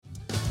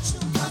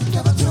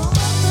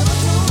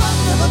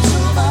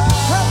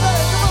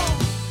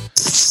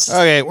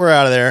Okay, we're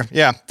out of there.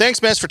 Yeah.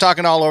 Thanks, Miss, for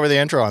talking all over the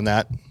intro on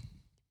that.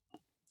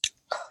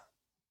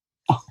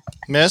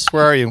 Miss,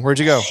 where are you? Where'd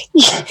you go?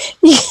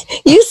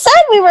 You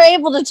said we were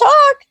able to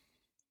talk.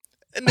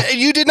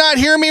 You did not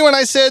hear me when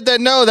I said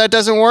that. No, that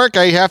doesn't work.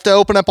 I have to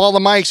open up all the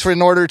mics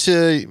in order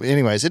to.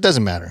 Anyways, it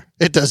doesn't matter.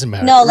 It doesn't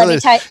matter. No, let me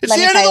tell you. It's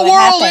the end of the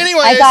world,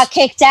 anyways. I got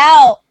kicked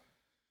out.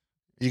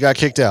 You got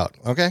kicked out.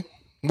 Okay.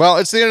 Well,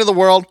 it's the end of the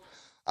world.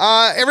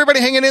 Everybody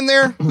hanging in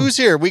there. Who's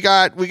here? We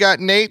got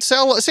Nate. Say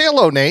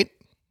hello, Nate.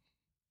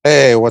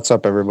 Hey, what's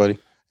up, everybody?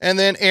 And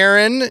then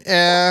Aaron.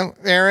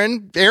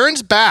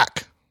 Aaron's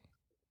back.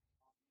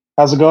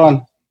 How's it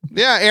going?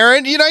 Yeah,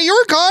 Aaron, you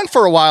were gone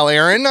for a while,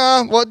 Aaron.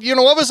 What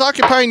was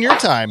occupying your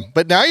time?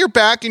 But now you're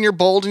back and you're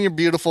bold and you're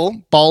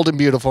beautiful. Bald and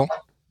beautiful.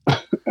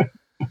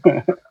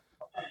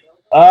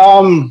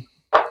 I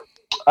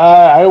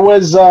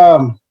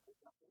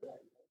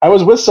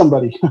was with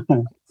somebody.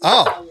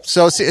 Oh,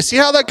 so see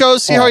how that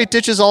goes? See how he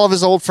ditches all of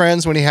his old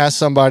friends when he has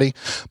somebody?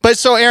 But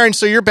so, Aaron,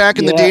 so you're back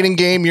in the dating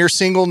game. You're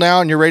single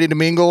now and you're ready to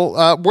mingle.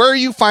 Where are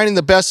you finding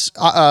the best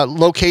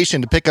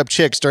location to pick up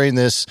chicks during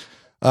this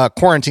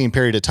quarantine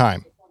period of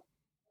time?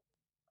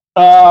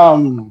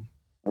 Well,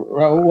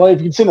 if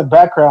you can see in the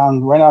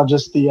background right now,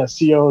 just the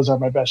COs are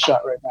my best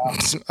shot right now.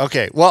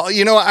 Okay. Well,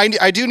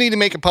 I do need to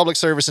make a public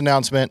service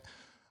announcement.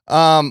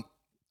 Tom,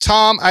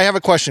 I have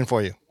a question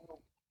for you.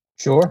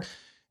 Sure.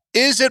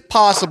 Is it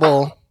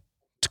possible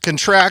to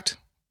contract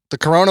the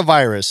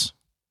coronavirus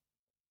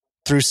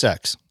through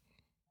sex?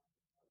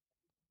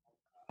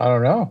 I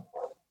don't know.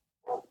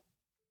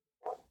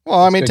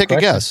 Well, That's take a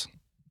guess.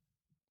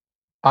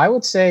 I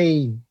would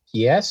say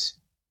yes.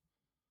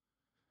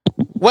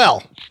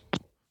 Well,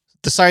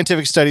 the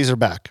scientific studies are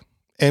back,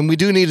 and we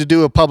do need to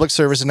do a public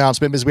service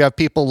announcement because we have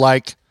people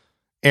like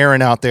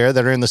Aaron out there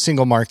that are in the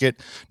single market.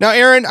 Now,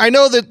 Aaron, I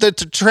know that the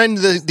trend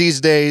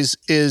these days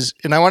is,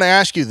 and I want to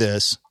ask you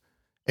this,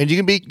 and you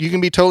can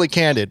be totally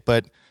candid,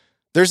 but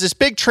there's this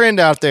big trend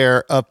out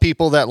there of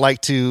people that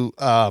like to,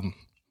 I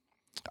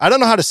don't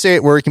know how to say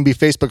it where it can be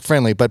Facebook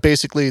friendly, but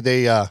basically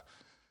they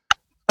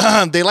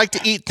like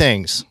to eat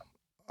things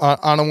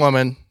on a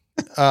woman.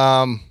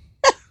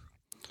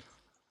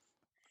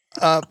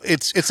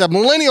 It's a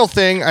millennial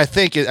thing. I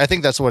think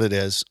that's what it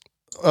is.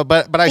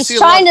 But I see.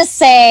 He's trying to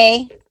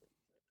say.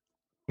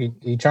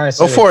 You trying to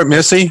say? Go for it,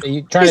 Missy.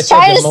 He's trying to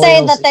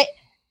say that they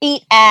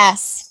eat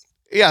ass.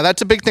 Yeah,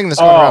 that's a big thing that's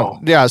going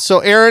around. Yeah. So,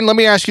 Aaron, let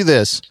me ask you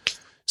this: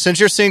 since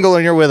you're single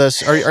and you're with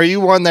us, are you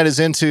one that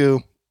is into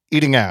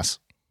eating ass?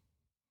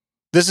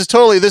 This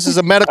is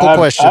a medical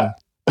question.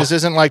 This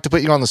isn't like to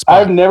put you on the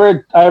spot. I've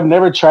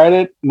never tried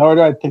it, nor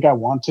do I think I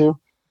want to.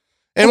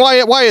 And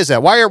why is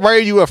that? Why are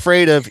you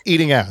afraid of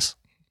eating ass?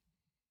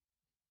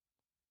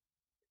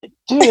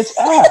 Dude, it's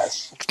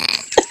ass.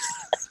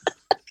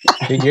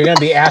 Dude, you're gonna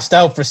be asked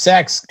out for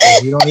sex.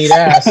 You don't need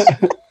ass.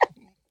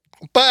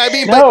 But I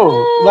mean,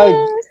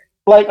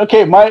 like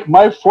okay,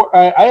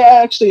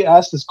 I actually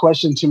asked this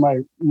question to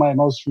my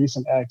most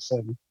recent ex,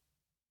 and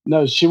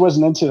no, she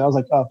wasn't into it. I was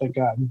like, oh, thank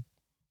God.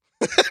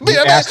 You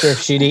asked her if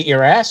she'd eat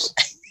your ass?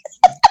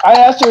 I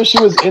asked her if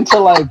she was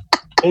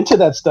into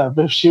that stuff.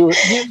 If she was,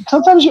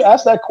 sometimes you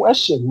ask that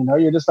question,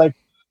 you're just like,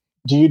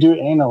 do you do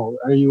anal?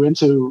 Are you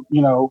into,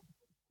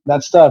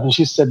 that stuff? And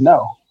she said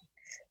no.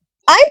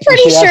 I'm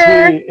pretty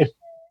sure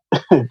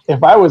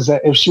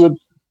if she would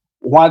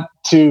want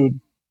to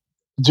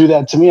do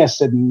that to me, I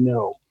said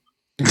no.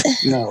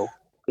 If You're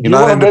you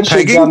not want to into venture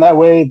pegging? down that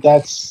way,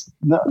 that's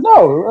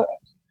no.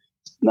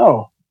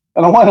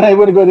 I don't want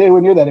anyone to go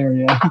anywhere near that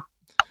area.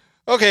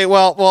 Okay,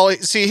 well,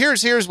 see,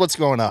 here's what's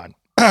going on.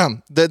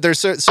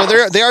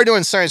 They are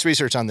doing science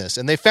research on this,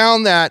 and they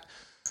found that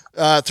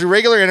through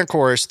regular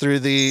intercourse, through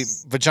the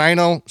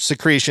vaginal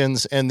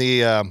secretions and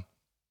the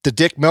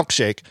dick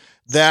milkshake,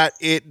 that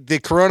the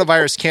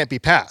coronavirus can't be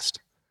passed.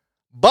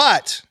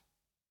 But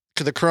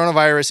the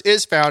coronavirus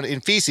is found in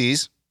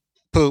feces,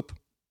 poop,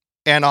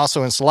 and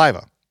also in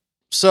saliva.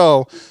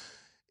 So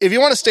if you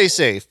want to stay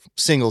safe,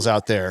 singles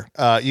out there,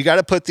 you got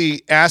to put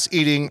the ass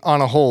eating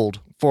on a hold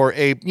for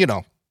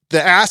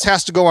the ass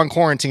has to go on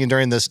quarantine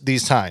during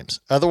these times.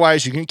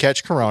 Otherwise, you can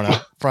catch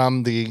corona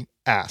from the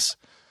ass.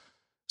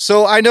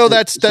 So I know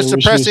that's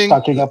depressing.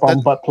 Stocking up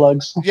on butt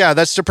plugs. Yeah,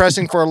 that's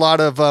depressing for a lot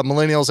of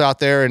millennials out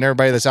there and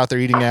everybody that's out there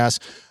eating ass.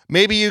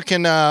 Maybe you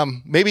can.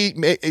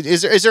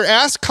 Is there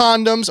ass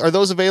condoms? Are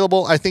those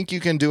available? I think you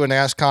can do an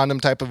ass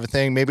condom type of a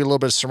thing. Maybe a little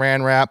bit of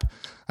Saran wrap.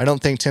 I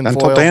don't think tin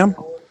foil. Dam?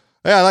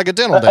 Yeah, like a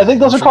dental dam. I think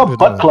those are called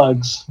butt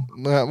plugs.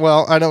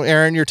 Well, I don't,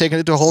 Aaron, you're taking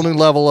it to a whole new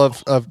level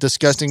of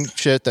disgusting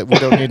shit that we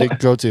don't need to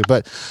go to.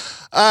 But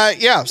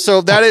yeah,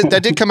 so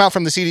that did come out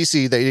from the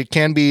CDC that it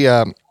can be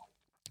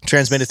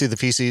transmitted through the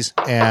feces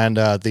and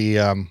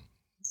the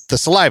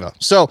saliva.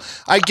 So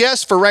I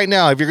guess for right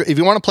now, if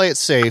you want to play it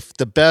safe,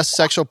 the best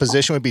sexual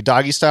position would be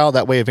doggy style.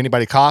 That way, if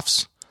anybody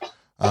coughs,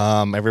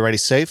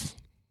 everybody's safe.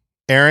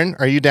 Aaron,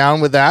 are you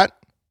down with that?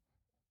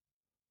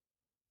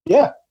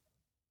 Yeah.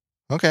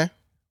 Okay.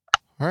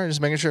 All right,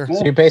 just making sure.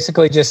 So you're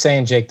basically just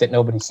saying, Jake, that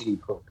nobody should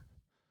eat poop.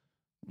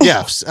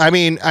 Yes. I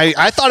mean,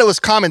 I thought it was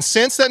common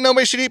sense that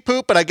nobody should eat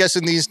poop, but I guess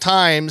in these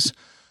times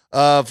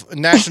of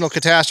national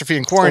catastrophe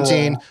and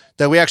quarantine,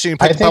 that we actually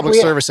put the public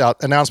service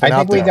announcement out there. I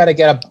think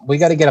we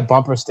got to get a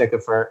bumper sticker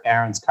for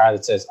Aaron's car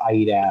that says "I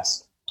eat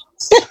ass."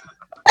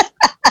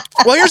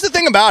 Well, here's the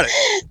thing about it.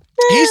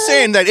 He's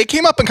saying that it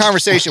came up in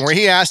conversation where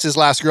he asked his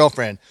last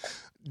girlfriend,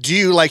 "Do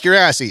you like your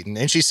ass eaten?"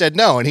 And she said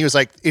no. And he was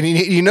like, and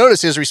you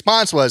notice his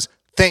response was,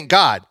 "Thank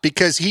God,"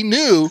 because he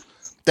knew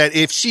that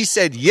if she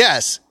said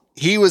yes,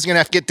 he was going to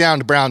have to get down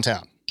to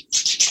Browntown.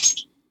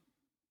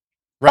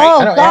 Right?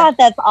 Oh, God,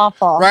 that's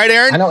awful. Right,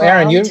 Aaron? I know,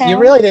 Aaron, you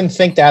really didn't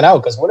think that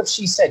out, because what if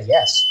she said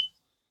yes?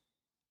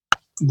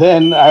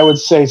 Then I would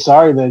say,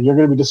 sorry, then you're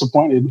going to be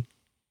disappointed.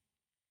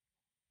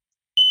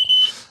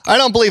 I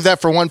don't believe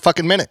that for one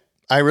fucking minute.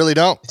 I really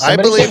don't. I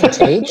believe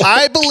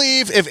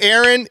if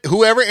Aaron,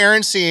 whoever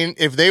Aaron's seen,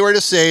 if they were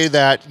to say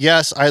that,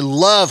 yes, I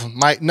love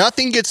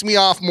nothing gets me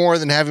off more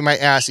than having my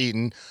ass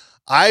eaten,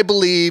 I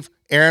believe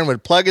Aaron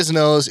would plug his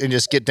nose and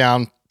just get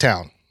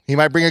downtown. He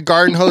might bring a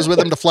garden hose with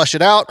him to flush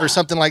it out or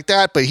something like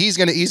that, but he's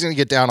gonna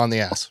get down on the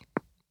ass.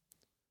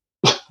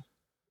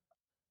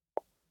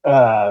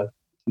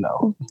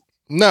 No.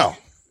 No.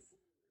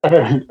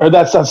 Or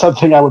that's not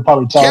something I would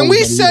probably tell. Can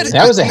we set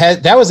that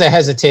was a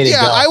hesitating?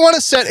 Yeah, bill. I want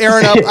to set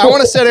Aaron up. I want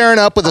to set Aaron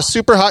up with a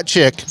super hot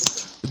chick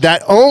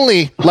that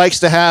only likes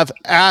to have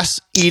ass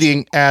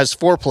eating as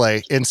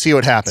foreplay and see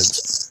what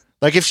happens.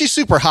 Like if she's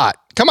super hot,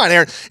 come on,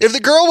 Aaron. If the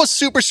girl was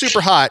super,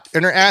 super hot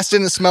and her ass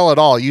didn't smell at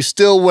all, you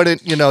still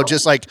wouldn't,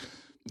 just like,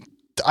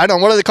 I don't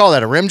know, what do they call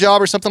that? A rim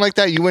job or something like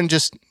that? You wouldn't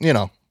just,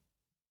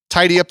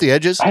 tidy up the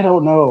edges? I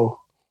don't know.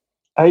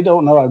 I've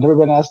never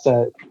been asked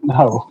that.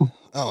 No.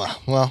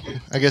 Oh, well,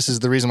 I guess is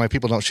the reason why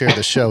people don't share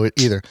the show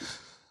either.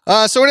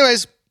 So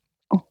anyways,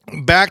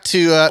 back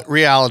to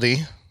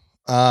reality.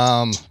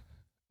 Tom.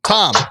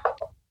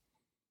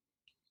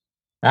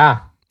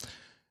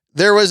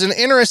 There was an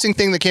interesting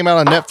thing that came out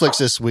on Netflix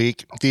this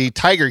week, the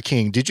Tiger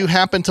King. Did you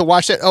happen to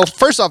watch that? Oh,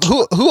 first off,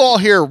 who all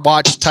here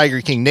watched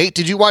Tiger King? Nate,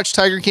 did you watch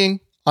Tiger King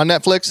on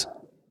Netflix?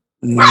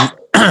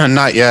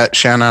 Not yet.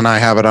 Shanna and I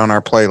have it on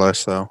our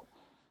playlist, though.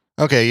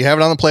 Okay, you have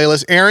it on the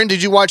playlist. Aaron,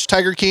 did you watch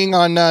Tiger King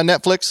on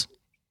Netflix?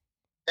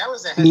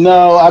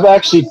 No, I've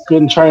actually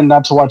been trying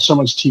not to watch so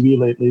much TV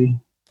lately.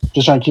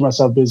 Just trying to keep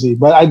myself busy.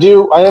 But I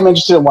am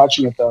interested in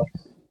watching it, though.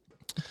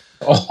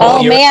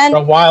 Oh man.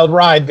 A wild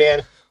ride,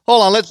 man.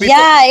 Hold on,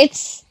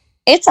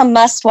 it's a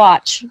must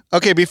watch.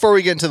 Okay, before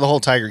we get into the whole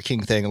Tiger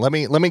King thing, let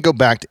me go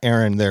back to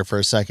Aaron there for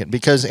a second,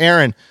 because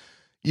Aaron,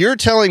 you're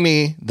telling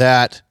me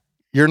that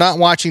you're not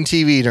watching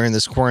TV during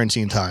this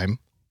quarantine time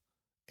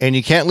and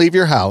you can't leave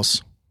your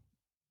house.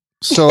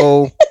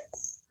 So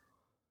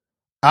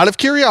out of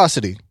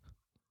curiosity,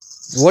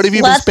 what have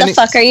you been spending?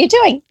 What the fuck are you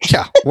doing?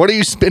 Yeah, what are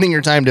you spending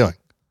your time doing?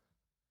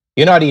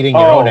 You're not eating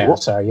your own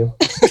ass, are you?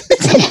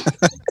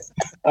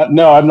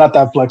 No, I'm not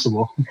that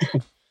flexible.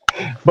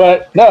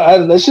 But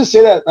no, let's just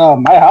say that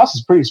my house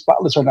is pretty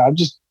spotless right now. I'm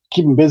just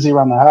keeping busy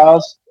around the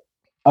house.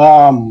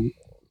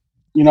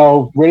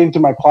 Raiding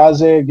through my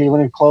closet, getting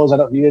rid of clothes I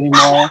don't need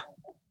anymore.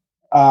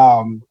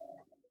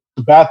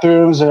 The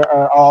bathrooms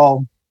are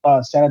all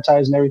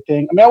sanitized and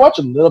everything. I mean, I watch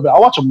a little bit.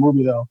 I'll watch a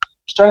movie though.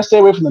 Just trying to stay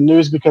away from the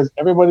news because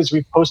everybody's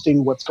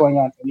reposting what's going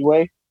on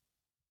anyway.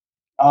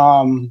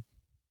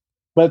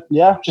 But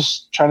yeah,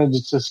 just trying to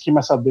just keep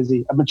myself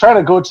busy. I've been trying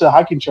to go to the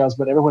hiking trails,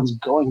 but everyone's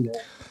going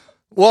there.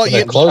 Well,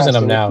 they're closing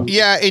them now.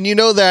 Yeah, and you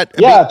know that.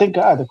 Yeah, thank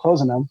God they're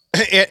closing them.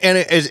 And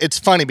it's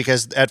funny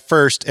because at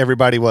first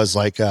everybody was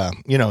like,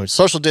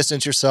 social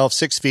distance yourself,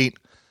 6 feet,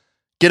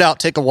 get out,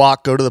 take a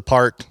walk, go to the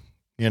park,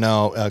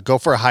 go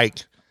for a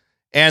hike.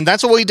 And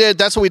that's what we did.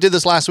 That's what we did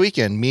this last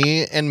weekend.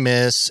 Me and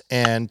Miss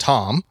and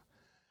Tom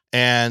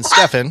and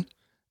Stefan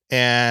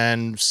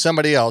and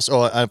somebody else.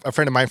 Oh, a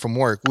friend of mine from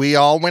work. We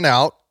all went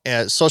out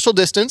at social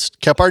distance,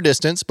 kept our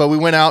distance, but we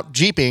went out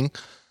jeeping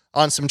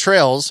on some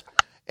trails.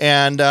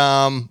 And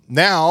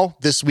now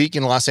this week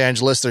in Los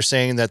Angeles, they're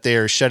saying that they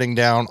are shutting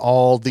down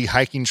all the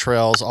hiking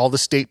trails, all the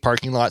state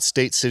parking lots,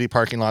 state city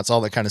parking lots, all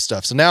that kind of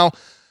stuff. So now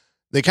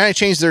they kind of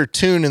changed their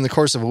tune in the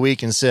course of a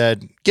week and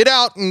said, get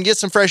out and get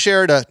some fresh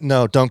air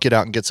no, don't get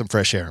out and get some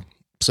fresh air.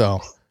 So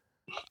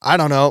I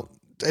don't know.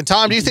 And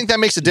Tom, do you think that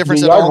makes a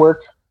difference at all?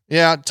 Work.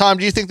 Yeah. Tom,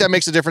 do you think that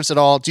makes a difference at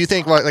all? Do you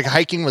think like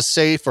hiking was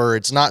safe or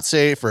it's not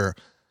safe or,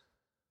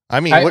 I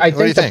mean, what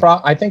do you think?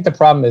 I think the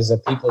problem is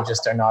that people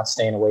just are not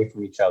staying away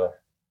from each other.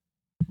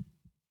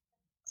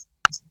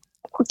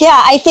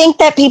 Yeah, I think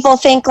that people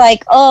think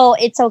like, oh,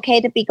 it's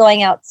okay to be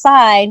going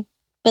outside,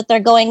 but they're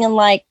going in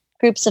like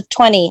groups of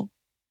 20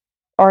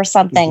 or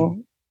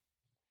something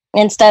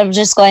instead of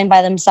just going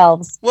by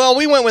themselves. Well,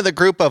 we went with a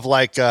group of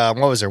like, what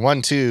was there?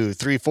 1, 2,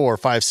 3, 4,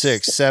 5,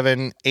 6,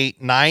 7,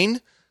 8,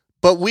 9.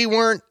 But we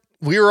were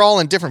all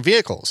in different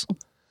vehicles.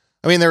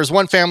 I mean, there was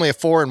one family of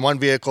 4 in one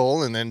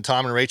vehicle, and then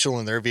Tom and Rachel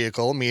in their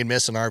vehicle, me and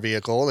Miss in our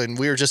vehicle, and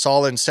we were just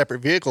all in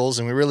separate vehicles,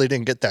 and we really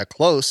didn't get that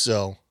close.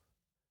 So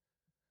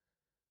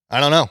I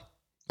don't know.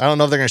 I don't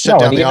know if they're going to shut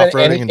down the off-roading and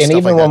stuff like that. And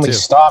even when we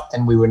stopped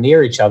and we were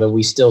near each other,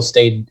 we still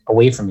stayed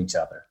away from each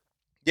other.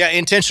 Yeah,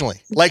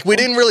 intentionally. Like we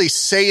didn't really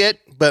say it,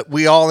 but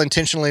we all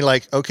intentionally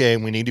like, okay,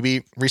 we need to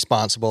be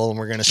responsible and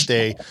we're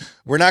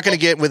not going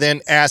to get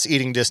within ass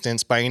eating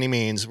distance by any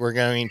means. We're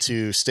going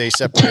to stay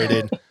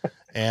separated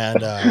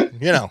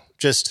and,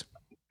 just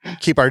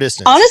keep our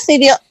distance. Honestly,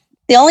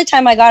 the only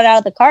time I got out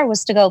of the car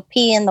was to go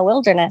pee in the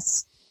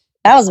wilderness.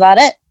 That was about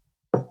it.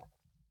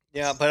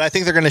 Yeah, but I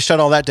think they're going to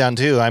shut all that down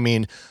too. I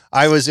mean,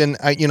 I was in,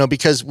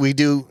 because we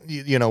do,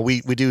 we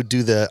do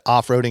the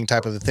off-roading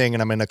type of a thing,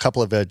 and I'm in a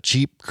couple of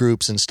Jeep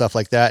groups and stuff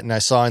like that. And I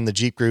saw in the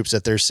Jeep groups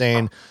that they're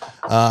saying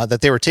that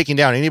they were taking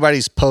down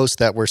anybody's post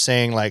that were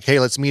saying like, hey,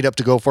 let's meet up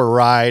to go for a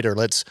ride or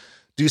let's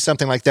do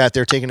something like that.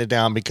 They're taking it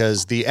down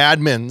because the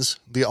admins,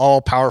 the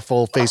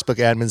all-powerful Facebook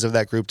admins of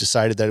that group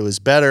decided that it was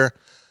better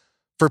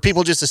for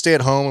people just to stay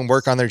at home and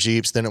work on their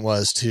Jeeps than it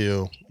was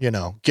to,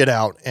 get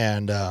out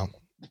and,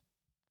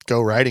 go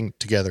riding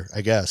together,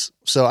 I guess.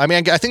 So, I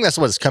mean, I think that's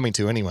what it's coming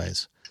to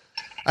anyways.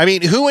 I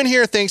mean, who in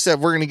here thinks that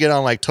we're going to get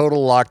on like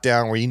total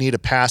lockdown where you need a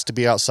pass to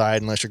be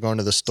outside unless you're going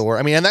to the store?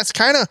 I mean, and that's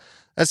kind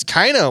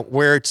of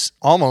where it's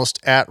almost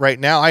at right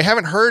now. I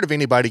haven't heard of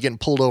anybody getting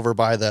pulled over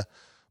by the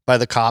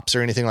cops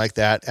or anything like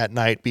that at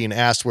night being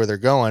asked where they're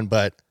going.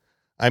 But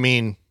I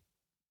mean,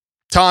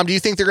 Tom, do you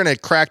think they're going to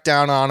crack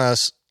down on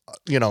us,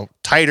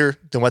 tighter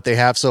than what they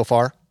have so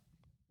far?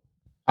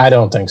 I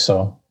don't think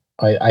so.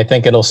 I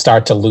think it'll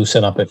start to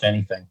loosen up, if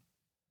anything.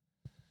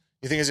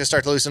 You think it's going to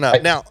start to loosen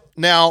up?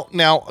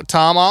 Now,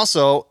 Tom,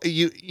 also,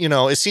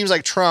 it seems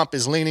like Trump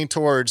is leaning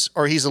towards,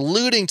 or he's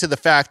alluding to the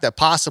fact that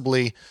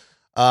possibly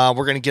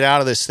we're going to get out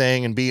of this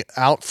thing and be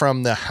out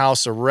from the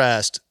house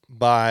arrest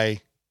by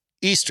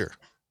Easter.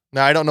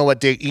 Now, I don't know what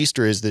date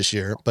Easter is this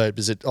year, but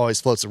because it always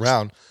floats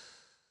around.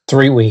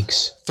 3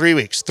 weeks. 3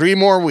 weeks. 3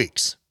 more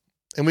weeks.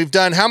 And we've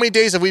done, how many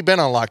days have we been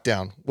on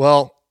lockdown?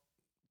 Well,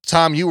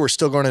 Tom, you were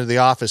still going into the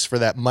office for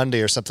that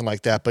Monday or something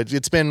like that, but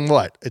it's been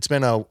what? It's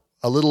been a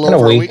little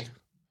over a week.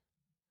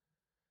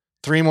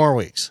 3 more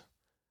weeks.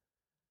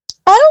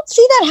 I don't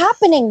see that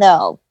happening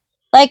though.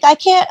 Like, I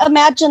can't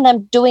imagine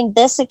them doing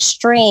this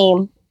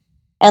extreme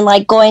and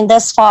like going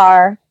this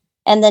far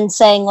and then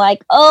saying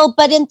like, oh,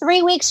 but in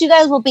 3 weeks, you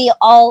guys will be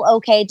all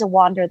okay to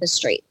wander the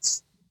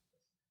streets.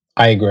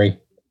 I agree.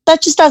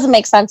 That just doesn't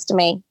make sense to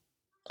me.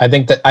 I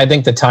think the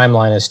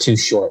timeline is too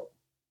short.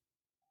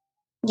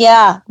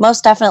 Yeah,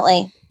 most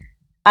definitely.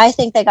 I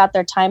think they got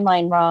their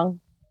timeline wrong.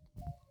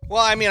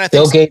 Well, I mean, I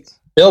think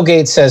Bill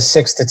Gates says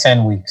 6 to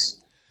 10 weeks.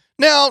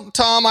 Now,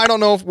 Tom, I don't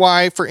know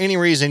why, for any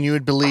reason, you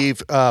would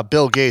believe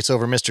Bill Gates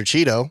over Mr.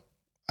 Cheeto.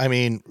 I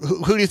mean,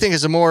 who do you think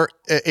is a more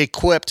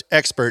equipped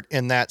expert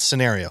in that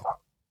scenario?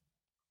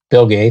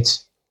 Bill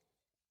Gates.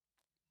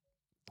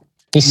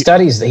 He's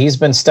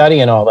been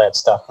studying all that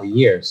stuff for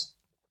years.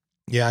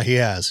 Yeah, he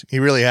has. He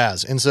really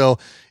has. And so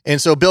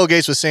Bill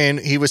Gates was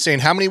saying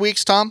how many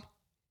weeks, Tom?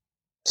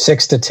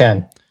 6 to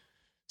 10.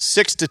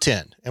 6 to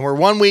 10. And we're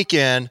 1 week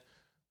in.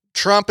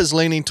 Trump is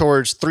leaning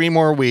towards 3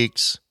 more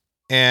weeks.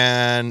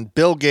 And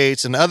Bill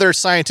Gates and other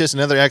scientists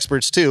and other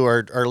experts too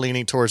are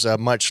leaning towards a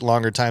much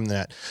longer time than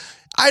that.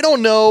 I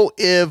don't know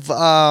if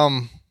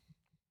I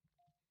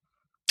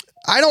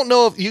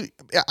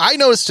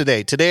noticed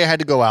today I had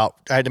to go out.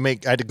 I had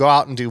to go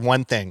out and do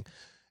one thing.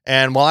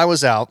 And while I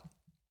was out,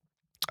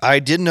 I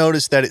did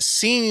notice that it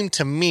seemed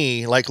to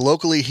me like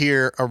locally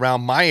here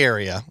around my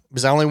area,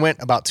 because I only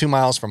went about 2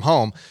 miles from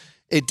home,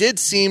 it did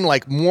seem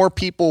like more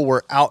people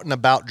were out and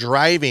about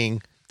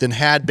driving than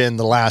had been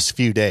the last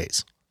few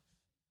days.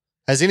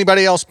 Has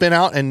anybody else been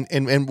out?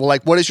 And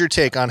like, what is your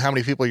take on how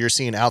many people you're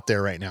seeing out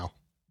there right now?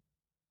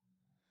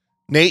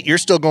 Nate, you're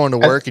still going to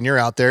work and you're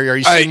out there. Are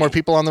you seeing more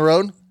people on the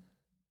road?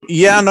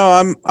 Yeah,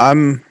 no,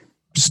 I'm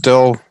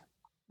still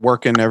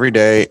working every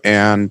day,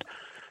 and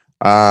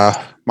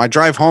my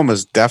drive home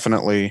is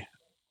definitely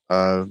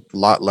a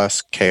lot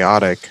less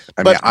chaotic.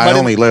 I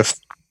only live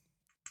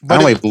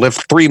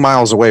 3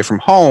 miles away from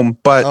home,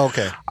 but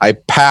okay. I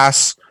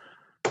pass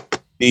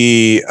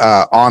the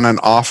on and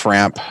off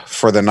ramp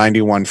for the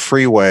 91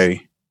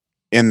 freeway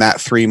in that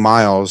 3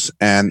 miles,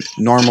 and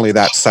normally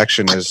that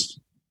section is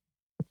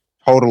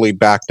totally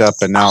backed up,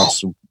 and now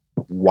it's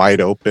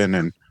wide open.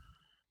 And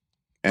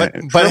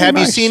but have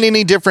you seen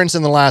any difference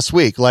in the last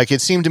week? Like,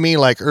 it seemed to me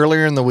like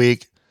earlier in the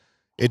week,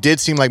 it did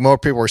seem like more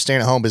people were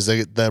staying at home because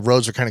the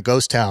roads are kind of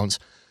ghost towns,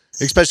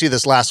 especially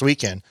this last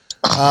weekend.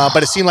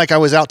 But it seemed like I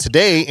was out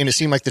today, and it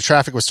seemed like the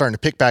traffic was starting to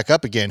pick back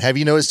up again. Have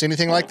you noticed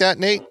anything like that,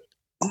 Nate?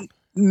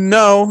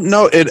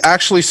 No. It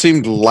actually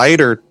seemed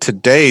lighter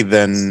today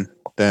than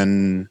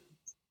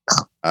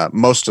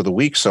most of the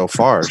week so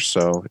far.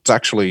 So it's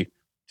actually,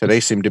 today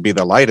seemed to be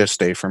the lightest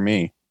day for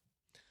me.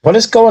 What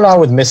is going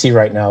on with Missy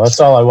right now? That's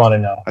all I want to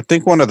know. I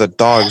think one of the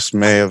dogs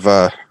may have...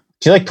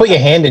 Did you like put your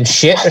hand in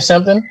shit or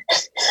something?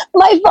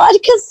 My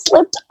vodka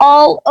slipped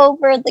all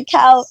over the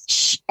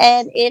couch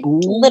and it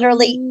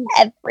literally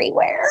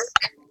everywhere.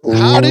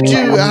 How did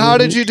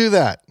you do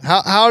that?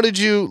 How did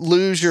you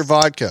lose your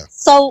vodka?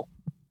 So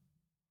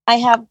I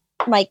have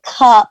my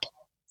cup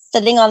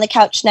sitting on the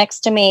couch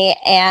next to me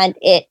and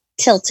it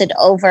tilted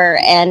over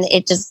and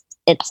it's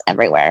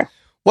everywhere.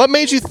 What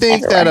made you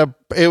think that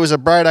it was a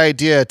bright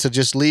idea to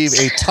just leave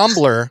a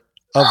tumbler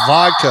of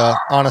vodka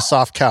on a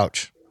soft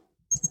couch?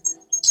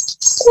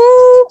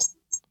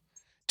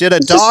 Did a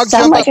dog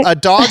jump up? A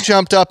dog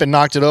jumped up and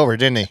knocked it over,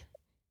 didn't he?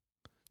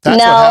 That's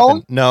what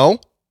happened. No.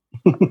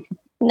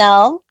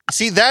 No.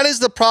 See, that is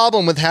the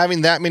problem with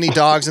having that many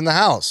dogs in the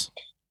house.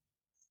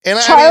 And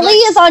Charlie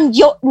is on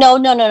your no.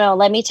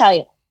 Let me tell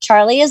you.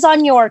 Charlie is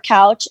on your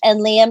couch and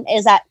Liam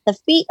is at the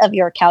feet of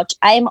your couch.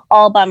 I am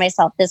all by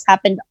myself. This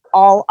happened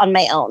all on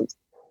my own.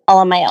 All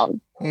on my own.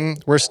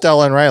 Where's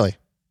Stella and Riley?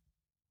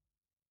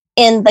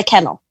 In the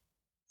kennel.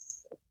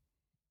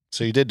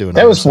 So you did do it.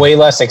 That was way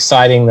less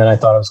exciting than I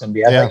thought it was going to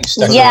be.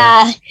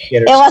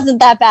 It wasn't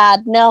that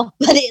bad. No,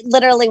 but it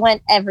literally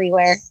went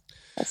everywhere.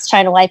 I was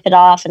trying to wipe it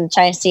off and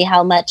trying to see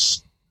how much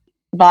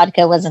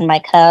vodka was in my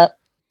cup.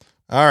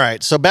 All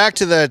right. So back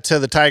to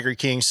the Tiger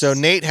King. So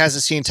Nate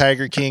hasn't seen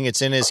Tiger King.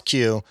 It's in his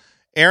queue.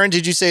 Aaron,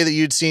 did you say that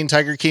you'd seen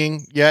Tiger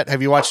King yet?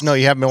 Have you watched? No,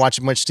 you haven't been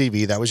watching much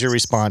TV. That was your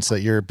response,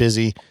 that you're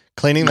busy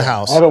cleaning the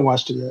house. I haven't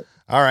watched it yet.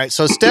 All right.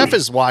 So Steph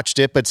has watched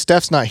it, but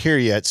Steph's not here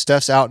yet.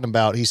 Steph's out and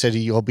about. He said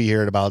he'll be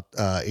here at about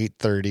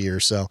 8:30 or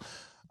so.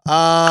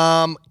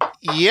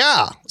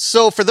 Yeah.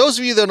 So for those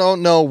of you that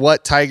don't know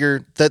what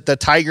the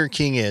Tiger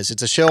King is,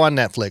 it's a show on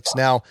Netflix.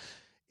 Now,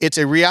 it's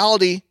a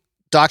reality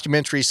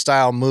documentary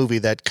style movie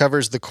that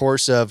covers the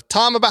course of,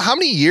 Tom, about how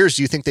many years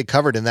do you think they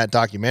covered in that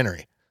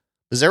documentary?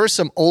 Because there was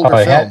some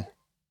older film.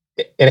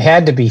 It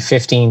had to be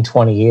 15,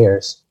 20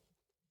 years.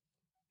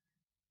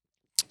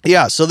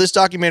 Yeah, so this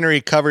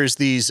documentary covers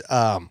these,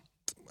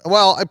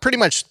 pretty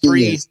much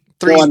three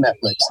on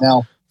Netflix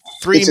now.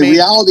 It's a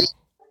reality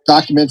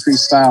documentary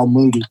style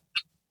movie.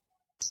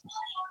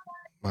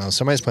 Well,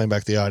 somebody's playing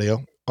back the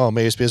audio. Oh,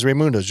 maybe it's because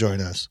Raymundo's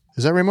joining us.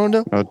 Is that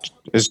Raymundo? No,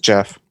 it's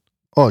Jeff.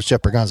 Oh, it's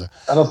Jeff Berganza.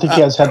 I don't think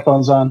he has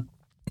headphones on.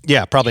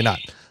 Yeah, probably not.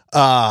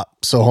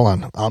 So hold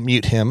on. I'll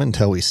mute him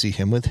until we see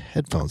him with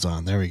headphones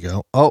on. There we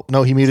go. Oh,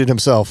 no, he muted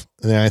himself.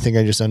 And then I think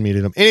I just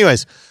unmuted him.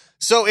 Anyways,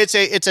 so it's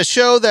a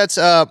show that's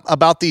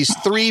about these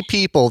three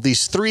people,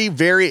 these three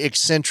very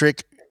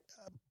eccentric,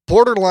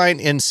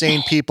 borderline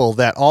insane people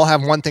that all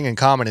have one thing in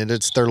common, and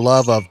it's their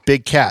love of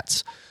big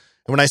cats.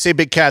 And when I say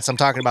big cats, I'm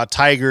talking about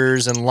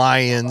tigers and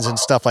lions and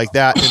stuff like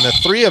that. And the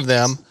three of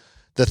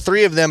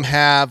them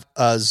have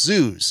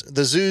zoos.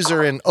 The zoos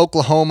are in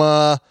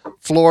Oklahoma,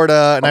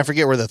 Florida, and I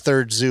forget where the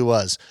third zoo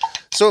was.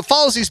 So it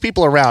follows these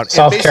people around.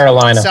 South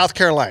Carolina.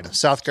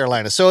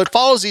 So it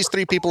follows these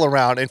three people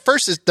around. And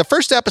the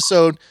first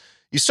episode,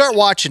 you start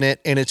watching it,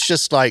 and it's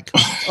just like,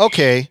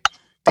 okay,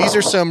 these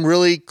are some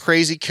really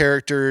crazy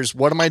characters.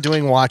 What am I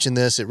doing watching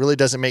this? It really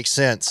doesn't make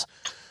sense.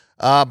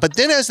 But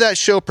then as that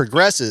show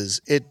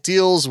progresses, it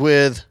deals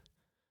with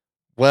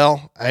murder.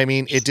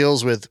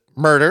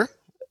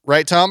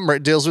 Right, Tom?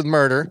 It deals with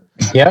murder.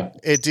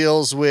 Yep. It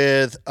deals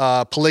with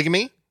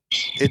polygamy.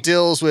 It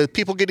deals with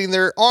people getting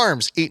their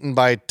arms eaten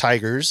by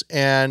tigers.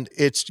 And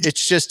it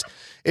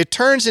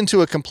turns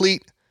into a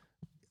complete,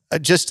 I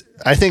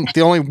think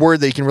the only word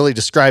that you can really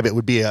describe it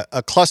would be a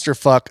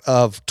clusterfuck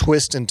of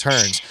twists and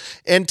turns.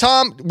 And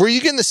Tom, were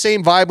you getting the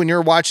same vibe when you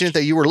were watching it,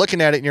 that you were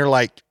looking at it and you're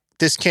like,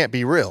 this can't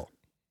be real?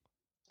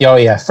 Oh,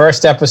 yeah.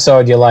 First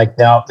episode, you're like,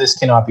 no, this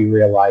cannot be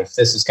real life.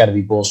 This has got to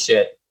be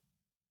bullshit.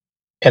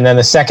 And then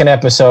the second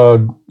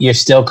episode, you're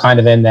still kind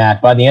of in that.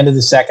 By the end of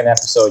the second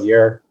episode,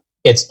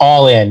 it's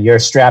all in. You're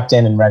strapped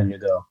in and ready to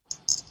go.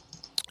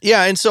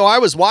 Yeah, and so I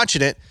was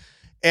watching it,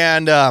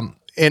 and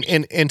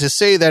to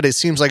say that it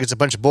seems like it's a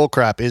bunch of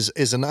bullcrap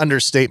is an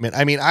understatement.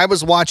 I mean, I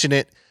was watching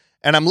it,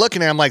 and I'm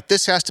looking at it, I'm like,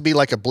 this has to be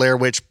like a Blair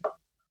Witch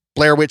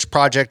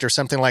Project or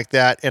something like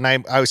that. And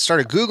I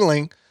started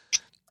Googling,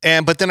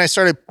 but then I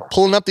started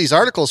pulling up these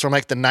articles from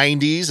like the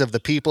 90s of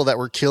the people that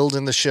were killed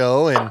in the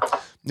show. And,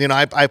 you know,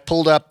 I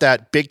pulled up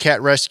that big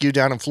cat rescue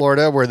down in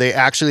Florida where they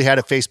actually had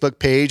a Facebook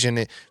page and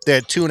they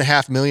had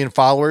 2.5 million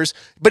followers.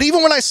 But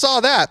even when I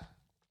saw that,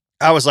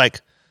 I was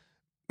like,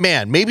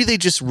 man, maybe they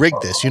just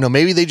rigged this. You know,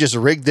 maybe they just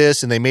rigged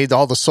this and they made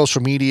all the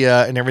social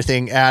media and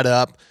everything add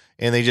up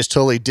and they just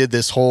totally did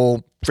this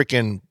whole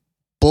freaking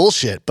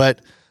bullshit. But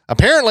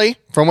apparently,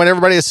 from what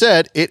everybody has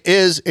said, it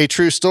is a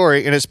true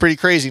story and it's pretty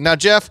crazy. Now,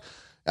 Jeff,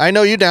 I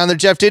know you down there.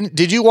 Jeff,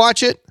 did you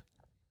watch it?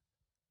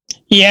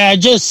 Yeah,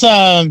 just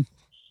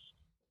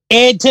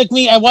it took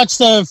me. I watched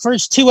the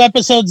first 2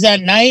 episodes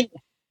that night,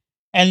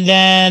 and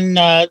then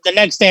the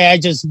next day I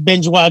just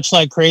binge watched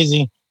like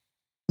crazy.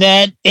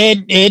 That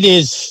it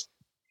is.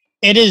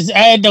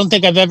 I don't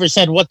think I've ever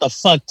said "what the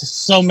fuck"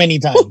 so many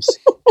times.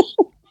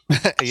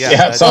 Yeah,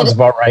 that sounds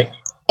about right.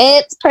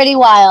 It's pretty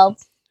wild.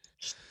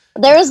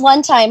 There was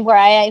one time where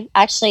I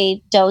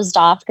actually dozed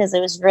off because it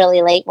was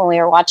really late when we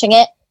were watching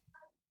it.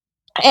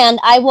 And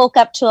I woke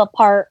up to a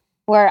part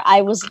where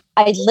I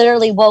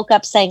literally woke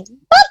up saying,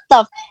 what the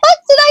fuck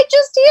did I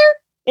just hear?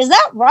 Is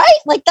that right?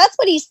 Like, that's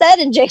what he said.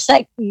 And Jake's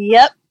like,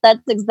 yep,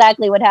 that's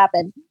exactly what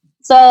happened.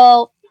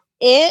 So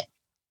I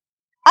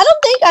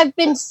don't think I've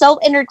been so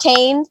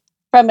entertained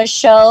from a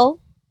show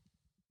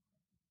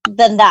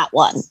than that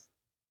one.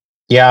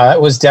 Yeah,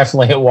 that was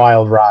definitely a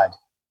wild ride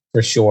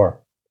for sure.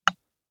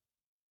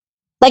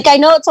 Like, I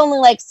know it's only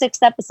like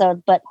 6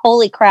 episodes, but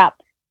holy crap.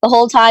 The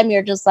whole time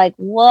you're just like,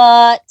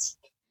 what?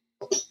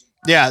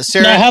 Yeah,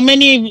 Sarah. Now, how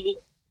many?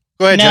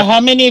 Go ahead, Now, Jeff. how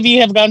many of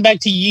you have gone back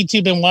to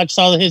YouTube and watched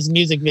all of his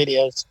music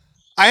videos?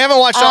 I haven't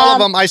watched all of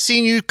them. I've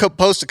seen you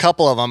post a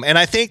couple of them. And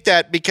I think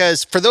that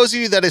because for those of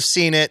you that have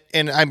seen it,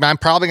 and I'm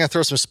probably going to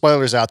throw some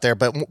spoilers out there,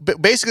 but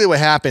basically what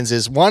happens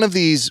is one of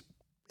these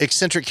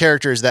eccentric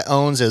characters that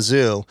owns a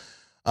zoo,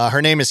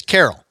 her name is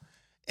Carol.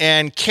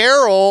 And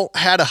Carol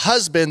had a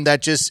husband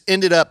that just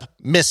ended up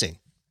missing.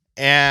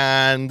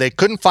 And they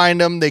couldn't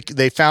find him.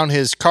 They found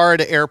his car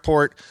at an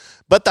airport.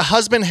 But the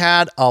husband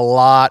had a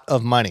lot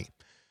of money.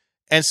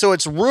 And so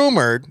it's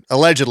rumored,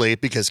 allegedly,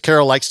 because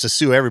Carol likes to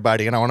sue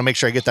everybody, and I want to make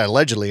sure I get that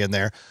allegedly in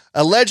there.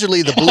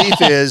 Allegedly, the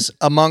belief is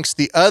amongst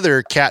the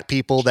other cat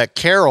people that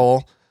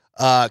Carol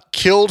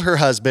killed her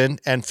husband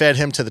and fed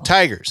him to the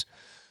tigers.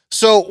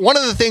 So one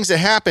of the things that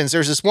happens,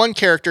 there's this one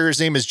character,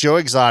 his name is Joe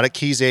Exotic.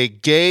 He's a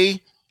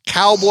gay,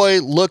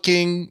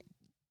 cowboy-looking,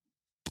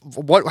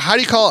 how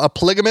do you call it, a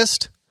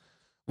polygamist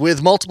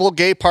with multiple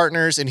gay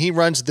partners, and he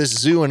runs this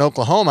zoo in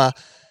Oklahoma.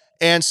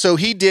 And so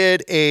he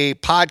did a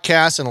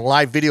podcast and a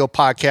live video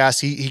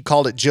podcast. He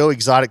called it Joe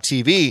Exotic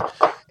TV.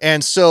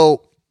 And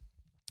so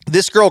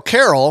this girl,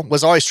 Carol,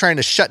 was always trying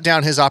to shut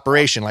down his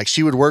operation. Like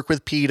she would work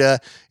with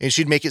PETA and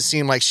she'd make it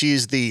seem like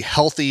she's the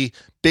healthy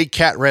big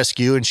cat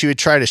rescue. And she would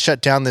try to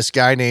shut down this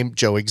guy named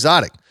Joe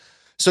Exotic.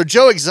 So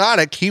Joe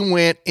Exotic, he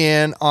went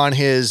in on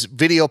his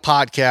video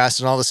podcast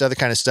and all this other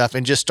kind of stuff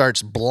and just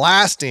starts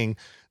blasting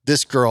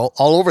this girl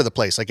all over the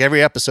place. Like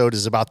every episode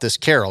is about this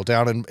Carol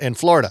down in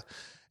Florida.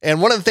 And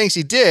one of the things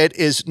he did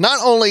is not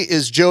only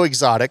is Joe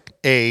Exotic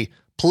a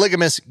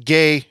polygamous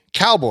gay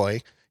cowboy,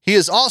 he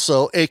is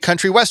also a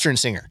country western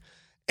singer.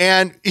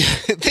 And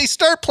they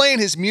start playing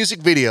his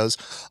music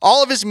videos.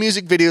 All of his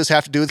music videos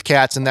have to do with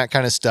cats and that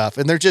kind of stuff.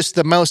 And they're just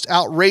the most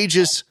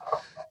outrageous.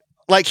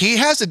 Like he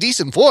has a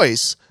decent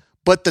voice,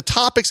 but the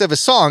topics of his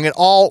song, it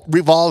all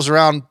revolves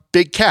around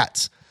big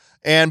cats.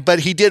 But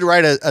he did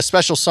write a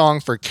special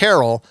song for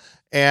Carol.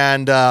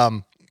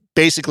 And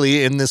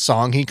basically in this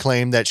song, he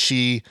claimed that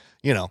she,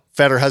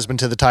 fed her husband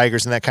to the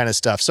tigers and that kind of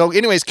stuff. So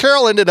anyways,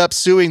 Carol ended up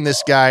suing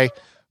this guy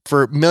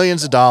for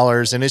millions of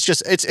dollars. And it's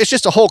just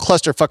a whole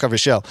clusterfuck of a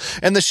show.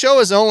 And the show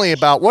is only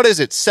about,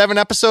 7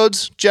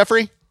 episodes,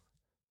 Jeffrey?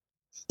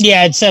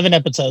 Yeah, it's 7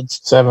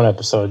 episodes. 7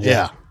 episodes.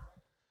 Yeah.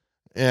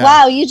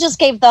 Wow, you just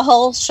gave the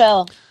whole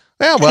show.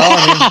 Yeah, well,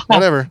 I mean,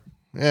 whatever.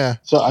 Yeah.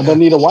 So I don't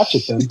need to watch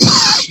it then.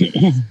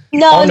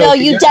 No,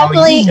 you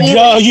definitely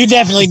you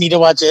definitely need to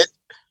watch it.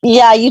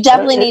 Yeah, you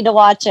definitely need to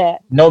watch it.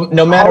 No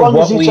matter long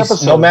what is each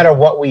episode? no matter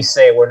what we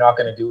say, we're not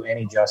going to do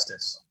any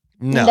justice.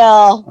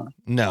 No,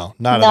 not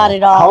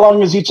at all. How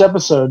long is each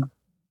episode?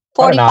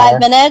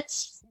 45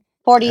 minutes,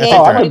 48,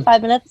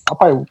 45 minutes. I'll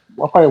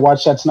probably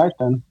watch that tonight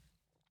then.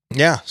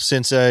 Yeah,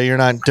 since you're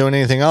not doing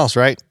anything else,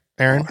 right,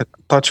 Aaron? I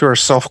thought you were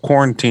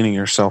self-quarantining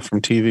yourself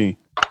from TV.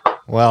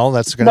 Well,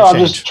 that's going to change.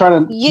 change. I'm just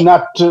trying to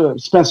not to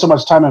spend so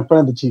much time in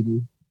front of the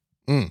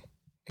TV.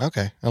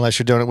 Okay, unless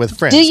you're doing it with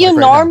friends. Do you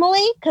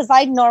normally? Because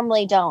I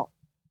normally don't.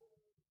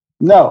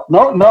 No.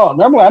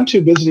 Normally, I'm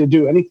too busy to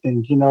do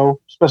anything,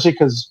 especially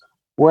because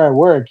where I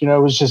work, it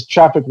was just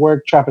traffic,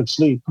 work, traffic,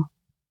 sleep.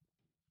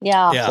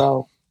 Yeah.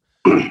 So.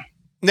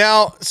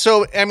 Now,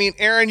 I mean,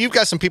 Aaron, you've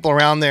got some people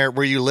around there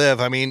where you live.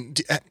 I mean,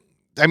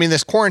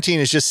 this quarantine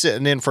is just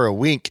sitting in for a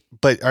week,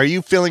 but are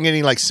you feeling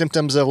any like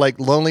symptoms of like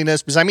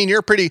loneliness? Because I mean,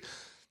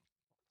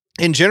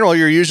 in general,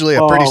 you're usually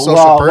a pretty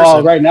social person.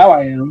 Well, right now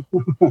I am.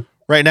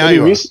 Right now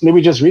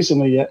maybe just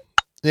recently yet.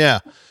 Yeah.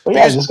 But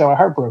I just got my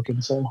heart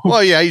broken. So.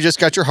 Well, yeah, you just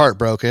got your heart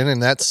broken,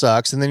 and that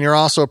sucks. And then you're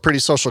also a pretty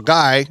social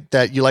guy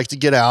that you like to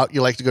get out.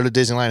 You like to go to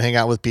Disneyland, hang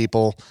out with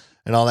people,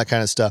 and all that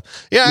kind of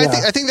stuff. Yeah.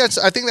 I think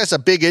that's a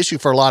big issue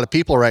for a lot of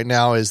people right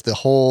now is the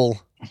whole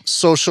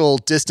social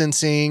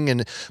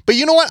distancing. But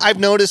you know what I've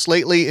noticed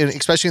lately, and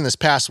especially in this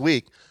past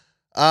week,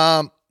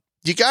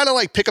 you got to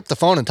like pick up the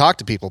phone and talk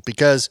to people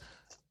because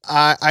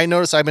I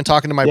noticed I've been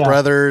talking to my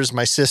brothers,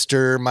 my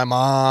sister, my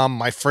mom,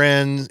 my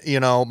friends,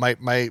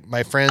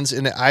 my friends,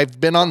 and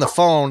I've been on the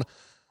phone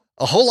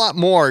a whole lot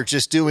more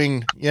just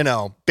doing,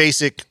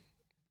 basic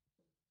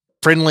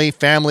friendly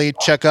family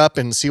checkup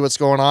and see what's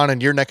going on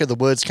in your neck of the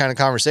woods kind of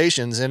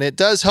conversations. And it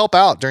does help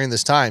out during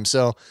this time.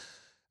 So,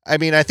 I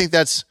mean, I think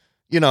that's,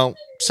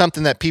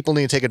 something that people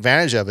need to take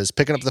advantage of is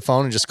picking up the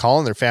phone and just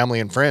calling their family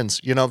and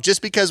friends,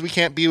 just because we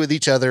can't be with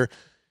each other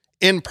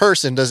in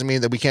person doesn't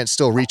mean that we can't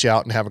still reach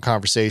out and have a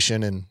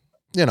conversation and,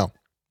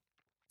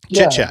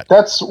 chit chat.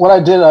 That's what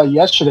I did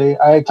yesterday.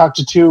 I talked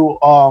to 2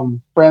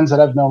 friends that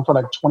I've known for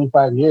like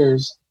 25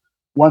 years.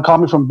 One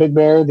called me from Big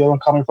Bear. The other one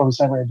called me from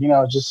San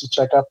Bernardino just to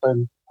check up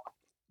and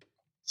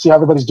see how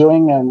everybody's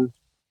doing. And,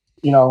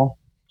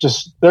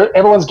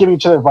 everyone's giving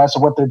each other advice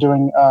of what they're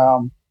doing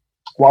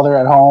while they're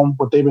at home,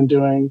 what they've been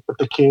doing with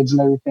the kids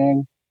and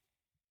everything.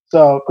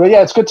 So, but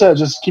yeah, it's good to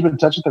just keep in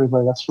touch with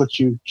everybody. That's what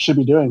you should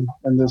be doing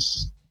in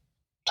this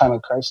time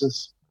of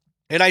crisis.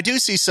 And I do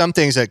see some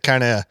things that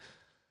kind of,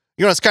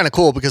 it's kind of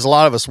cool because a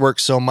lot of us work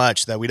so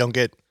much that we don't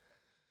get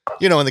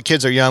when the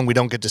kids are young, we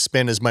don't get to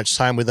spend as much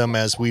time with them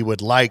as we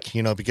would like,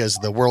 because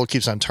the world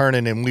keeps on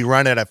turning and we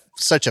run at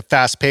such a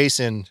fast pace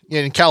in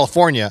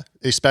California,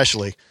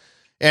 especially,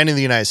 and in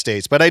the United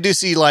States. But I do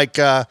see a lot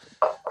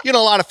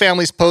of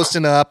families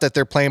posting up that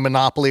they're playing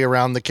Monopoly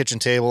around the kitchen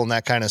table and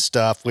that kind of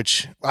stuff,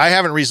 which I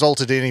haven't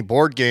resulted in any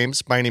board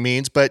games by any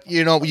means, but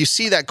you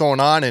see that going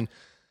on, and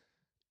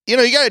you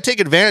got to take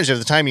advantage of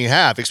the time you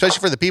have, especially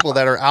for the people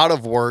that are out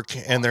of work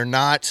and they're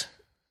not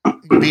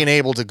being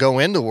able to go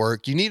into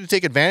work. You need to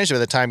take advantage of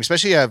the time,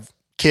 especially if you have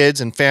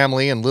kids and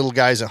family and little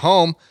guys at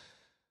home.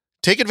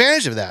 Take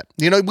advantage of that.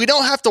 We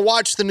don't have to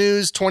watch the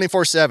news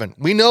 24/7.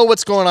 We know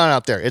what's going on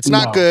out there. It's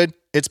not good.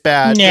 It's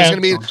bad. Yeah.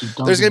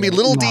 There's going to be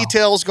little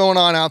details going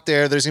on out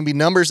there. There's going to be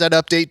numbers that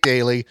update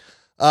daily.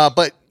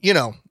 But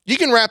you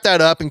can wrap that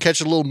up and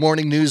catch a little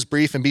morning news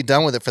brief and be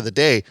done with it for the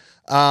day.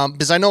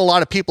 Because I know a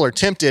lot of people are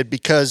tempted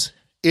because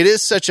it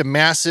is such a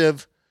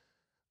massive,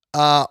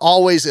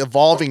 always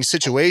evolving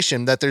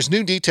situation that there's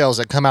new details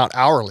that come out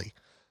hourly,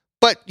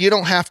 but you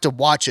don't have to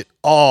watch it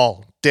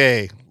all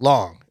day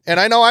long. And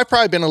I know I've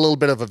probably been a little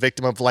bit of a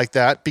victim of like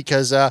that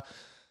because I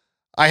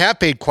have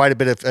paid quite a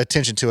bit of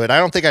attention to it. I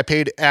don't think I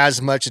paid as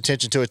much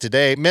attention to it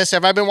today. Miss,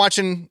 have I been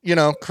watching,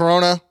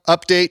 Corona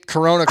update,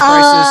 Corona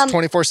crisis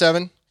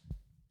 24/7?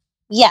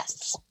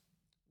 Yes.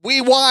 We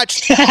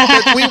watched the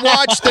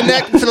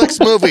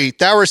Netflix movie.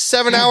 There were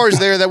 7 hours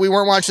there that we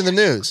weren't watching the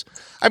news.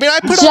 I mean, I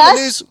put on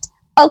the news.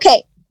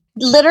 Okay.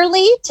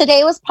 Literally,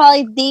 today was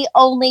probably the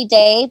only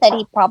day that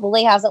he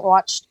probably hasn't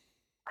watched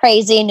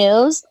crazy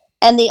news.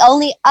 And the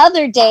only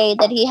other day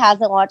that he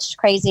hasn't watched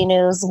crazy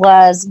news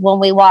was when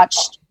we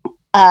watched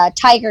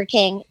Tiger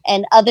King.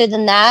 And other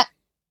than that,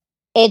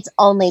 it's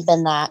only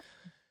been that.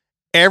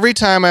 Every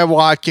time I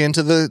walk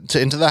into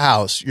the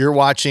house, you're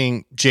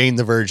watching Jane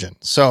the Virgin.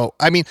 So,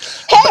 I mean,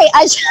 hey,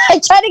 I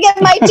try to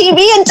get my TV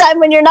in time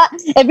when you're not.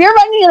 If you're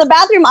running to the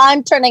bathroom,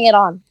 I'm turning it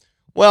on.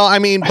 Well, I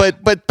mean,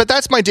 but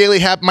that's my daily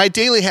habit. My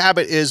daily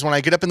habit is when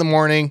I get up in the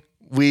morning,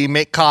 we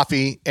make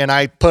coffee and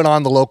I put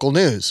on the local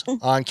news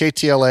on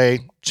KTLA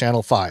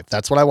Channel 5.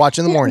 That's what I watch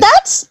in the morning.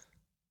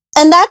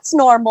 That's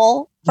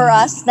normal for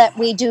us that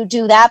we do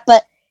that,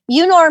 but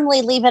you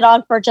normally leave it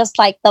on for just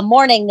like the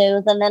morning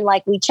news and then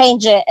like we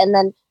change it and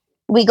then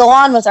we go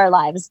on with our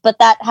lives, but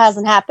that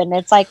hasn't happened.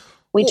 It's like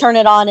we turn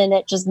it on and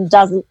it just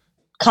doesn't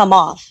come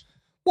off.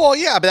 Well,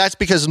 yeah, but that's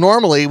because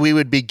normally we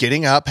would be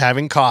getting up,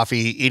 having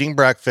coffee, eating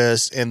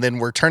breakfast, and then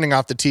we're turning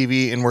off the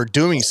TV and we're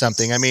doing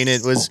something. I mean,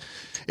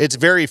 it's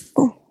very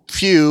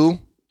few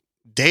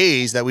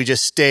days that we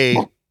just stay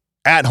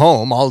at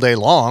home all day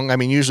long. I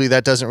mean, usually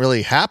that doesn't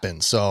really happen.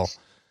 So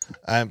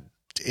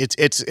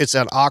it's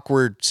an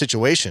awkward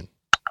situation,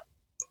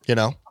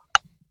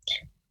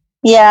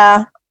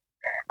 Yeah.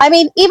 I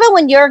mean, even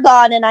when you're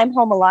gone and I'm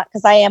home a lot,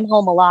 because I am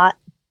home a lot,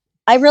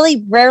 I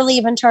really rarely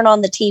even turn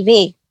on the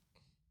TV.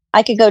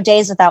 I could go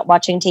days without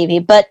watching TV,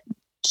 but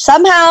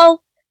somehow,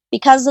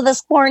 because of this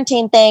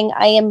quarantine thing,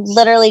 I am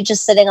literally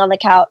just sitting on the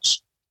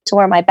couch to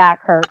where my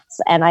back hurts,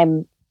 and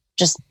I'm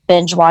just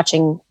binge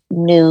watching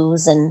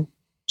news and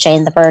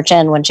Jane the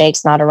Virgin when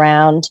Jake's not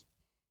around.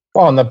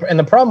 Well, and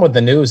the problem with the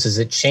news is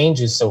it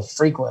changes so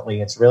frequently.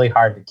 It's really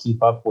hard to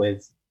keep up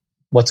with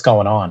what's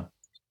going on.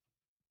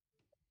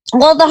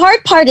 Well, the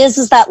hard part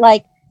is that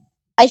like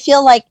I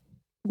feel like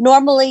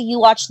normally you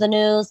watch the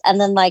news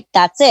and then like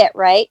that's it,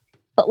 right?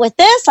 But with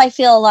this, I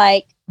feel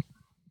like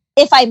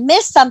if I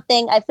miss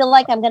something, I feel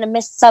like I'm going to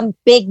miss some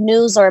big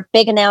news or a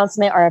big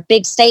announcement or a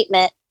big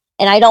statement,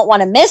 and I don't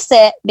want to miss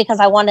it because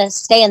I want to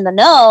stay in the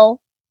know.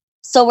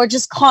 So we're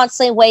just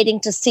constantly waiting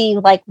to see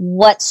like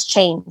what's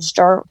changed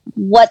or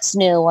what's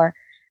new or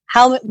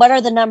what are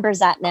the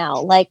numbers at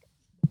now? Like,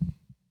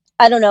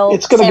 I don't know.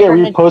 It's going to get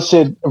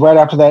reposted right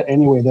after that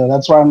anyway, though.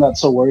 That's why I'm not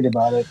so worried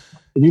about it.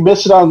 If you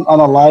miss it on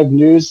a live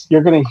news,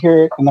 you're going to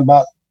hear it in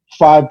about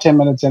 5-10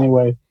 minutes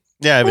anyway.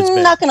 Yeah, if it's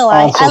been not gonna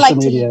lie, I like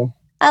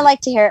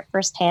to hear it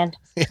firsthand.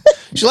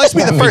 She likes to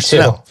be the first to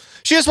know.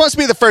 She just wants to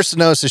be the first to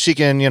know so she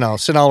can,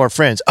 send all her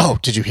friends. Oh,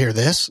 did you hear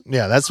this?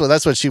 Yeah, that's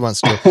what she wants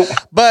to do.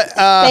 But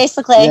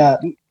basically, yeah.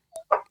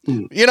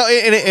 And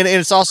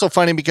it's also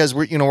funny because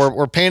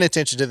we're paying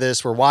attention to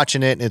this, we're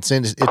watching it, and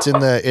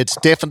it's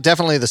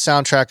definitely the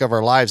soundtrack of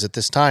our lives at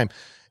this time.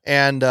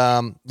 And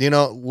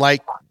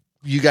like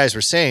you guys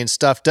were saying,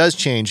 stuff does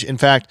change. In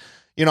fact,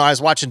 I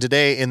was watching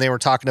today and they were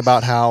talking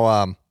about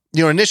how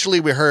initially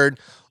we heard,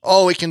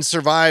 oh, it can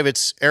survive.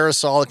 It's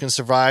aerosol. It can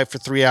survive for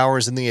 3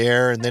 hours in the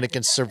air, and then it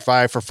can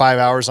survive for 5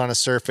 hours on a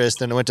surface.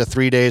 Then it went to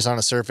 3 days on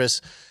a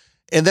surface.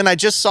 And then I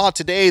just saw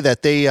today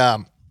that they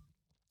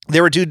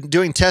were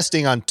doing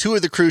testing on 2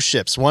 of the cruise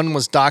ships. One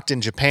was docked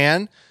in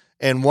Japan,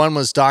 and one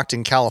was docked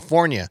in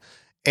California.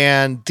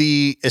 And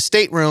the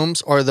estate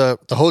rooms, or the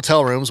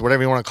hotel rooms,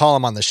 whatever you want to call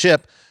them on the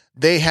ship,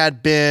 they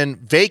had been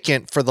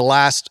vacant for the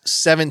last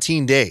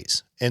 17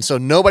 days. And so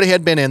nobody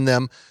had been in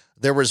them.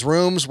 There was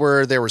rooms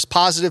where there was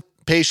positive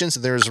patients,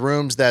 and there was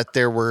rooms that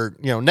there were,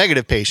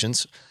 negative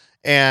patients,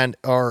 and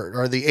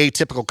or the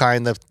atypical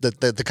kind,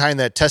 the kind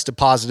that tested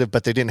positive,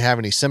 but they didn't have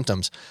any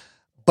symptoms.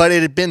 But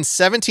it had been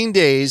 17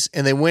 days,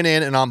 and they went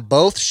in, and on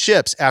both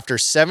ships, after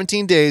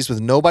 17 days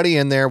with nobody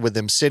in there, with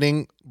them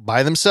sitting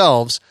by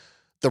themselves,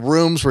 the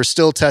rooms were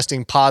still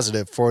testing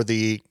positive for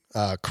the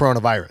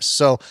coronavirus.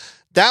 So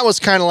that was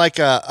kind of like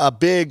a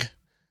big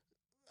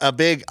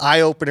eye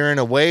opener in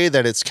a way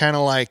that it's kind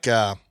of like,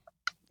 I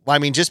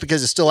mean, just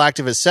because it's still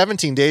active at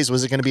 17 days,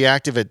 was it going to be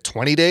active at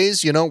 20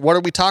 days? You know, what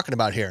are we talking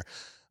about here?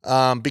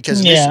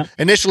 Because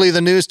initially the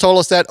news told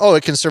us that,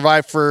 it can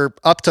survive for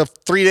up to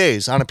 3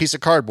 days on a piece of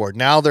cardboard.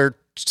 Now they're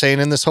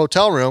saying in this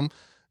hotel room,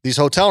 these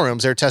hotel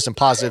rooms, they're testing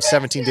positive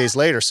 17 days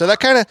later. So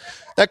that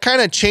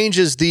kind of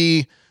changes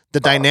the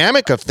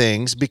dynamic of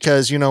things,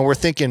 because, we're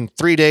thinking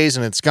 3 days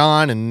and it's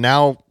gone, and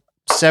now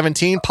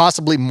 17,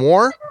 possibly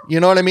more, you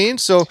know what I mean?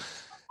 So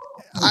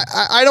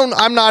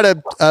I'm not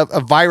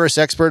a virus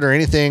expert or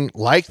anything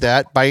like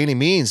that by any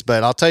means,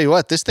 but I'll tell you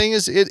what, this thing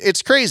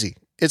it's crazy.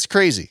 It's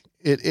crazy.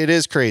 It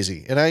is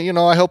crazy. And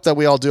I hope that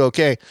we all do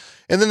okay.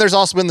 And then there's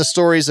also been the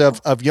stories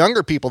of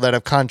younger people that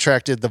have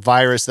contracted the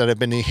virus, that have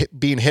been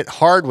being hit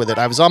hard with it.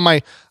 I was on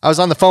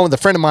the phone with a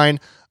friend of mine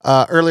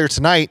earlier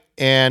tonight,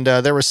 and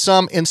there was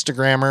some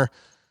Instagrammer,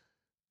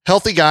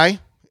 healthy guy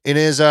in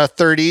his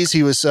 30s.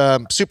 He was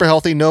super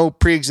healthy, no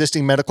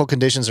pre-existing medical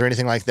conditions or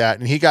anything like that.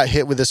 And he got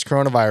hit with this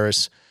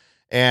coronavirus.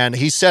 And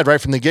he said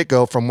right from the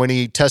get-go, from when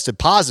he tested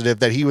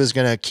positive, that he was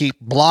going to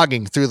keep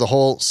blogging through the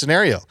whole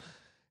scenario.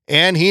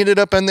 And he ended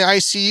up in the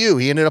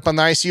ICU. He ended up on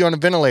the ICU on a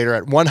ventilator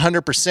at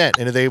 100%.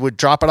 And if they would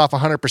drop it off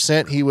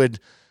 100%, he would,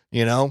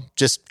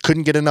 just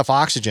couldn't get enough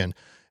oxygen.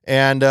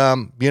 And,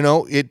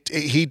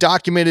 he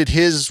documented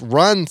his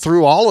run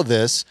through all of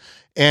this.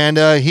 And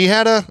he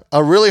had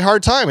a really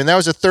hard time. And that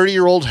was a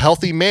 30-year-old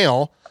healthy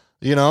male,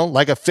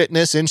 like a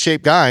fitness,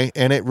 in-shape guy.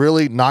 And it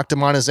really knocked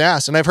him on his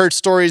ass. And I've heard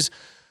stories.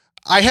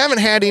 I haven't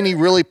had any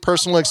really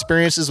personal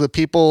experiences with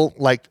people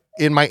like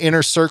in my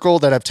inner circle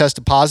that have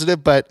tested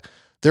positive, but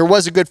there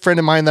was a good friend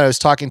of mine that I was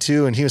talking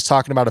to, and he was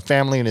talking about a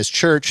family in his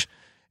church,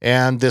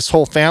 and this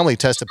whole family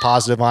tested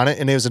positive on it.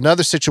 And it was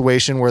another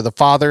situation where the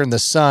father and the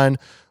son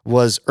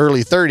was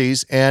early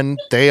 30s, and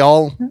they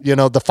all,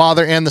 the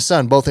father and the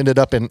son both ended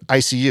up in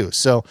ICU.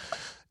 So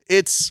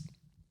it's,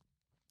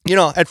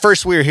 at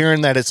first we were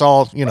hearing that it's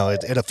all,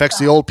 it affects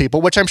the old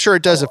people, which I'm sure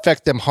it does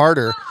affect them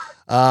harder.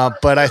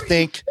 But I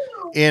think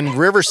in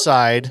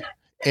Riverside,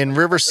 not in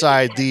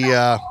Riverside,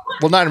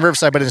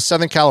 but in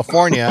Southern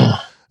California,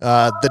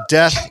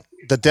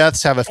 the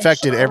deaths have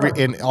affected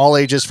in all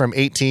ages from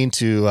 18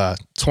 to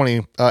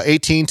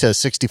 18 to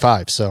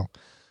 65. So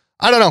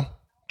I don't know,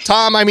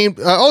 Tom. I mean,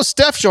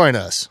 Steph joined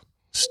us.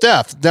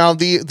 Steph, now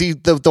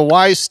the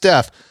wise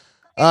Steph.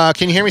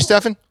 Can you hear me,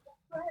 Stefan?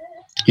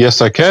 Yes,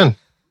 I can.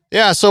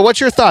 Yeah. So what's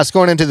your thoughts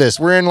going into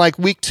this? We're in like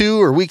week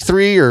 2 or week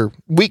 3 or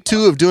week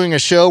 2 of doing a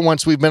show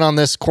once we've been on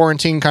this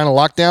quarantine kind of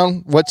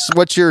lockdown.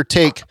 What's your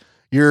take,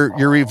 your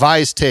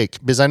revised take?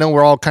 Because I know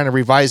we're all kind of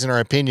revising our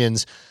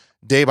opinions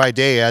day by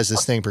day as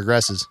this thing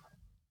progresses.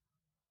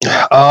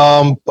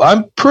 I'm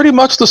pretty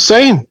much the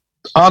same,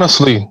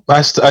 honestly.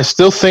 I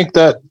still think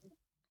that,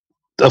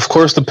 of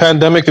course, the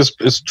pandemic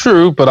is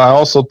true, but I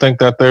also think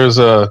that there's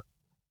a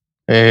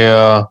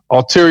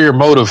ulterior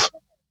motive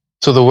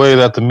to the way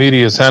that the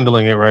media is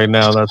handling it right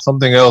now. That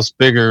something else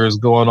bigger is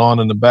going on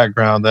in the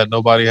background that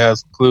nobody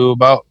has a clue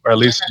about, or at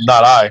least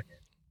not I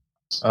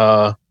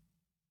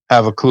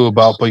have a clue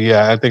about. But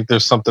yeah, I think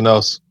there's something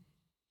else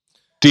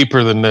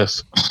deeper than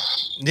this.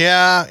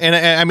 Yeah, and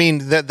I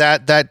mean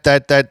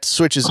that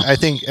switches. I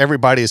think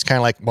everybody is kind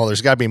of like, well,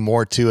 there's got to be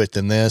more to it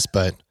than this,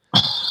 but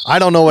I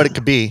don't know what it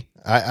could be.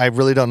 I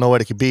really don't know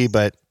what it could be,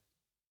 but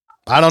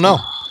I don't know.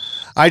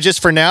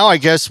 For now, I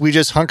guess we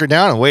just hunker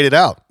down and wait it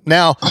out.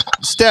 Now,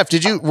 Steph,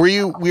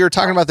 we were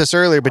talking about this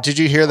earlier, but did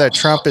you hear that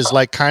Trump is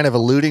like kind of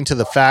alluding to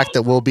the fact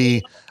that we'll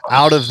be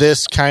out of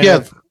this kind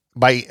of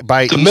by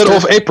the Easter? Middle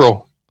of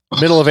April.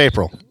 Middle of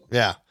April.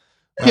 Yeah.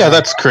 Yeah,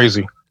 that's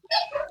crazy.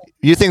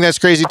 You think that's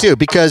crazy too,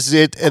 because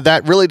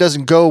that really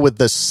doesn't go with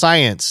the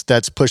science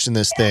that's pushing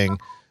this thing.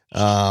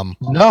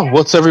 No,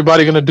 what's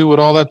everybody going to do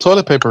with all that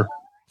toilet paper?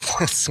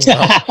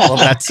 well,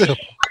 that's too.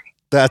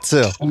 That's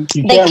too.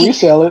 You can't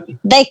resell it.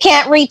 They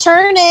can't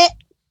return it.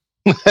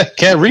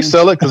 Can't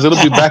resell it because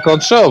it'll be back on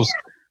shelves.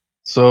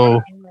 So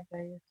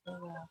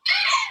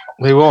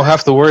they won't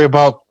have to worry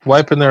about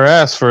wiping their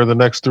ass for the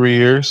next 3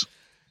 years.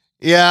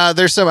 Yeah,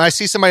 I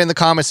see somebody in the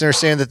comments and they're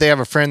saying that they have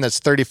a friend that's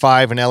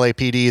 35 in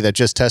LAPD that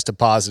just tested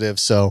positive.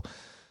 So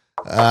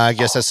I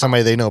guess that's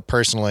somebody they know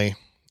personally.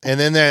 And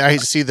then I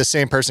see the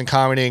same person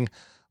commenting,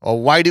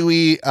 why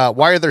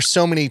are there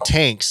so many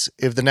tanks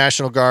if the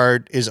National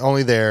Guard is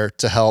only there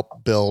to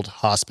help build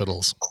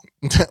hospitals?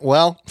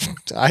 Well,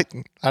 I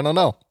don't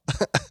know.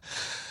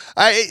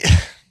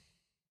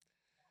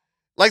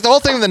 Like the whole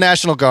thing with the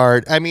National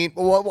Guard, I mean,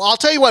 I'll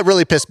tell you what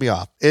really pissed me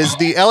off is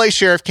the LA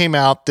sheriff came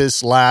out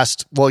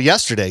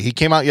yesterday. He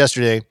came out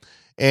yesterday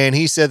and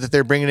he said that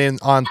they're bringing in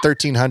on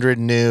 1,300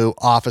 new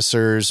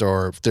officers,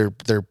 or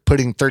they're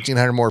putting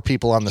 1,300 more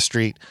people on the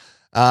street.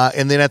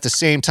 And then at the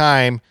same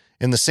time,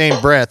 in the same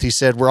breath, he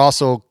said, we're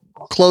also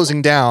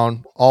closing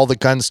down all the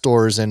gun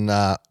stores in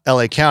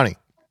LA County.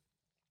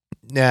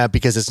 Yeah,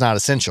 because it's not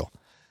essential.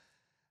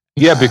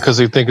 Yeah, because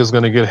they think it's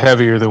going to get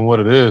heavier than what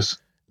it is.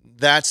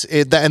 That's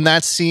it, and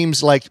that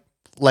seems like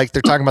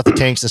they're talking about the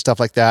tanks and stuff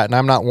like that. And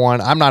I'm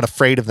not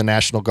afraid of the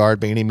National Guard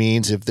by any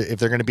means. If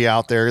they're going to be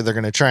out there, they're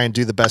going to try and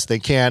do the best they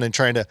can and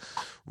trying to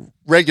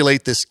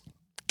regulate this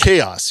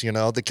chaos.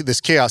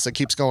 This chaos that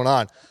keeps going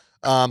on.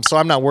 So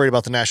I'm not worried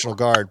about the National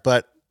Guard,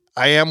 but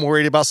I am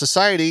worried about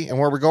society and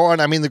where we're going.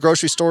 I mean, the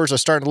grocery stores are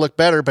starting to look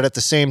better, but at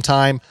the same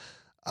time,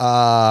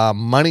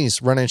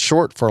 money's running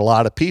short for a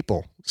lot of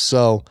people.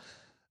 So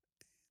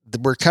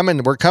we're coming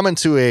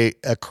to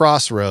a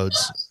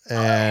crossroads,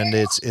 and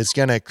it's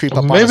going to creep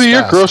up on us Maybe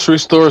your fast. grocery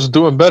store is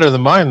doing better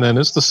than mine then.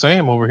 It's the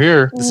same over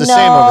here. It's the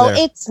same over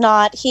there. It's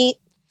not.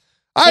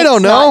 I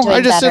don't know.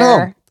 I just sit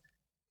home.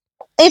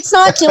 It's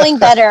not doing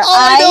better. All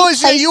I know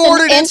is that you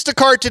ordered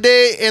Instacart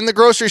today and the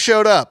grocery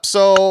showed up.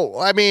 So,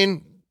 I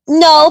mean...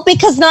 No,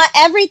 because not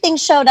everything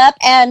showed up,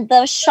 and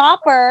the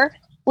shopper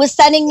was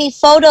sending me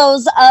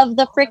photos of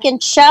the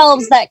freaking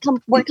shelves that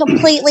were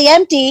completely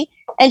empty,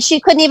 and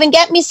she couldn't even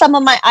get me some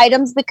of my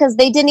items because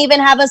they didn't even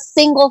have a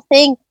single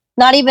thing,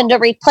 not even to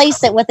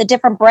replace it with a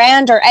different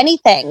brand or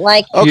anything.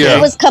 Like,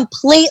 It was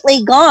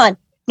completely gone.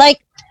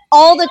 Like,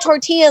 all the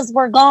tortillas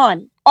were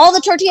gone.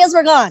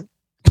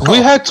 We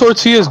had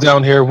tortillas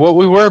down here. What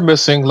we were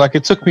missing, like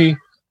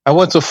I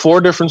went to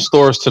 4 different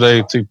stores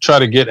today to try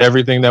to get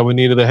everything that we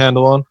needed to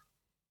handle on.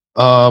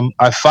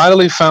 I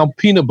finally found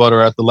peanut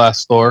butter at the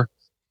last store.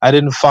 I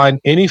didn't find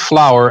any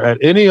flour at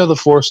any of the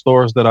 4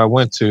 stores that I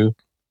went to.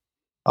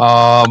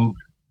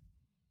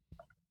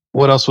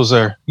 What else was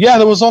there? Yeah,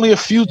 there was only a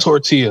few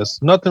tortillas.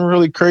 Nothing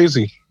really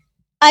crazy.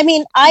 I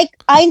mean,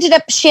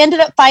 she ended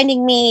up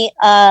finding me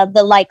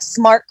the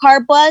smart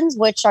carb ones,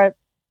 which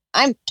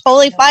I'm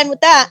totally fine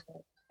with that.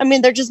 I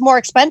mean, they're just more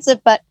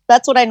expensive, but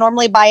that's what I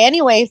normally buy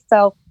anyway.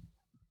 So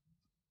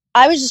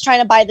I was just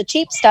trying to buy the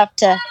cheap stuff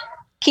to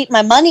keep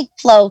my money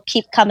flow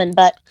keep coming,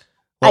 but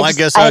I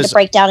had to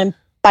break down and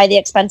buy the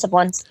expensive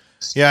ones.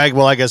 Yeah,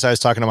 I guess I was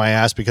talking to my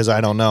ass because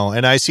I don't know.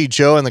 And I see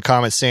Joe in the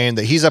comments saying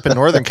that he's up in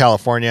Northern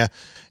California,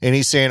 and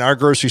he's saying our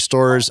grocery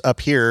stores up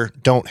here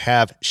don't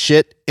have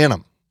shit in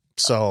them.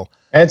 So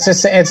it's the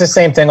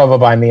same thing over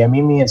by me. I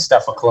mean, me and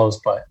Steph are close,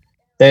 but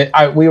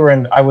I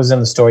was in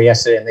the store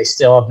yesterday, and they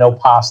still have no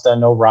pasta,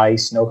 no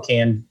rice, no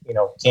canned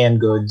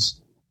goods.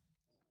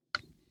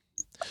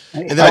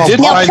 And then I did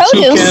find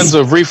 2 cans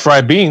of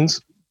refried beans.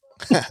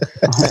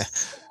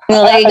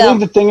 Well, there you go. I think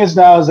the thing is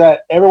now is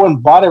that everyone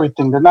bought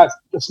everything.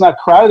 It's not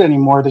crowded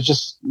anymore. There's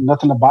just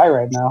nothing to buy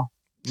right now.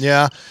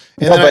 Yeah.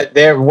 But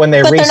they're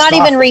not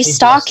even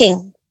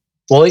restocking.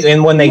 Well,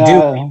 and when they do,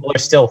 people are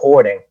still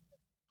hoarding.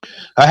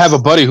 I have a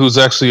buddy who's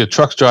actually a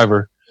truck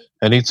driver,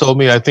 and he told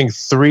me I think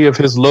 3 of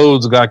his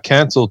loads got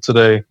canceled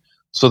today.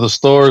 So the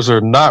stores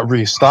are not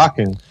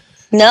restocking.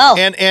 No.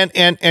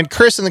 And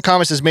Chris in the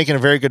comments is making a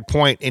very good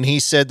point, and he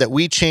said that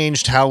we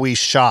changed how we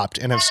shopped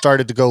and have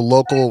started to go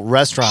local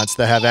restaurants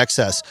that have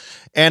excess.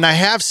 And I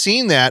have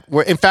seen that.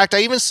 In fact, I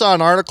even saw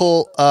an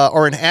article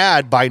or an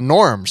ad by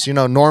Norm's,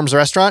 Norm's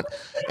restaurant,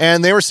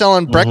 and they were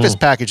selling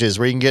breakfast packages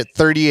where you can get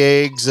 30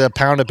 eggs, a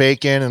pound of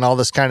bacon, and all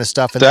this kind of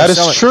stuff. And that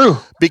is true.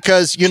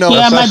 Because,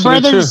 Yeah,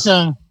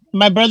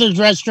 my brother's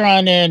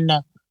restaurant in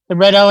the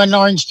Red Owen,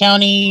 Orange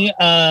County,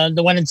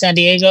 the one in San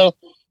Diego,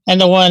 and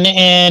the one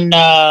in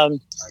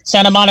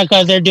Santa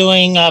Monica, they're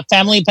doing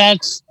family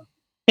packs,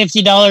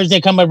 $50. They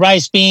come with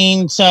rice,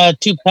 beans,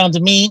 2 pounds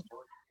of meat.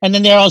 And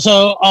then they're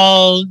also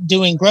all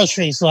doing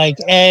groceries like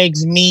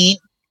eggs, meat,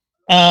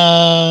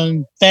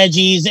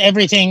 veggies,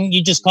 everything.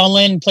 You just call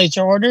in, place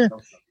your order,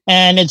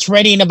 and it's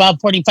ready in about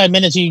 45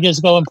 minutes. You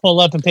just go and pull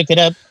up and pick it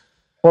up.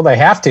 Well, they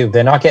have to.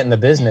 They're not getting the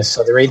business,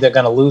 so they're either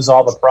going to lose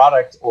all the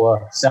product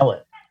or sell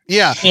it.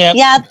 Yeah.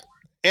 Yeah.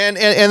 And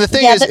the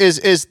thing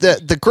is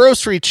that the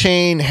grocery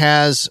chain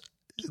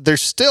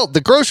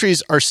the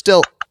groceries are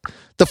still,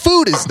 the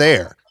food is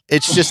there.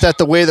 It's just that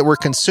the way that we're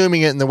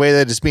consuming it and the way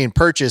that it's being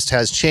purchased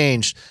has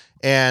changed.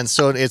 And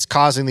so it's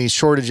causing these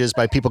shortages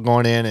by people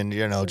going in and,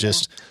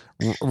 just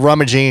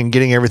rummaging and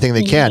getting everything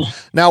they can.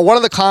 Now, one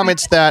of the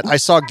comments that I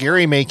saw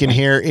Gary making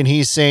here, and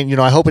he's saying,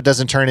 I hope it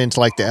doesn't turn into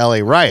like the LA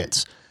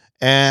riots.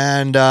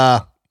 And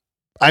I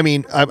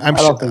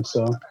don't think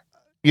so.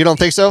 You don't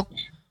think so?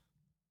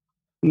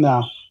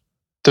 No.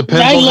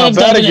 Depends on how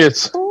bad it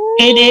gets.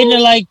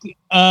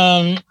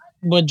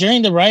 But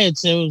during the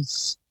riots, it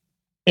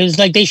was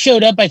like they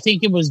showed up, I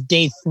think it was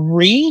day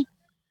 3.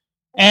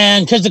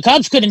 And because the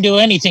cops couldn't do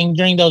anything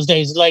during those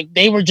days, like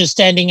they were just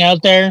standing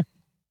out there.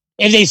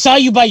 If they saw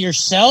you by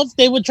yourself,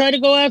 they would try to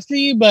go after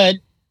you. But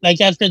like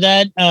after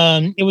that,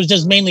 it was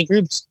just mainly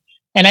groups.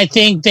 And I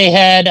think they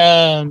had,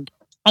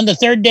 on the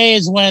 3rd day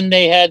is when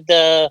they had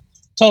the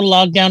total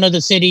lockdown of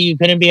the city. You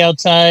couldn't be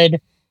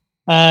outside.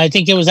 I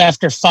think it was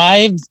after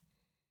 5.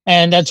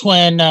 And that's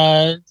when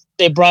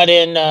they brought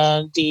in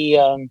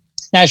the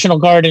National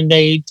Guard, and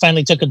they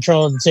finally took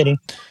control of the city.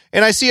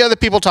 And I see other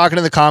people talking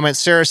in the comments.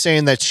 Sarah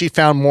saying that she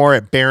found more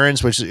at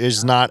Barron's, which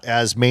is not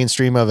as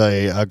mainstream of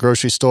a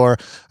grocery store.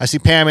 I see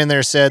Pam in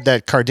there said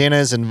that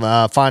Cardenas and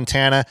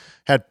Fontana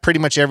had pretty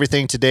much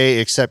everything today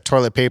except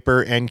toilet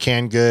paper and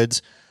canned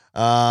goods.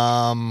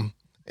 And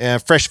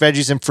fresh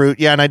veggies and fruit.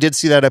 Yeah, and I did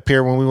see that up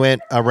here when we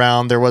went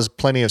around. There was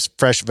plenty of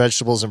fresh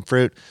vegetables and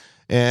fruit.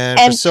 And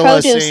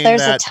Priscilla produce.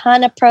 There's a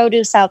ton of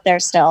produce out there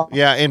still.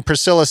 Yeah, and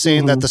Priscilla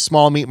saying that the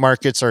small meat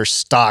markets are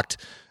stocked.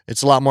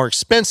 It's a lot more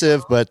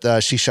expensive,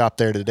 but she shopped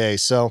there today.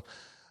 So,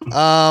 that's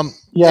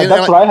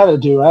what I had to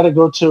do. I had to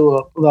go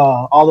to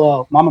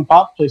all the mom and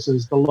pop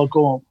places, the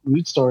local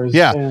meat stores.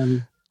 Yeah,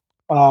 and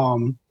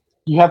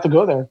you have to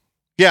go there.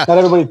 Yeah, not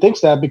everybody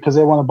thinks that because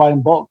they want to buy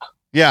in bulk.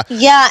 Yeah,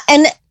 yeah,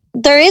 and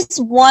there is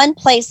one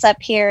place up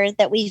here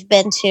that we've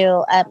been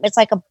to. It's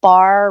like a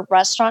bar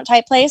restaurant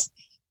type place,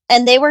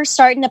 and they were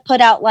starting to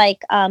put out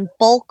like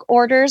bulk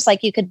orders.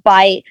 Like you could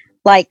buy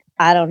like,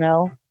 I don't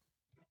know,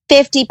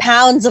 50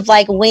 pounds of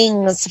like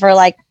wings for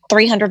like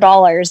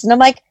 $300. And I'm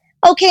like,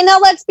 okay, now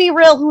let's be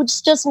real. Who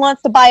just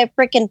wants to buy a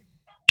freaking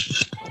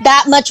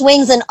that much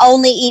wings and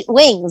only eat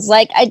wings?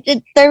 Like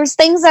there was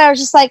things that I was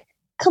just like,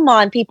 come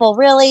on, people,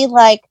 really?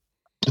 Like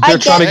they're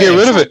trying to get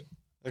rid of it.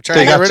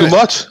 They got too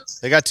much.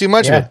 They got too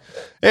much of it.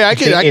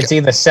 Hey, it's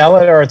either sell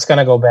it or it's going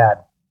to go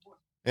bad.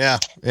 Yeah.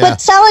 But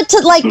sell it to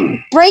like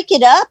break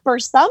it up or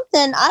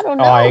something. I don't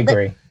know. Oh, I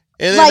agree.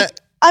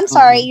 I'm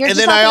sorry, you're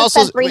just not going to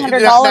spend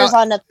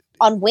 $300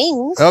 on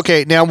wings.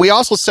 Okay, now we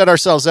also set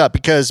ourselves up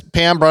because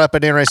Pam brought up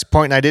an interesting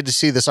point, and I did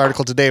see this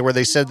article today where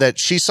they said that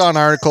she saw an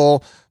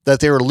article that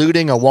they were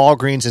looting a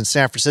Walgreens in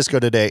San Francisco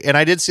today. And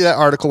I did see that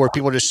article where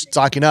people are just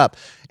stocking up.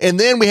 And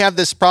then we have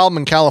this problem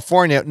in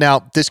California.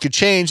 Now, this could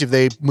change if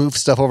they move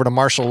stuff over to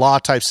martial law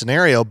type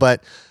scenario,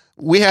 but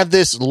we have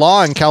this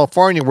law in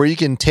California where you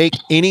can take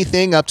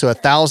anything up to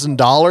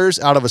 $1,000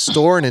 out of a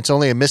store and it's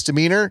only a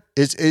misdemeanor.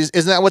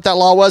 Isn't that what that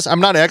law was? I'm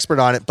not an expert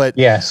on it, but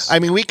yes. I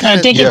mean,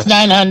 I think it's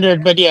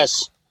 900, but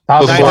yes.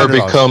 Before it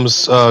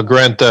becomes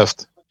grand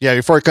theft. Yeah,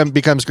 before it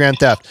becomes grand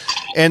theft.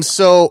 And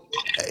so,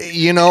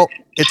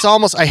 it's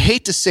almost, I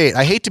hate to say it,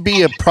 I hate to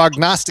be a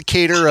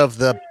prognosticator of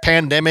the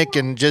pandemic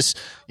and just,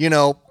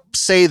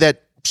 say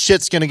that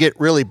shit's going to get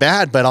really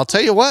bad. But I'll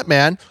tell you what,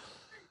 man,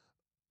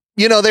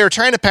 they were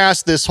trying to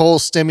pass this whole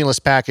stimulus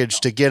package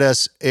to get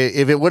us,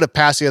 if it would have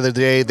passed the other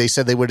day, they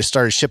said they would have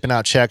started shipping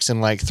out checks in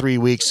like 3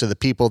 weeks to the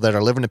people that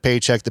are living a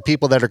paycheck, the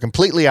people that are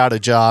completely out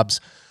of jobs,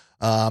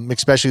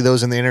 especially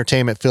those in the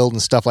entertainment field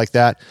and stuff like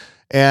that.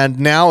 And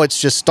now it's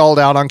just stalled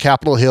out on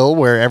Capitol Hill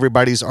where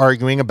everybody's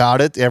arguing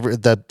about it,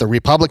 the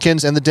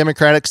Republicans and the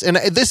Democrats. And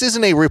this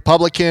isn't a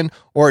Republican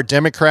or a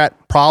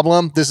Democrat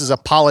problem. This is a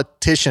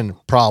politician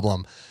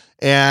problem.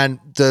 And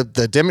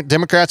the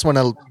Democrats want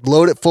to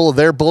load it full of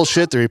their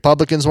bullshit. The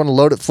Republicans want to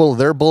load it full of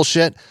their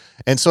bullshit.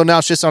 And so now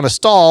it's just on a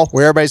stall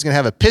where everybody's going to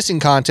have a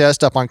pissing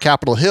contest up on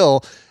Capitol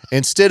Hill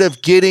instead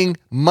of getting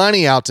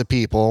money out to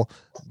people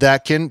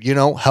that can,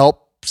 help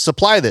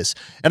supply this.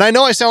 And I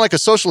know I sound like a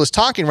socialist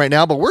talking right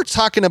now, but we're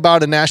talking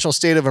about a national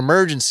state of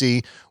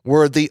emergency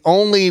where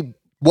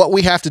what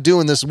we have to do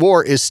in this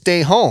war is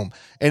stay home.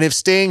 And if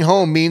staying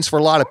home means for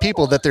a lot of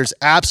people that there's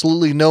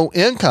absolutely no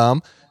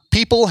income,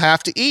 people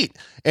have to eat.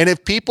 And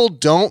if people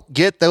don't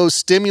get those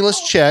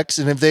stimulus checks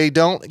and if they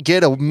don't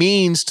get a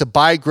means to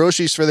buy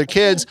groceries for their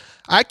kids,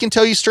 I can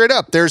tell you straight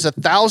up, there's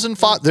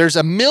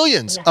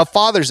millions of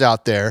fathers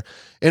out there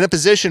in a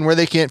position where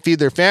they can't feed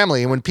their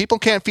family. And when people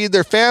can't feed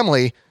their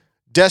family,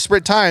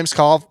 desperate times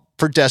call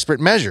for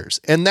desperate measures.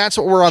 And that's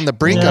what we're on the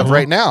brink of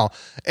right now.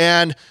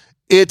 And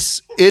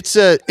it's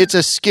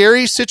a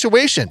scary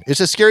situation. It's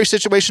a scary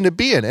situation to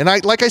be in. And I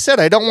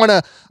don't want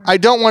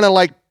to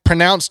like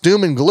pronounce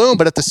doom and gloom,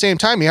 but at the same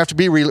time, you have to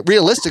be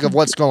realistic of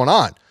what's going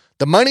on.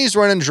 The money's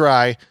running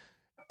dry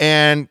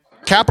and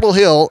Capitol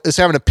Hill is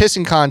having a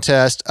pissing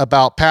contest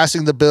about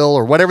passing the bill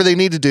or whatever they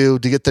need to do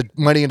to get the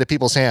money into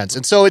people's hands.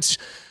 And so it's,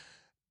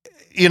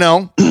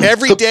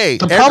 every day.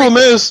 The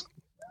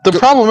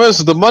problem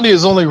is the money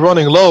is only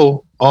running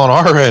low on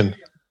our end,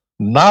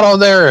 not on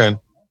their end.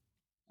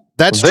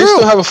 That's true. They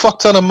still have a fuck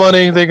ton of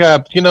money. They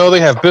got, they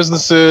have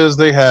businesses.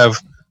 They have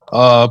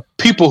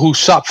people who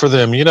shop for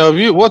them.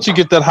 Once you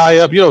get that high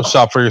up, you don't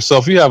shop for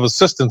yourself. You have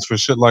assistants for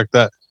shit like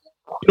that.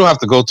 You don't have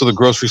to go to the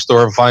grocery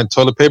store and find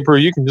toilet paper.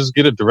 You can just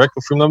get it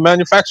directly from the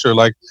manufacturer.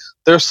 Like,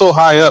 they're so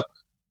high up,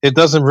 it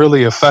doesn't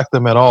really affect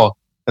them at all.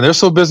 And they're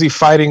so busy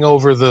fighting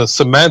over the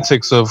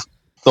semantics of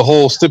the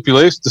whole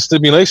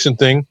stimulation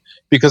thing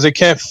because they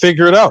can't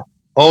figure it out.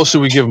 Oh,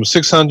 should we give them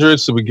 600?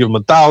 Should we give them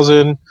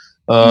 1,000?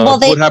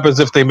 What happens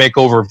if they make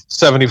over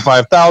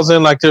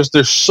 75,000? Like,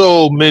 there's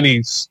so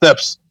many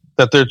steps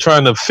that they're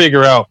trying to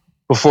figure out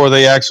before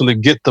they actually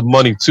get the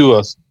money to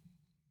us.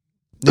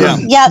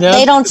 Yeah,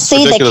 they don't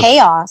see the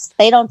chaos.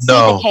 They don't see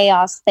the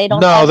chaos. They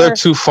don't. No, they're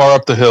too far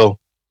up the hill.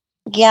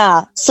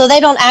 Yeah, so they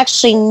don't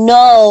actually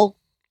know,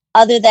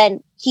 other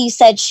than he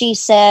said, she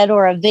said,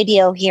 or a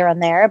video here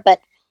and there,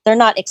 but they're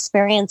not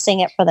experiencing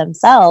it for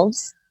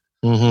themselves.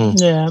 Mm-hmm.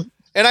 Yeah.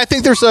 And I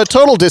think there's a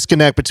total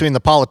disconnect between the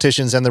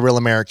politicians and the real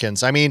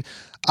Americans. I mean,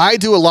 I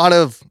do a lot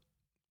of,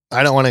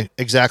 I don't want to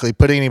exactly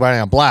put anybody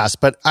on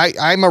blast, but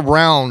I'm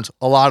around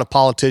a lot of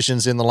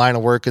politicians in the line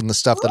of work and the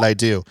stuff that I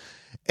do.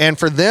 And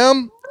for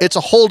them, it's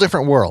a whole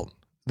different world.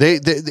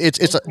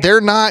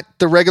 They're not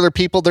the regular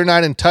people. They're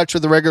not in touch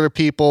with the regular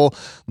people.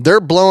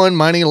 They're blowing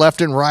money left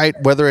and right,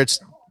 whether it's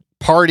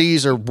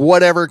parties or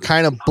whatever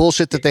kind of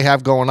bullshit that they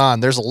have going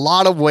on. There's a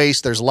lot of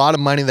waste. There's a lot of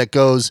money that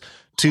goes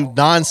to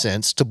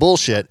nonsense, to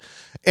bullshit.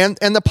 And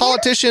the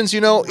politicians, you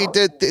know,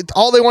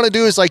 all they want to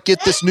do is like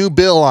get this new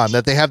bill on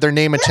that they have their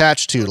name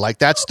attached to. Like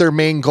that's their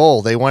main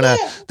goal. They want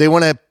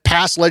to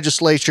pass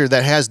legislature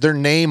that has their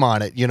name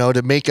on it, you know,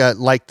 to make a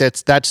like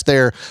that's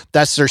their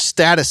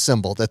status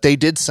symbol that they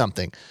did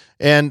something.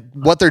 And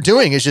what they're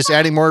doing is just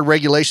adding more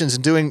regulations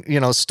and doing,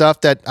 you know,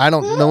 stuff that I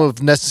don't know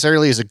if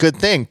necessarily is a good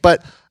thing.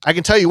 But I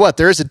can tell you what,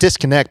 there is a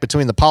disconnect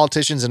between the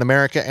politicians in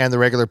America and the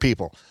regular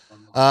people.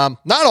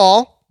 Not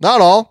all.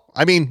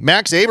 I mean,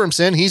 Max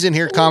Abramson, he's in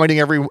here commenting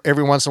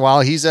every once in a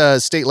while. He's a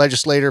state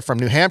legislator from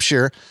New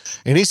Hampshire,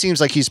 and he seems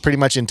like he's pretty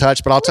much in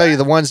touch. But I'll tell you,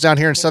 the ones down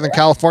here in Southern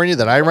California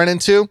that I run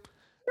into,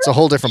 it's a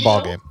whole different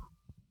ballgame.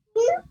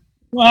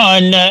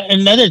 Well, and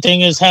another thing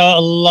is how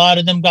a lot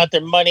of them got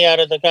their money out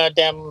of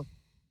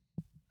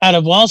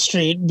Wall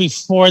Street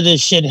before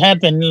this shit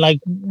happened. Like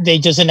they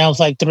just announced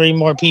like 3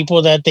 more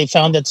people that they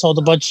found that sold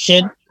a bunch of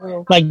shit.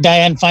 Like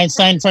Dianne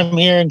Feinstein from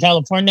here in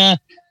California,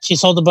 she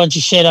sold a bunch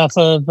of shit off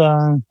of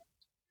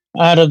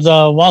out of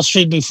the Wall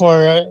Street before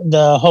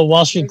the whole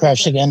Wall Street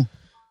crashed again.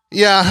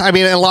 Yeah, I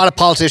mean, a lot of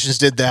politicians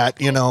did that.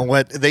 You know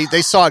what?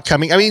 They saw it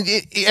coming. I mean,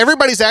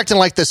 everybody's acting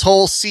like this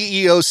whole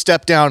CEO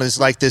step down is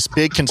like this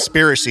big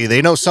conspiracy.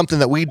 They know something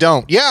that we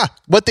don't. Yeah,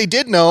 what they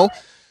did know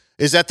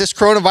is that this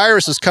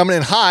coronavirus was coming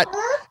in hot,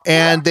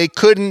 and the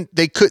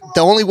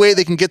only way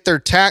they can get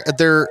their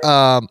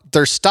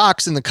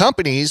stocks in the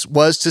companies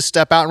was to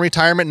step out in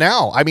retirement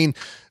now. I mean,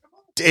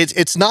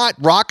 it's not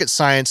rocket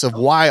science of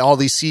why all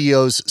these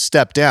CEOs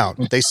step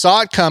down. They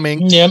saw it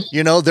coming. Yep.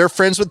 You know, they're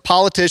friends with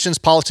politicians.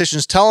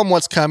 Politicians tell them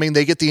what's coming.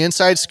 They get the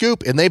inside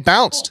scoop, and they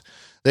bounced.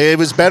 It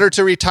was better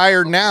to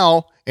retire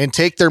now and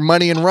take their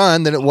money and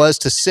run than it was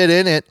to sit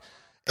in it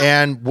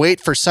and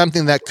wait for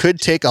something that could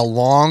take a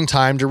long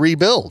time to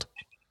rebuild.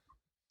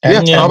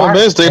 Yeah, the problem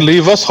is they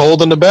leave us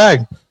holding the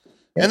bag.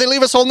 And they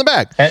leave us holding the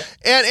bag.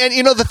 And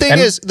you know, the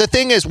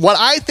thing is, what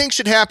I think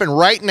should happen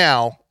right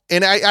now,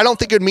 and I don't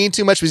think it would mean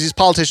too much because these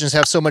politicians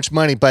have so much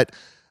money, but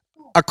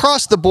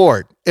across the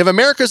board, if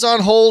America's on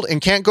hold and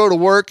can't go to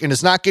work and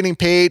is not getting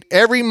paid,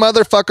 every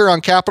motherfucker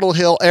on Capitol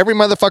Hill, every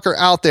motherfucker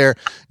out there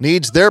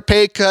needs their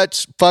pay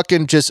cuts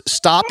fucking just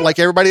stop like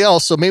everybody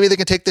else. So maybe they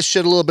can take this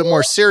shit a little bit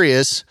more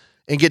serious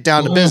and get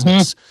down to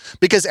business.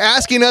 Because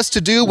asking us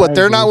to do what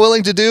they're not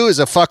willing to do is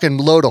a fucking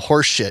load of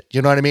horse shit.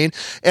 You know what I mean?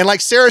 And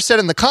like Sarah said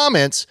in the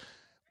comments,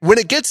 when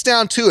it gets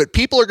down to it,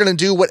 people are going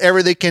to do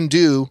whatever they can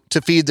do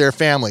to feed their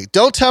family.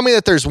 Don't tell me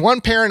that there's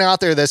one parent out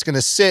there that's going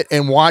to sit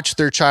and watch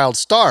their child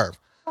starve.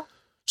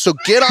 So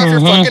get off your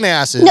fucking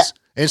asses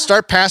and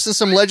start passing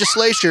some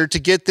legislation to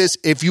get this.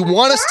 If you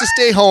want us to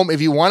stay home,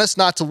 if you want us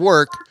not to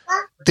work,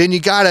 then you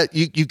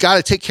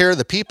gotta take care of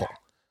the people.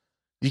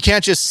 You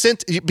can't just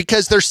sit,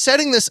 because they're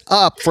setting this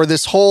up for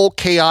this whole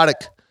chaotic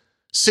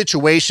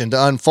situation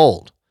to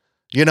unfold.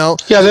 You know?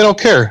 Yeah, they don't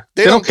care.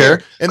 They don't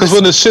care. Because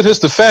when the shit hits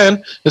the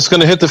fan, it's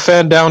going to hit the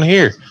fan down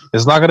here.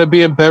 It's not going to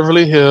be in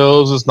Beverly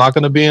Hills. It's not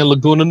going to be in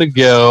Laguna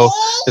Niguel.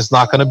 It's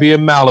not going to be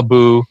in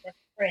Malibu.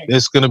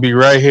 It's going to be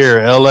right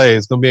here, LA.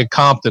 It's going to be in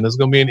Compton. It's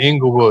going to be in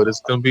Inglewood. It's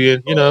going to be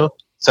in,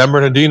 San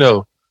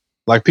Bernardino.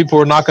 Like, people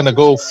are not going to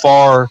go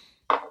far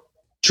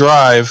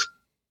drive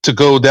to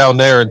go down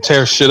there and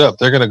tear shit up.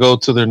 They're going to go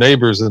to their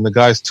neighbors and the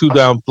guys 2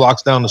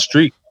 blocks down the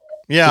street.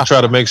 Yeah, to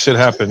try to make shit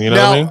happen. You know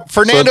what I mean?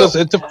 Fernando, so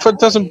it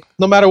doesn't,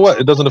 no matter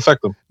what, it doesn't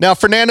affect them. Now,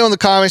 Fernando in the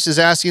comments is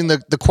asking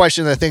the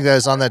question that I think that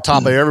is on the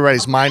top of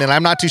everybody's mind, and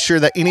I'm not too sure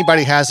that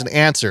anybody has an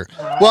answer.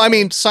 Well, I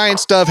mean,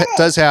 science stuff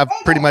does have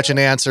pretty much an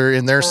answer,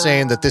 and they're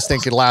saying that this thing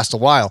could last a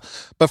while.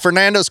 But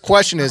Fernando's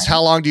question is,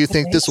 how long do you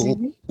think this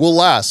will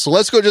last? So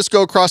let's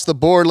go across the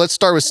board. Let's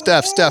start with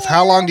Steph. Steph,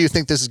 how long do you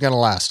think this is going to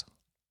last?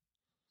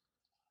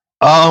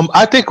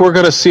 I think we're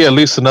going to see at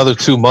least another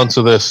 2 months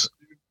of this.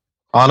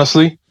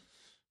 Honestly.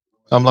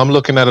 I'm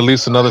looking at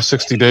least another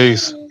 60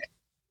 days.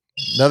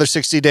 Another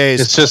 60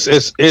 days. It's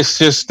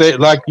just they're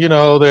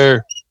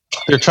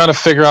trying to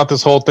figure out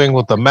this whole thing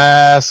with the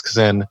masks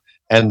and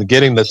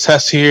getting the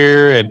tests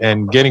here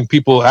and getting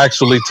people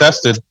actually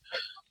tested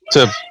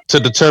to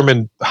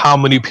determine how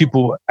many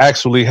people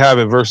actually have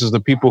it versus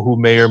the people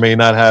who may or may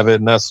not have it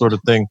and that sort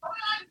of thing.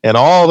 And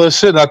all this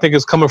shit, I think,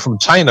 is coming from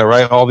China,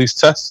 right? All these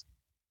tests.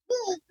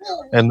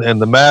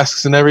 And the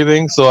masks and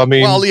everything. So I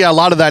mean, well, yeah, a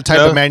lot of that type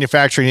of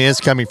manufacturing is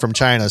coming from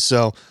China.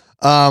 So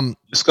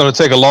it's going to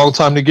take a long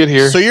time to get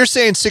here. So you're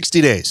saying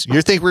 60 days.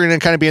 You think we're going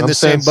to kind of be in the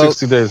same boat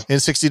 60 days. In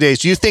 60 days?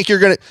 Do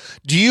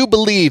you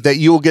believe that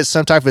you will get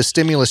some type of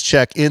stimulus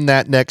check in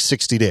that next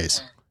 60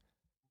 days?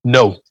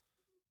 No.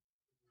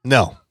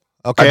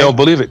 Okay. I don't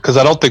believe it because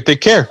I don't think they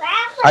care.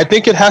 I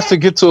think it has to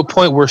get to a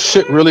point where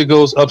shit really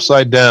goes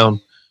upside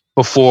down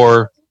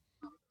before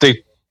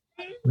they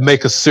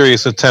make a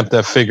serious attempt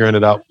at figuring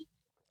it out.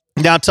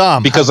 Now,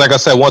 Tom. Because like I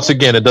said, once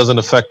again, it doesn't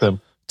affect them.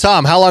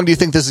 Tom, how long do you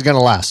think this is going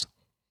to last?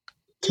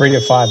 3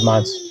 to 5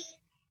 months.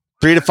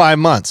 3 to 5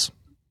 months.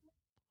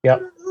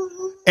 Yep.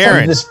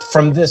 Aaron.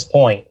 From this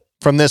point.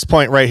 From this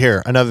point right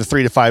here, another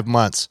 3 to 5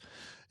 months.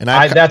 And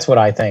that's what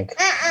I think.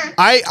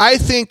 I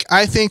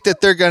think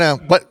that they're going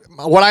to,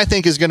 what I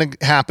think is going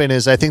to happen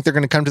is I think they're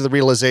going to come to the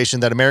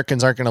realization that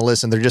Americans aren't going to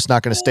listen. They're just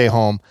not going to stay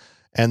home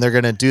and they're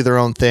going to do their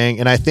own thing.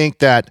 And I think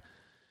that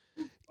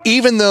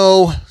even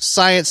though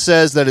science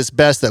says that it's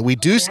best that we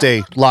do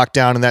stay locked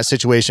down in that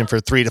situation for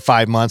 3 to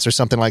 5 months or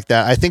something like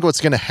that, I think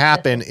what's going to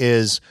happen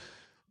is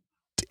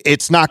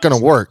it's not going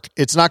to work.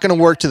 It's not going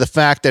to work to the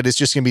fact that it's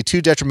just going to be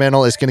too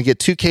detrimental. It's going to get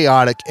too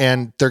chaotic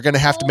and they're going to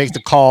have to make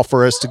the call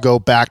for us to go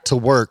back to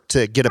work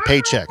to get a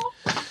paycheck.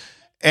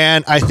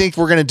 And I think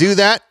we're going to do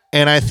that.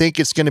 And I think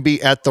it's going to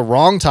be at the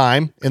wrong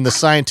time in the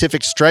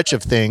scientific stretch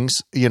of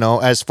things,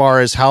 as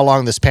far as how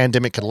long this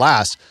pandemic could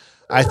last.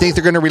 I think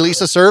they're going to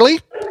release us early.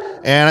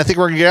 And I think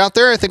we're going to get out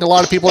there. I think a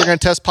lot of people are going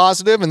to test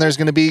positive, and there's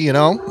going to be,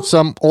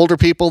 some older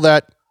people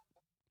that,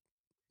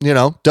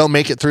 don't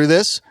make it through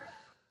this.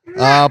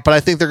 But I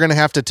think they're going to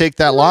have to take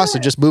that loss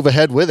and just move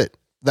ahead with it.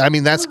 I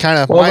mean, that's kind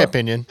of my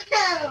opinion.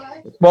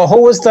 Well,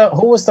 who was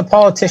the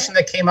politician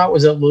that came out?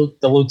 Was it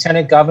the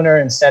lieutenant governor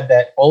and said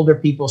that older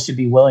people should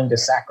be willing to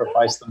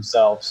sacrifice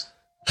themselves?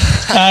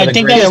 I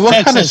think that was what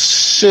Texas. kind of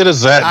shit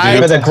is that,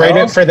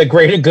 dude? For the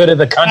greater good of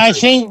the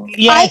country.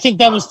 I think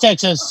that was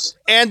Texas.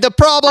 And the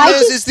problem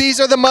is these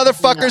are the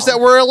motherfuckers that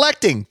we're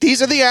electing.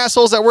 These are the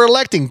assholes that we're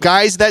electing.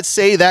 Guys that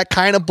say that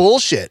kind of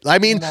bullshit. I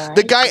mean,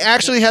 the guy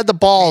actually had the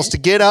balls to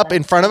get up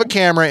in front of a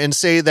camera and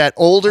say that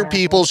older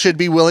people should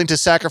be willing to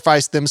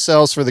sacrifice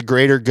themselves for the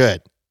greater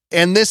good.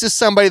 And this is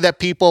somebody that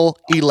people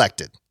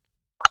elected.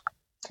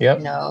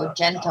 Yep. No,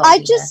 gentle. I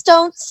just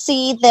don't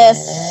see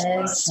this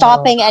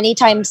stopping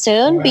anytime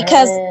soon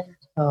because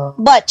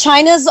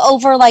China's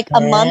over like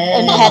a month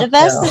ahead of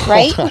us,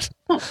 right?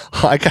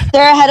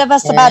 They're ahead of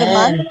us about a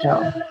month.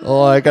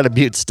 Oh, I got to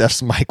mute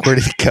Steph's mic. Where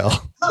did he go?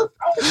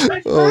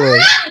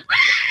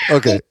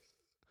 Okay.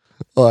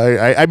 Oh,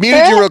 I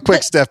muted you real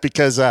quick, Steph,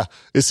 because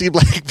it seemed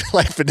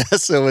like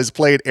Vanessa was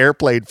playing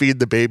Airplane, feeding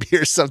the baby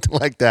or something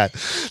like that.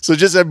 So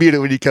just unmute it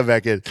when you come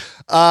back in.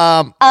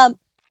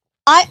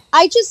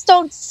 I just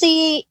don't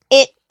see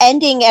it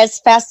ending as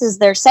fast as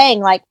they're saying.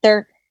 Like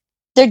they're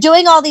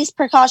doing all these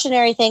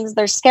precautionary things.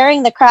 They're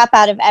scaring the crap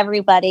out of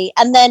everybody.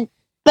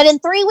 But in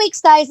 3 weeks,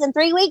 guys,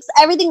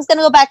 everything's going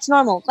to go back to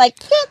normal. Like,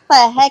 get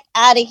the heck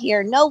out of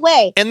here. No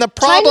way. And the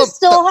problem, China's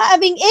still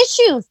having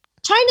issues.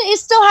 China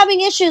is still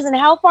having issues. And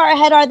how far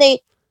ahead are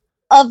they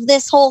of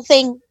this whole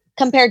thing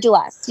compared to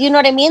us? You know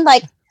what I mean?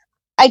 Like,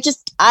 I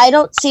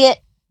don't see it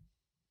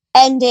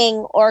ending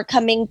or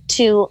coming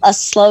to a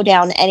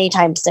slowdown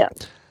anytime soon.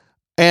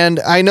 And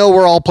I know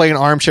we're all playing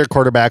armchair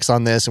quarterbacks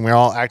on this and we're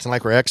all acting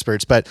like we're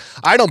experts, but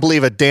I don't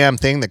believe a damn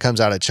thing that comes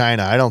out of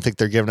China. I don't think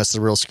they're giving us the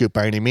real scoop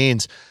by any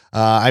means.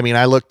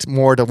 I looked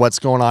more to what's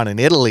going on in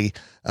Italy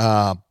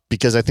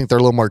because I think they're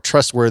a little more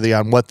trustworthy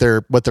on what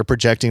they're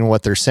projecting and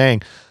what they're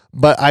saying.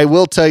 But I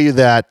will tell you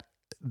that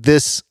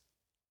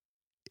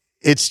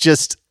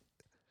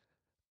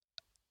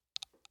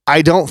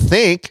I don't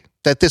think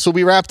that this will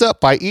be wrapped up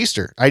by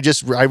Easter. I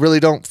really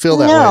don't feel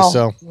that way.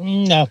 So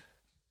no,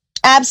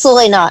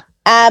 absolutely not.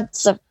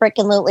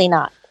 Absolutely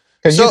not.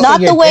 Because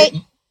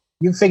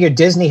you figured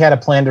Disney had a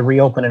plan to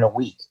reopen in a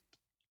week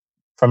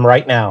from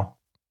right now.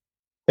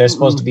 They're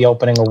supposed to be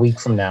opening a week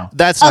from now.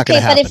 That's not going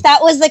to happen. But if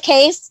that was the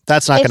case,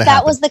 that's not going to happen.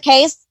 If that was the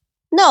case,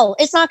 no,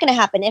 it's not going to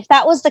happen. If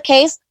that was the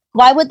case,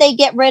 why would they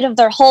get rid of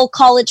their whole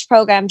college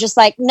program? Just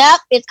like,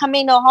 nope, it's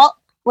coming to a halt.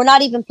 We're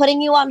not even putting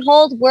you on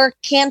hold. We're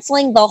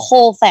canceling the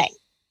whole thing.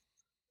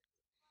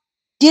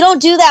 You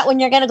don't do that when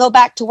you're going to go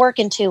back to work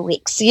in 2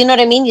 weeks. You know what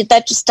I mean?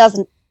 That just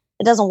doesn't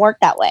work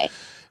that way.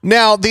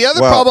 Now, the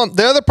other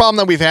problem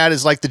that we've had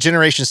is like the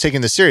generations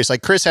taking this serious.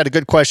 Like Chris had a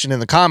good question in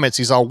the comments.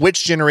 He's all,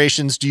 which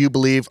generations do you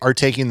believe are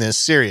taking this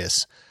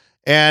serious?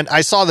 And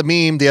I saw the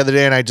meme the other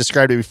day and I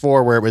described it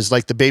before where it was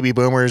like the baby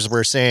boomers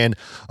were saying,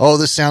 oh,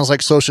 this sounds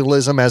like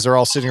socialism as they're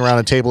all sitting around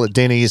a table at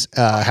Denny's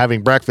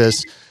having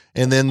breakfast.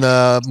 And then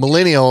the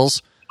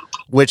millennials,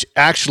 which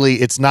actually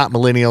it's not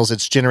millennials,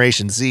 it's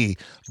Generation Z,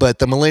 but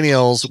the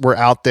millennials were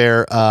out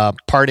there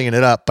partying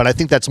it up. But I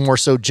think that's more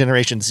so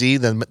Generation Z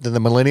than the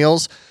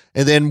millennials.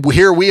 And then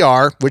here we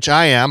are, which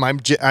I am. I'm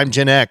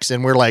Gen X,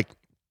 and we're like,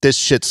 this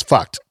shit's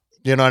fucked.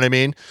 You know what I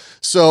mean?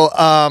 So,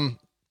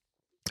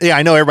 yeah,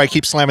 I know everybody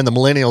keeps slamming the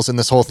millennials in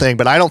this whole thing,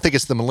 but I don't think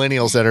it's the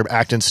millennials that are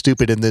acting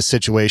stupid in this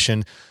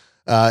situation.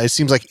 It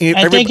seems like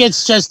I think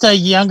it's just a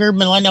younger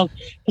millennial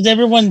because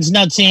everyone's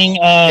not seeing.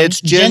 It's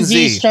Gen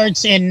Z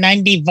starts in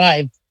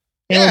 95.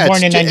 They were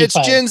born in 95.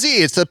 It's Gen Z.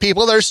 It's the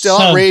people that are still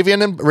out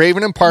raving and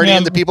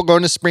partying, the people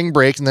going to spring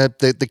break, and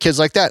the kids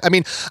like that. I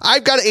mean,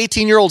 I've got an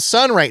 18-year-old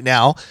son right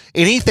now,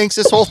 and he thinks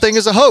this whole thing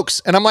is a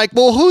hoax. And I'm like,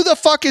 well, who the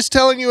fuck is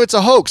telling you it's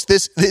a hoax?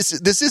 This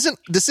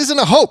isn't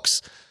a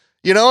hoax,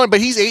 you know. But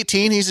he's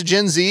 18. He's a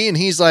Gen Z, and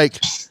he's like,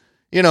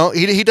 you know,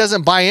 he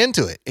doesn't buy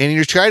into it. And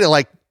you're trying to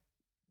like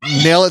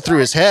nail it through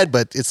his head,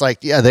 but it's like,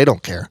 yeah, they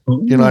don't care.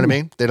 You know what I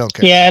mean? They don't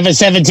care. Yeah, I have a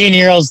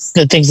 17-year-old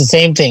that thinks the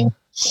same thing.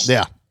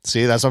 Yeah.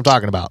 See, that's what I'm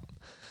talking about.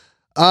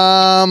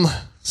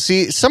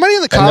 See, somebody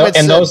in the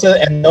comments those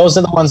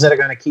are the ones that are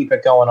going to keep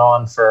it going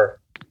on for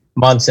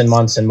months and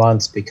months and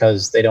months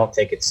because they don't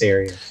take it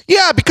serious.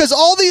 Yeah, because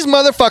all these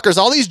motherfuckers,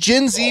 all these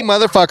Gen Z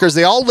motherfuckers,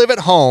 they all live at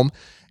home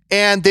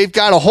and they've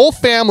got a whole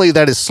family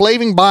that is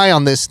slaving by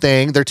on this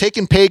thing. They're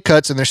taking pay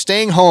cuts and they're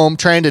staying home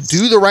trying to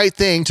do the right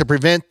thing to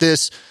prevent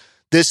this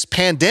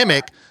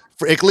pandemic,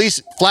 for at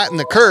least flatten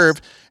the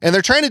curve. And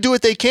they're trying to do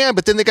what they can,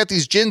 but then they got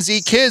these Gen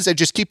Z kids that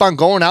just keep on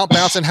going out,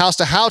 bouncing house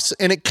to house,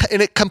 and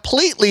it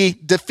completely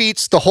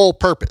defeats the whole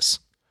purpose.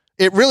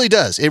 It really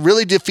does. It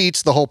really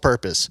defeats the whole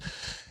purpose.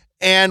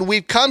 And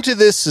we've come to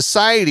this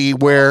society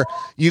where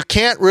you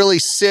can't really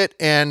sit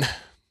and,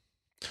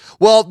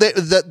 well,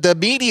 the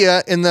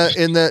media and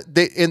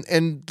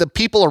the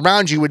people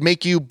around you would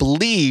make you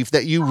believe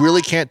that you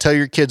really can't tell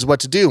your kids what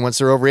to do once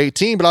they're over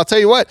 18. But I'll tell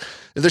you what,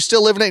 if they're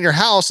still living in your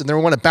house and they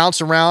want to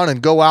bounce around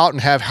and go out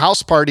and have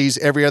house parties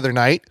every other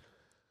night,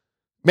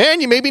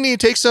 man, you maybe need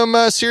to take some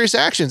serious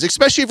actions,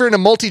 especially if you're in a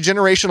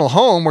multi-generational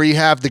home where you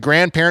have the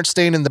grandparents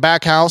staying in the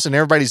back house and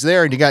everybody's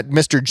there and you got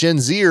Mr. Gen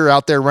Zer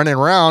out there running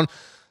around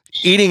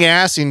eating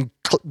ass and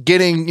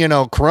getting, you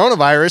know,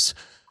 coronavirus,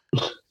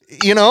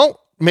 you know.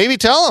 Maybe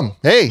tell them,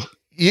 hey,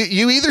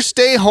 you either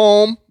stay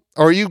home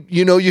or you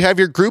have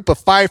your group of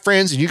 5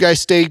 friends and you guys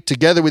stay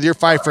together with your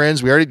 5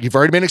 friends. You've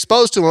already been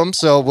exposed to them,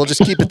 so we'll just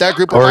keep it that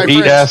group of 5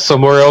 friends. Or eat ass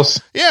somewhere else.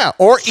 Yeah,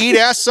 or eat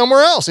ass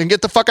somewhere else and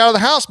get the fuck out of the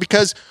house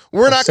because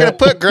we're not going to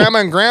put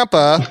grandma and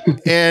grandpa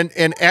and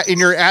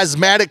your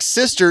asthmatic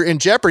sister in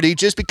jeopardy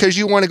just because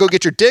you want to go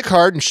get your dick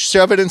hard and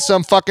shove it in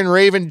some fucking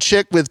raven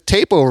chick with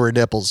tape over her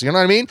nipples. You know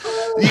what I mean?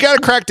 You got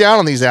to crack down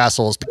on these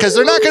assholes because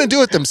they're not going to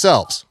do it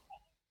themselves.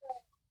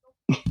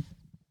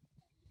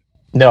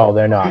 No,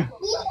 they're not.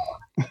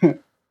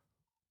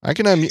 I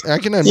can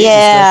unmute.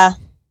 Yeah.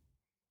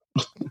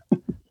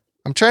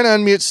 I'm trying to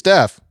unmute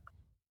Steph.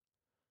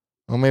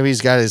 Well, maybe he's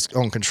got his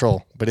own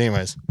control. But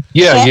anyways.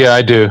 Yeah,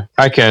 I do.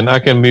 I can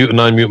mute and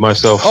unmute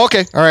myself.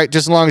 Okay. All right.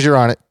 Just as long as you're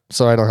on it,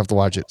 so I don't have to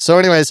watch it. So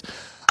anyways,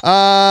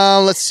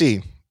 let's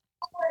see.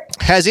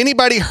 Has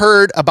anybody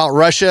heard about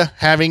Russia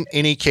having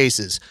any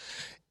cases?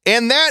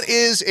 And that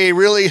is a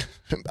really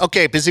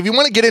okay, because if you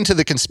want to get into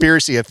the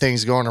conspiracy of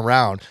things going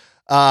around,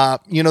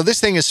 this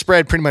thing is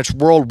spread pretty much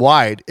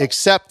worldwide,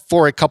 except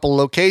for a couple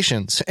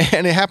locations,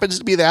 and it happens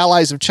to be the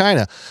allies of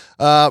China.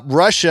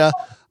 Russia,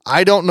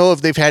 I don't know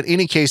if they've had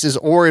any cases,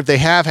 or if they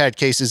have had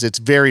cases, it's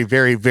very,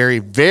 very, very,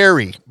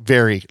 very,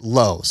 very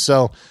low.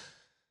 So,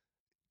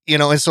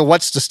 and so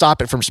what's to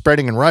stop it from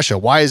spreading in Russia?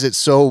 Why is it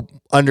so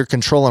under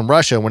control in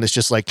Russia when it's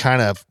just like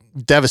kind of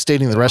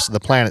devastating the rest of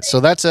the planet? So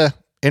that's a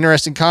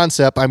interesting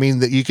concept. I mean,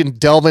 that you can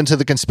delve into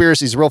the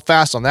conspiracies real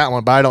fast on that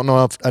one, but I don't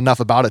know enough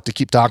about it to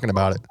keep talking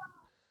about it.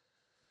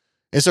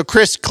 And so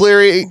Chris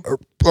Cleary,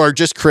 or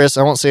just Chris,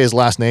 I won't say his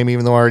last name,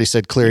 even though I already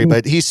said Cleary,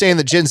 but he's saying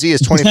that Gen Z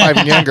is 25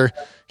 and younger.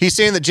 He's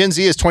saying that Gen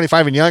Z is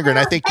 25 and younger. And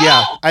I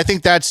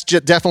think that's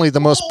definitely the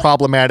most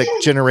problematic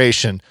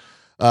generation.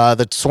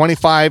 The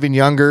 25 and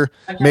younger,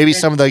 maybe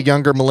some of the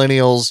younger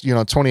millennials,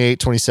 28,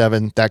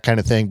 27, that kind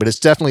of thing. But it's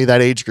definitely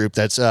that age group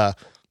that's not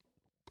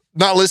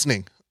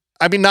listening.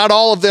 I mean, not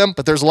all of them,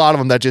 but there's a lot of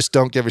them that just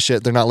don't give a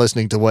shit. They're not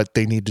listening to what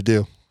they need to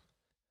do.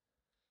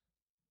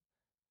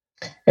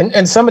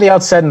 And somebody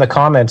else said in the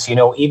comments,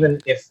 even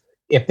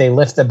if they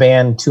lift the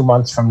ban 2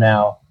 months from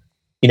now,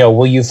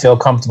 will you feel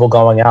comfortable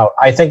going out?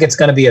 I think it's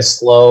going to be a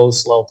slow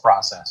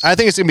process. I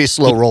think it's going to be a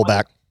slow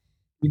rollback.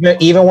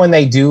 Even when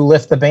they do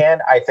lift the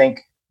ban, I think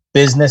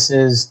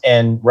businesses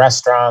and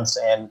restaurants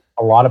and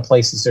a lot of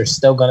places are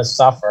still going to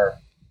suffer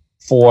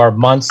for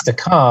months to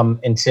come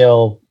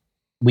until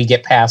we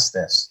get past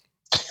this.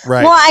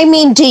 Right. Well, I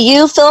mean, do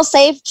you feel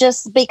safe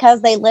just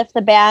because they lift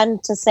the ban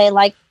to say,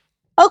 like,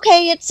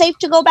 okay, it's safe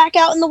to go back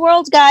out in the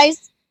world,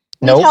 guys?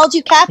 We've held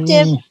you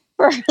captive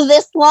for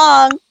this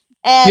long.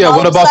 And yeah,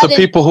 what about the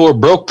people who are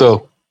broke,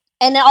 though?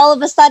 And then all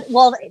of a sudden,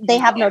 well, they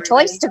have no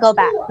choice to go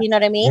back. You know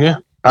what I mean? Yeah,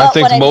 I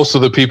think most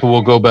of the people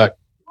will go back.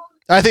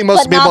 I think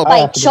most people not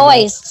by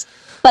choice.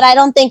 But I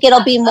don't think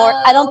it'll be more.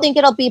 I don't think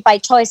it'll be by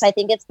choice. I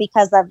think it's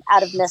because of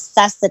out of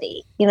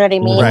necessity. You know what I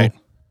mean? Right.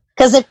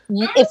 Because if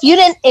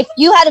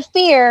you had a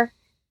fear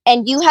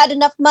and you had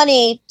enough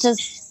money to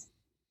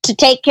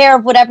take care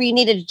of whatever you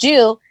needed to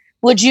do,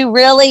 would you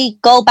really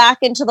go back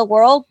into the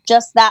world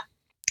just that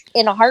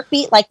in a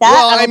heartbeat like that?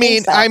 Well,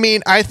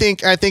 I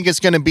think it's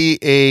going to be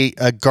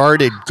a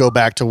guarded go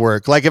back to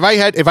work. Like if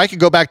I could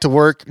go back to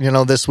work,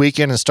 this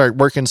weekend and start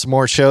working some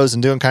more shows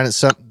and doing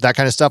that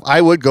kind of stuff,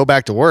 I would go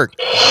back to work.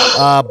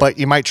 But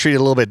you might treat it a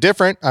little bit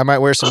different. I might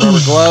wear some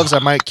rubber gloves. I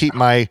might keep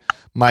my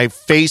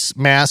face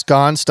mask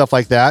on, stuff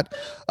like that.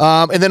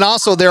 And then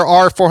also there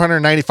are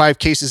 495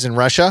 cases in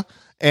Russia.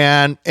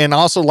 And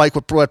also like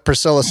what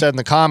Priscilla said in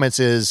the comments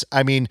is,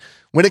 I mean,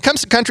 when it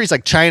comes to countries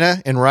like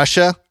China and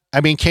Russia,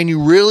 I mean, can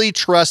you really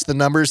trust the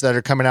numbers that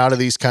are coming out of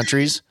these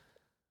countries?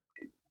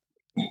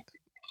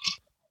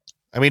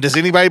 I mean, does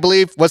anybody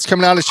believe what's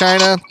coming out of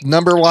China,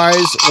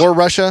 number-wise, or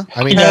Russia?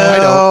 I mean, I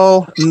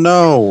don't.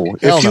 No.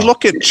 If you no.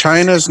 look at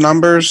China's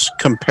numbers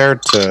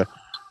compared to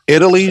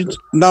Italy's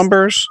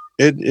numbers,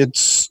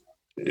 it's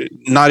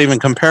not even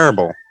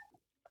comparable.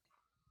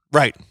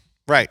 Right.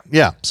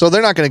 Yeah. So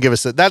they're not going to give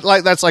us that.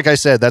 That's like I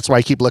said. That's why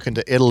I keep looking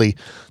to Italy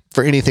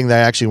for anything that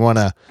I actually want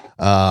to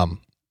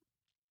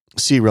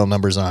see real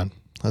numbers on.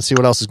 Let's see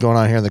what else is going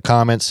on here in the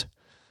comments.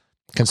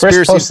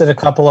 Chris posted a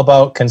couple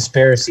about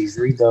conspiracies.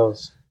 Read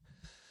those.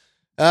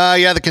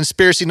 The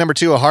conspiracy number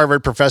 2, a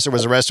Harvard professor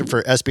was arrested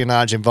for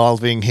espionage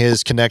involving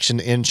his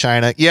connection in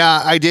China.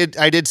 Yeah, I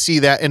did see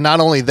that. And not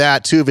only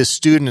that, 2 of his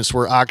students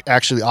were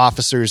actually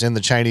officers in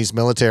the Chinese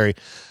military.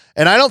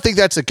 And I don't think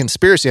that's a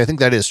conspiracy. I think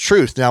that is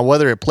truth. Now,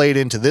 whether it played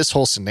into this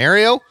whole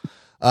scenario,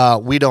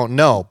 we don't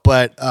know.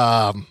 But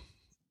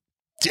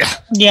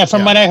yeah,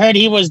 from what I heard,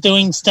 he was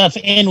doing stuff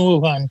in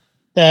Wuhan,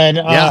 that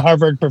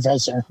Harvard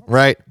professor.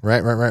 Right.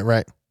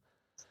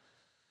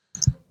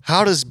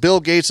 How does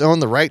Bill Gates own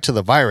the right to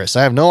the virus?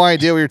 I have no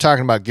idea what you're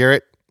talking about,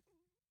 Garrett.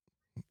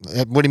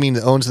 What do you mean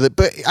that owns it?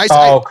 But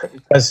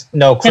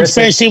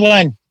Conspiracy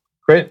 1.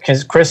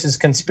 Chris's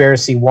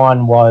conspiracy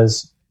 1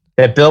 was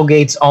that Bill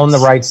Gates owned the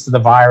rights to the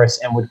virus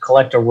and would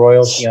collect a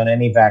royalty on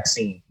any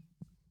vaccine.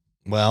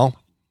 Well,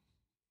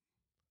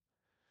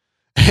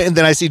 and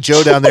then I see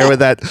Joe down there with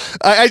that.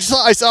 I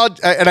saw,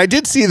 and I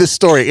did see this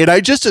story, and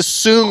I just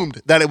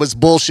assumed that it was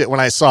bullshit when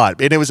I saw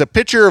it. And it was a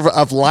picture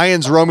of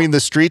lions roaming the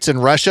streets in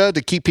Russia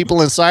to keep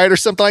people inside or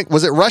something.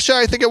 Was it Russia?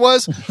 I think it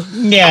was.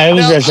 Yeah, it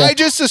was Russia. I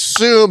just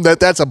assumed that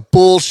that's a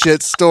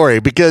bullshit story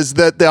because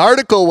the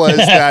article was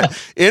that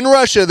in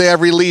Russia they have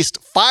released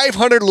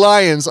 500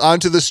 lions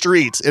onto the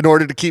streets in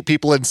order to keep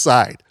people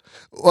inside.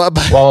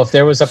 Well, if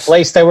there was a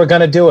place they were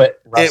going to do it,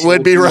 it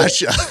would be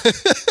Russia.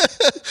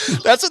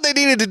 That's what they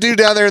needed to do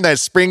down there in that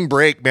spring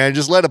break, man.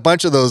 Just let a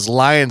bunch of those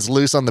lions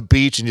loose on the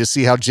beach and just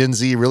see how Gen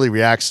Z really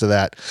reacts to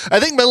that. I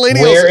think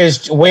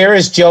millennials. Where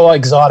is Joe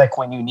Exotic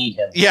when you need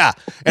him? Yeah,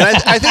 and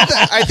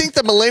I think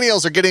the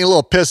millennials are getting a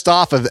little pissed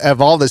off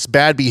of all this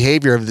bad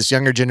behavior of this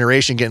younger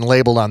generation getting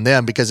labeled on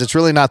them because it's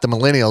really not the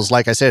millennials.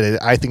 Like I said,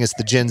 I think it's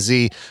the Gen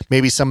Z,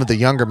 maybe some of the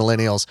younger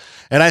millennials,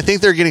 and I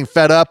think they're getting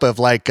fed up of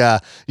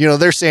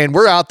they're saying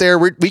we're out there,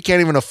 we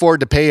can't even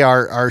afford to pay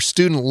our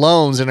student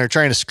loans and are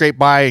trying to scrape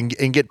by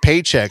and get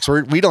paychecks.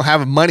 We don't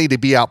have money to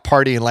be out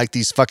partying like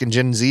these fucking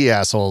Gen Z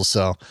assholes.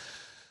 So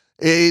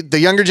the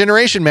younger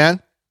generation,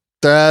 man,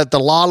 the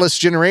lawless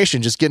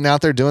generation, just getting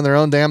out there doing their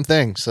own damn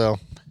thing. So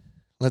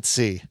let's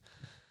see.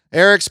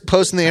 Eric's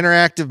posting the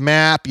interactive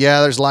map.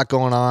 Yeah, there's a lot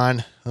going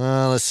on.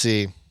 Let's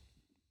see.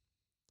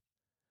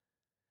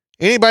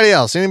 Anybody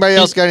else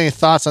got any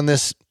thoughts on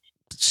this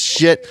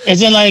shit?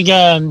 Isn't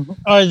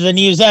or the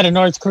news out of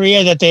North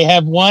Korea that they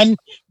have 1,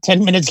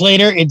 10 minutes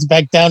later, it's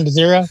back down to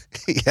 0.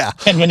 Yeah.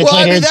 10 minutes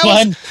later, it's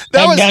 1,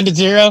 back down to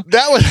 0.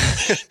 That was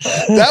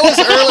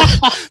early.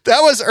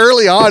 That was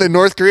early on in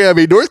North Korea. I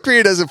mean, North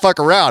Korea doesn't fuck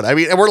around. I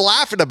mean, and we're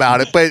laughing about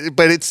it,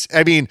 but it's,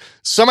 I mean,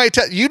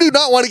 you do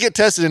not want to get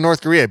tested in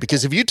North Korea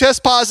because if you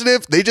test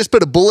positive, they just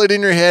put a bullet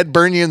in your head,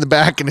 burn you in the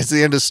back, and it's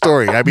the end of the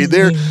story. I mean,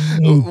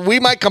 we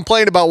might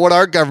complain about what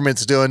our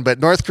government's doing, but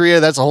North Korea,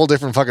 that's a whole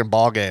different fucking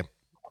ball game.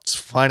 It's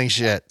funny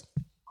shit.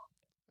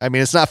 I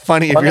mean, it's not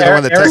funny if you're the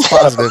one that tests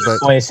positive, but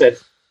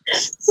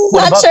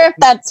not sure if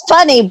that's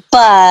funny,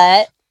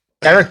 but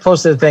Eric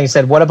posted a thing. He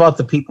said, "What about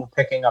the people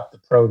picking up the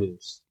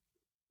produce?"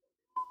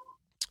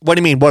 What do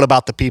you mean? What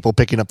about the people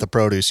picking up the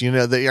produce?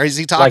 Is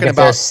he talking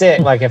about they're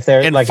sick? Like if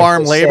they're in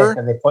farm labor?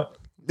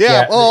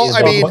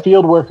 I mean,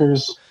 field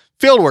workers.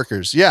 Field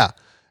workers, yeah.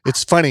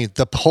 It's funny.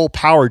 The whole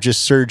power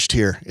just surged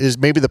here.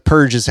 Maybe the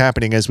purge is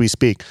happening as we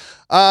speak.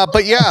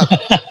 But yeah.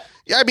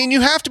 Yeah, I mean, you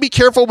have to be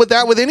careful with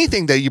that with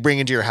anything that you bring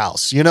into your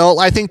house.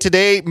 I think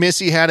today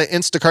Missy had an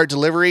Instacart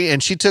delivery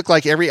and she took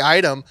like every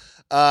item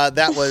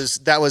that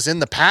was in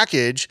the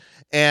package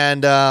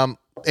and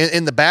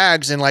in the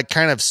bags and like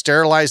kind of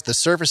sterilized the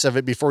surface of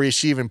it before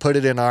she even put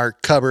it in our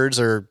cupboards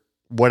or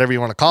whatever you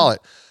want to call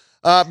it.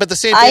 But the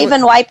same thing. I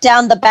even wiped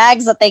down the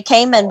bags that they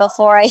came in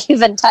before I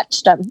even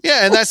touched them.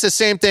 Yeah, and that's the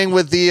same thing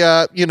with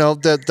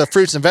the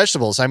fruits and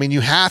vegetables. I mean,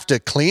 you have to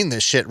clean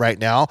this shit right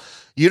now.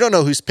 You don't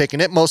know who's picking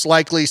it. Most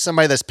likely,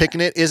 somebody that's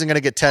picking it isn't going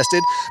to get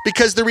tested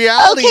because the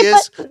reality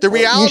is you should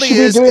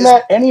be doing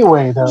that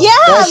anyway, though.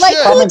 Yeah,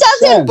 who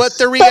doesn't? But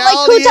the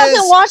reality who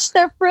doesn't wash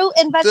their fruit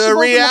and vegetables?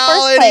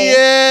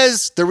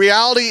 The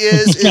reality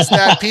is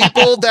that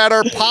people that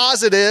are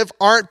positive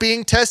aren't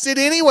being tested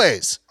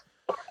anyways.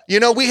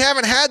 we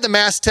haven't had the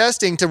mass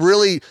testing to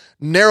really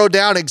narrow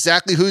down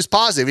exactly who's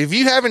positive. If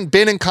you haven't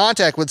been in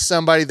contact with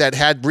somebody that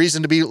had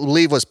reason to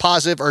believe was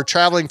positive or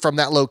traveling from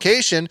that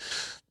location,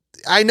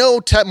 I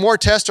know more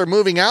tests are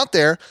moving out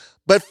there,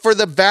 but for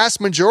the vast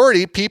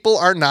majority, people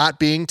are not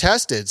being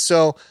tested.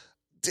 So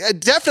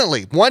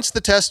definitely, once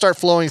the tests start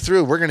flowing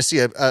through, we're going to see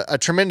a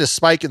tremendous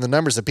spike in the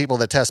numbers of people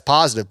that test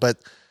positive. But,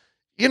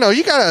 you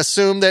got to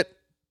assume that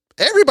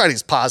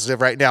everybody's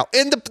positive right now.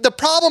 And the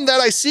problem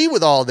that I see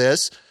with all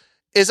this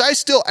is I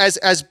still,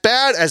 as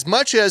bad, as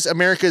much as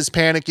America is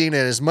panicking and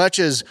as much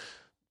as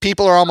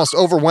people are almost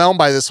overwhelmed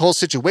by this whole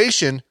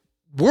situation,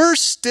 we're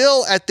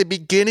still at the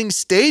beginning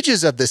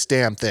stages of this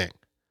damn thing.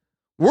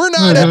 We're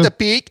not at the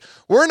peak.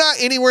 We're not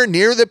anywhere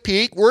near the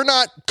peak. We're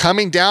not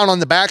coming down on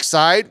the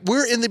backside.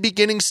 We're in the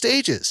beginning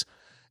stages.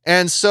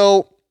 And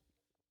so,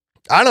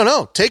 I don't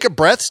know. Take a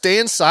breath, stay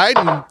inside,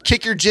 and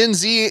kick your Gen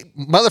Z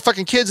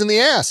motherfucking kids in the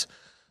ass.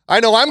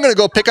 I know I'm going to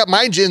go pick up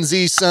my Gen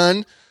Z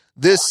son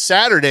this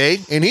Saturday,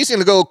 and he's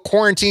going to go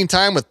quarantine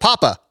time with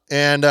Papa.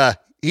 And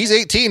he's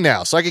 18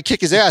 now, so I could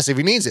kick his ass if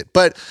he needs it.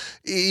 But,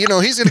 he's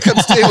going to come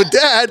stay with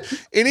Dad,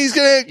 and he's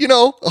going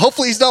to,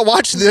 hopefully he's not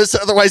watching this,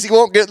 otherwise he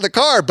won't get in the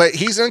car. But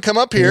he's going to come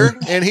up here,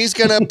 and he's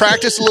going to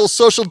practice a little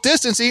social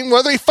distancing,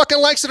 whether he fucking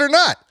likes it or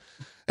not.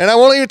 And I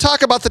won't even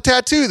talk about the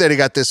tattoo that he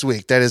got this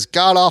week. That is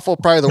god-awful,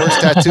 probably the worst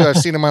tattoo I've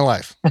seen in my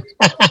life.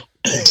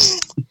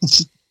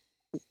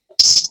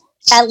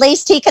 At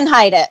least he can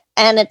hide it,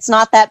 and it's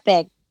not that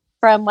big.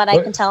 From what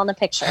I can tell in the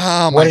picture.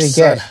 Oh, my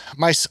son.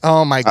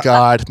 Oh my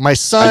God. My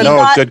son. I know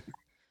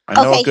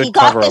a good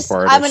cover up artist.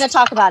 I'm going to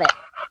talk about it.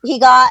 He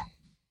got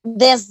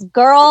this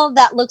girl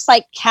that looks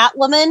like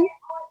Catwoman.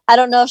 I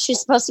don't know if she's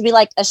supposed to be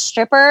like a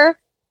stripper,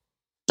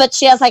 but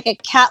she has like a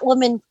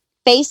Catwoman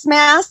face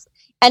mask,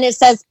 and it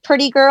says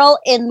pretty girl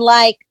in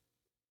like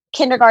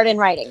kindergarten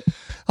writing.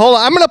 Hold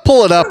on, I'm going to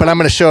pull it up and I'm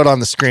going to show it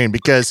on the screen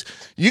because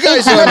you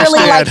guys don't literally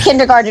understand. like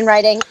kindergarten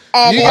writing.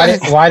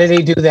 And why did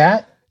he do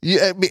that?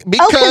 Yeah,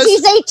 because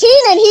he's 18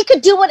 and he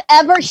could do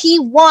whatever he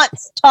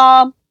wants,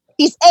 Tom.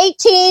 He's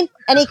 18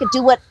 and he could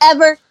do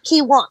whatever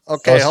he wants.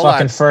 Okay, those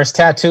fucking first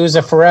tattoos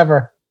are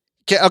forever.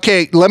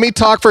 Okay, let me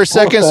talk for a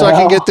second so I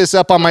can get this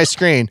up on my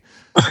screen.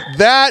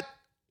 That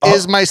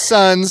is my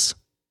son's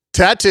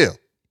tattoo.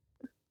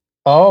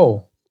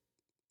 Oh.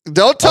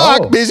 Don't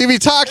talk, because if you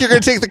talk, you're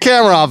going to take the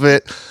camera off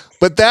it.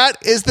 But that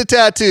is the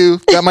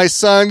tattoo that my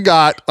son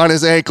got on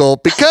his ankle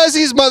because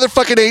he's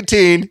motherfucking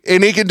 18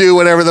 and he can do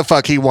whatever the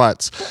fuck he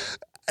wants.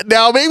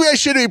 Now, maybe I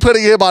shouldn't be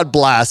putting him on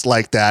blast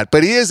like that,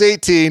 but he is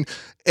 18.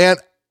 And,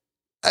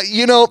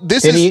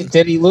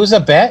 Did he lose a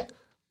bet?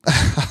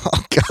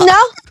 Oh,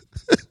 God.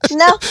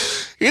 No.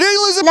 He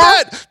didn't lose a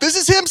bet. This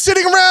is him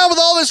sitting around with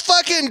all his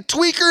fucking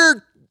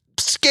tweaker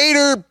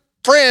skater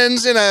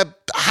friends in a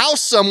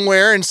house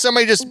somewhere, and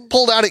somebody just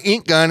pulled out an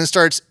ink gun and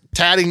starts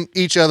tatting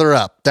each other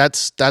up.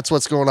 That's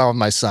what's going on with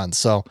my son.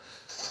 So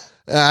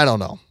I don't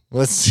know.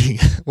 Let's see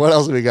what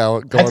else we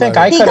got going on. I think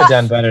I could have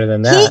done better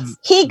than that.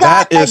 He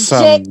got that is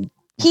some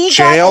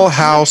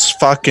jailhouse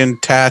fucking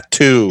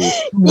tattoo.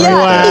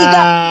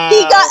 Yeah,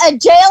 he got a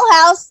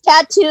jailhouse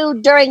tattoo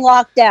during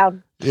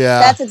lockdown. Yeah,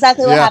 that's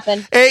exactly what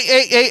happened.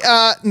 Hey,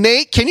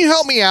 Nate, can you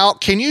help me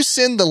out? Can you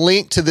send the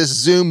link to this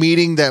Zoom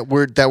meeting that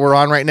we're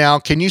on right now?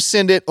 Can you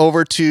send it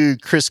over to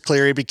Chris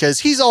Cleary, because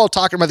he's all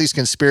talking about these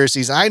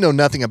conspiracies. I know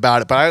nothing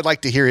about it, but I'd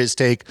like to hear his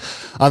take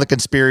on the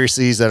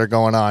conspiracies that are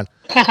going on.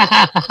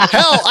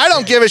 Hell, I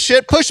don't give a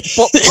shit. Post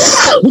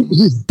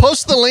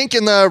the link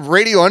in the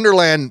Radio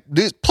Underland.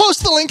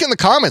 Post the link in the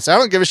comments. I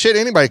don't give a shit.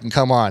 Anybody can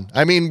come on.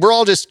 I mean, we're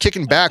all just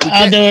kicking back.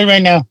 I'll do it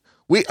right now.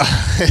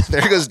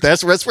 There goes.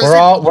 That's we're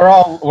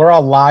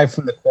all live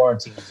from the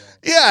quarantine zone.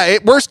 Yeah.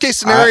 Worst case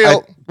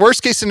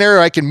scenario,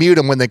 I can mute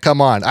them when they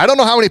come on. I don't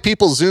know how many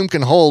people Zoom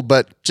can hold,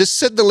 but just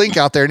send the link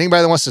out there.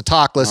 Anybody that wants to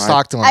talk, let's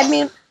talk to them. I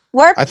mean,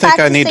 I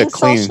think I need to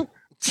clean.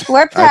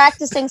 We're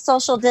practicing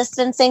social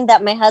distancing.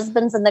 That my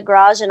husband's in the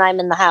garage and I'm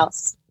in the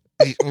house.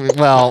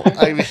 Well,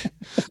 I mean,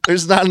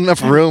 there's not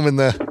enough room in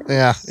the.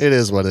 Yeah, it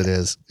is what it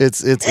is.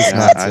 It's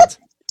not.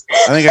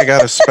 I think I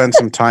got to spend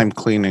some time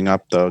cleaning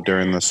up though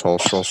during this whole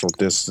social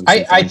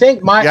distancing. I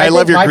think I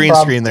love your green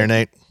screen there,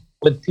 Nate.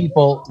 With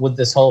people with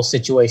this whole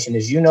situation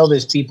is,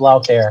 there's people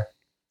out there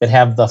that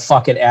have the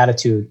fucking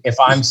attitude. If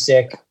I'm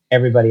sick,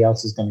 everybody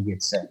else is going to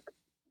get sick.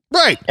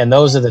 Right. And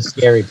those are the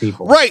scary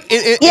people. Right.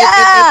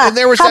 And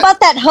there was how about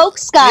that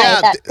hoax guy?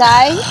 Yeah, that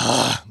guy.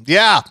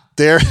 Yeah.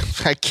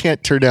 I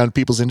can't turn down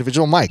people's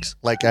individual mics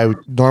like I would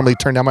normally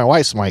turn down my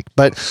wife's mic.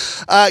 But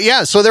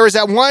so there was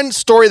that one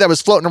story that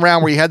was floating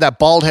around where you had that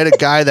bald-headed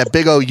guy, that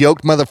big old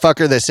yoked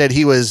motherfucker that said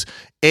he was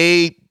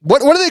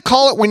what do they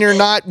call it when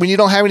you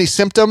don't have any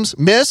symptoms?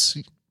 Miss?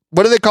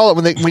 What do they call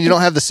it when you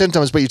don't have the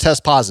symptoms but you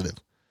test positive?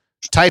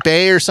 Type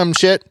A or some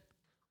shit?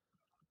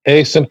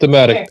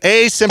 Asymptomatic.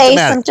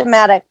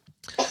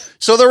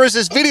 So there was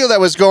this video that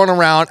was going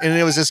around, and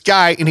it was this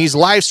guy, and he's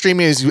live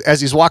streaming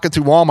as he's walking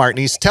through Walmart, and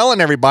he's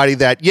telling everybody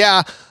that,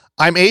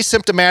 I'm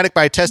asymptomatic,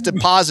 but I tested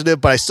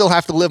positive, but I still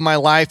have to live my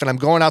life, and I'm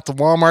going out to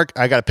Walmart.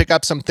 I got to pick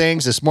up some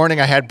things. This morning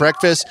I had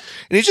breakfast,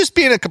 and he's just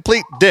being a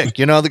complete dick.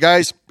 You know, the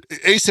guy's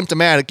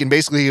asymptomatic, and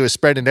basically he was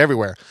spreading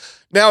everywhere.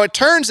 Now, it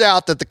turns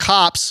out that the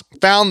cops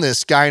found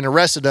this guy and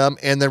arrested him,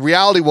 and the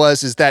reality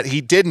is that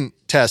he didn't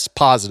test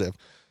positive.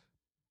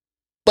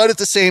 But at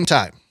the same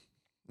time,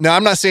 now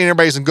I'm not saying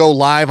everybody's going to go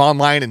live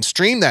online and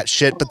stream that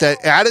shit, but the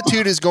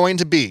attitude is going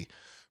to be,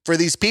 for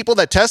these people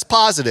that test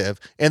positive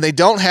and they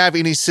don't have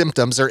any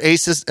symptoms or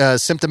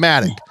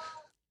asymptomatic,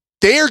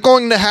 they are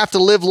going to have to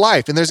live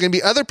life. And there's going to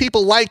be other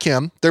people like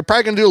him. They're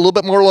probably going to do a little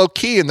bit more low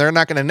key and they're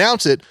not going to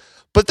announce it,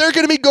 but they're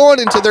going to be going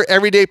into their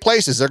everyday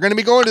places. They're going to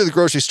be going to the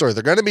grocery store.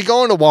 They're going to be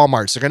going to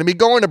Walmarts. They're going to be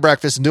going to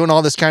breakfast and doing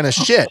all this kind of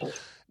shit.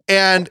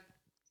 And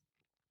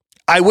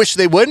I wish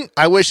they wouldn't.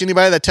 I wish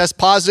anybody that tests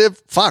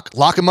positive,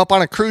 lock them up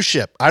on a cruise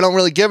ship. I don't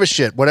really give a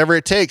shit, whatever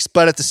it takes.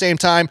 But at the same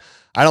time,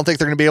 I don't think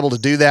they're going to be able to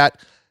do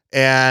that.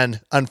 And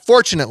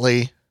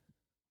unfortunately,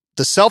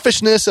 the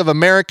selfishness of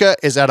America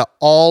is at an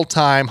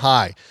all-time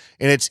high.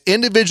 And it's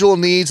individual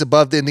needs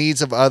above the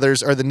needs of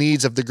others or the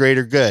needs of the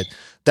greater good.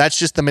 That's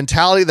just the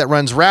mentality that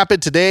runs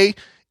rapid today.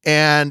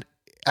 And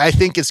I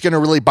think it's going to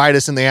really bite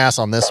us in the ass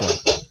on this one.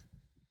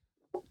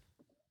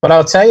 But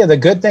I'll tell you the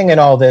good thing in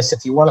all this,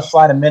 if you want to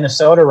fly to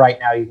Minnesota right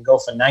now, you can go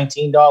for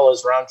 $19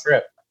 round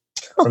trip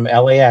from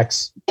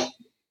LAX.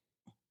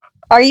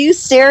 Are you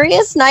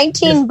serious?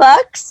 $19?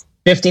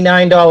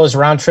 $59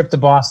 round trip to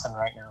Boston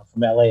right now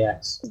from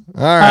LAX.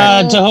 All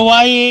right. To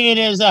Hawaii, it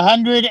is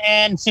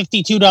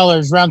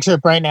 $152 round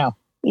trip right now.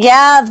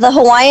 Yeah, the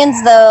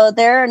Hawaiians though,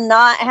 they're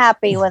not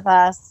happy with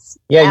us.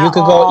 Yeah, you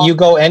could go. You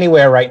go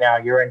anywhere right now.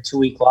 You're in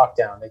 2-week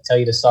lockdown. They tell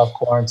you to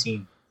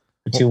self-quarantine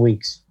for 2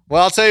 weeks.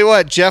 Well, I'll tell you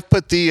what, Jeff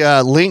put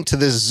the link to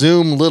this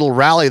Zoom little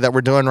rally that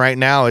we're doing right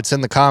now. It's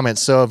in the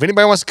comments. So if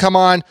anybody wants to come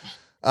on,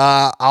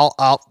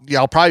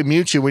 I'll probably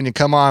mute you when you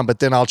come on, but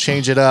then I'll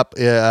change it up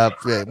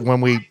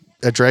when we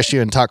address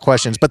you and talk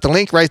questions. But the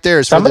link right there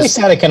is somebody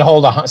said it can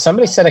hold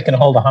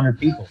 100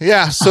 people.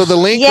 Yeah. So the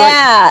link.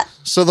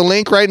 So the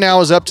link right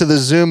now is up to the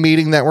Zoom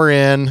meeting that we're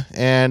in,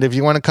 and if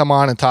you want to come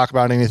on and talk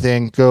about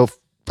anything, go.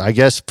 I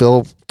guess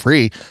feel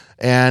free.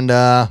 And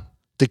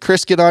did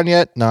Chris get on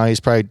yet? No, he's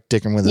probably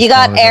dicking with us. You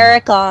got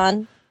Eric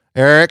on.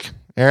 Eric,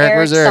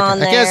 where's Eric? I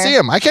can't see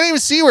him. I can't even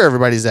see where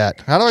everybody's at.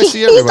 How do I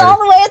see everybody? He's all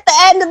the way at the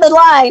end of the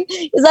line.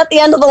 He's at the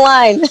end of the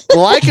line.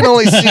 Well, I can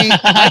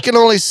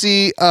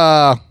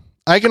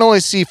only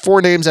see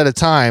 4 names at a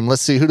time.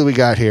 Let's see. Who do we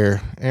got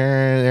here?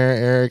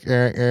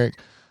 Eric.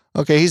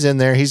 Okay, he's in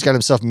there. He's got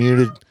himself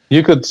muted.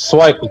 You could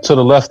swipe to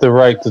the left or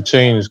right to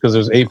change because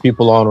there's 8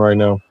 people on right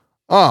now.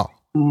 Oh,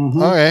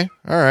 Okay.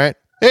 All right.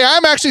 Hey,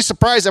 I'm actually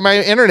surprised that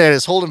my internet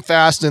is holding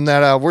fast and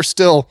that we're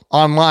still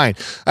online.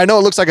 I know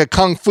it looks like a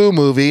kung fu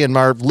movie and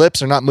our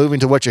lips are not moving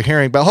to what you're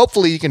hearing, but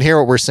hopefully you can hear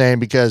what we're saying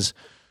because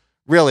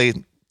really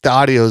the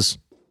audio's...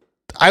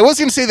 I was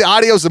going to say the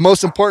audio is the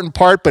most important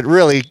part, but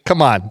really,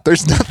 come on.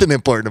 There's nothing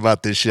important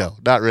about this show.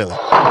 Not really.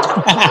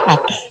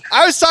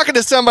 I was talking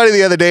to somebody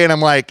the other day and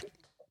I'm like,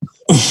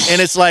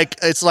 and it's like,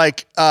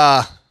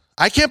 I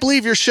can't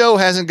believe your show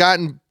hasn't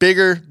gotten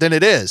bigger than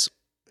it is.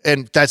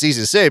 And that's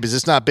easy to say because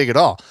it's not big at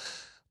all.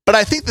 But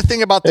I think the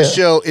thing about this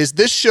show is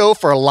this show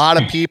for a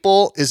lot of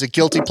people is a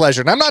guilty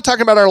pleasure. And I'm not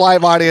talking about our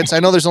live audience. I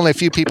know there's only a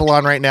few people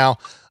on right now.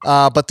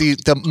 But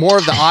the more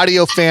of the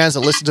audio fans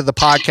that listen to the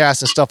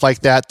podcast and stuff like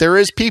that, there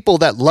is people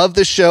that love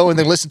this show and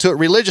they listen to it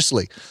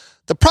religiously.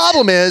 The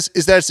problem is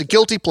that it's a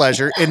guilty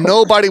pleasure and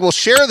nobody will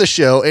share the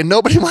show and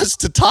nobody wants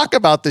to talk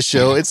about the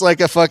show. It's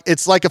like a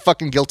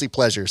fucking guilty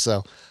pleasure.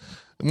 So,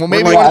 well,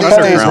 maybe one of these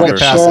days we'll get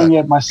past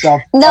that.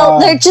 Myself. No,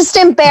 they're just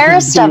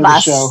embarrassed of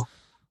us.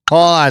 Hold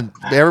on.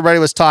 Everybody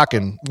was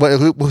talking.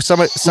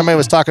 Somebody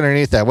was talking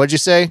underneath that. What'd you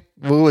say?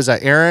 Who was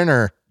that? Aaron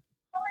or?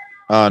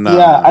 Oh, no.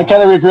 Yeah, I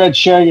kind of regret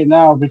sharing it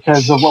now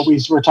because of what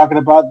we were talking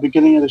about at the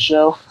beginning of the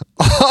show.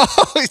 Well,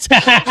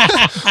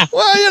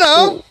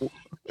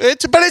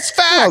 but it's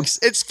facts.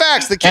 It's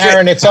facts.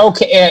 Aaron, it's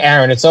okay.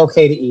 Aaron, it's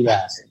okay to eat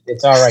acid.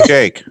 It's all right.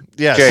 Jake.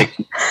 Yes. Jake.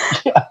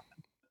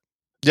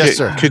 Yes,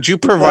 sir. Could you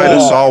provide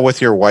us all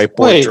with your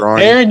whiteboard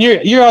drawing? Aaron,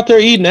 you're out there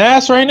eating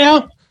ass right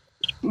now?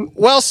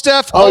 Well,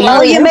 Steph.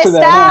 Oh, you missed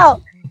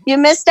out. You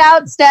missed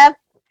out, Steph.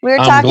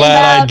 I'm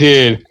glad I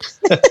did.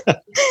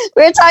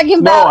 We were talking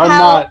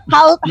about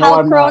how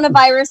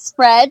coronavirus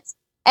spreads,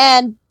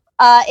 and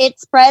it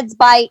spreads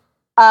by.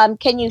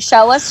 Can you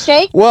show us,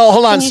 Jake? Well,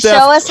 hold on, Can you Steph.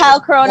 show us how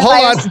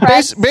coronavirus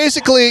spreads?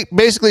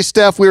 Basically,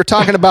 Steph, we were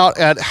talking about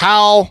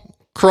how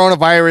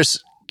coronavirus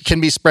can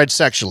be spread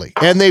sexually,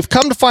 and they've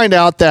come to find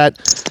out that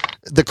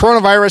the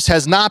coronavirus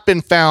has not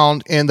been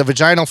found in the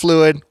vaginal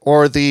fluid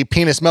or the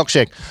penis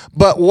milkshake,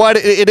 but what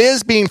it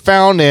is being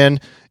found in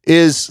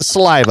is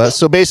saliva.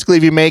 So basically,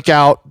 if you make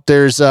out,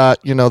 there's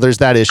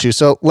that issue.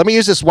 So let me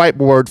use this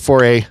whiteboard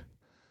for a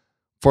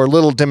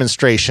little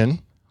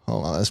demonstration.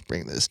 Hold on, let's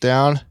bring this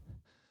down.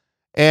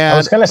 And I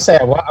was going to say,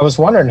 I was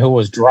wondering who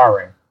was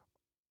drawing.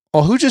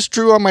 Oh, who just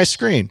drew on my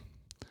screen?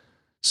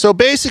 So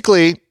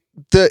basically,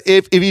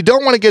 if you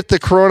don't want to get the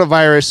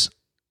coronavirus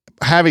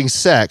having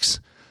sex,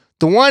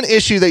 the one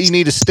issue that you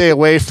need to stay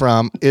away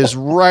from is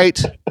right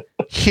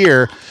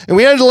here. And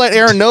we had to let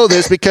Aaron know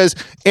this because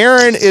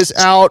Aaron is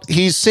out.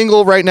 He's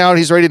single right now and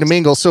he's ready to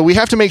mingle. So we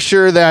have to make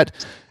sure that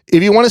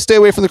if you want to stay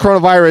away from the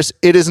coronavirus,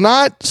 it is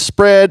not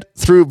spread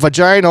through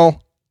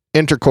vaginal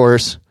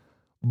intercourse,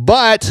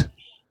 but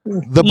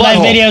the live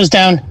butthole. video's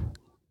down.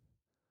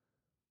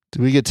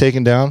 Did we get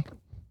taken down?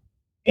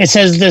 It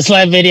says this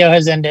live video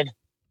has ended.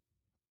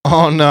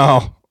 Oh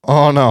no.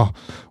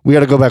 We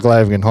got to go back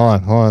live again.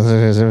 Hold on.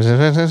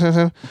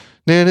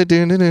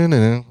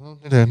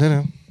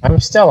 I'm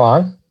still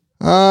on.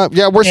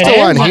 Yeah, we're still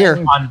on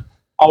here.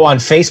 On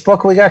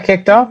Facebook we got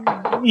kicked off?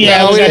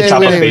 Yeah, no, we got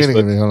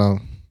hold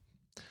on.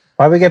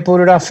 Why'd we get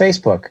booted off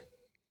Facebook?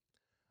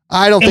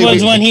 I don't think it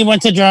was when he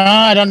went to draw.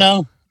 I don't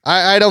know.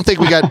 I don't think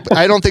we got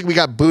I don't think we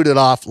got booted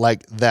off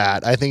like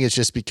that. I think it's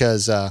just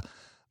because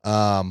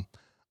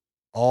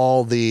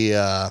all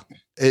the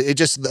it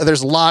just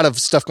there's a lot of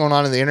stuff going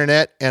on in the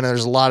internet and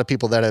there's a lot of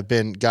people that have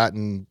been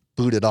gotten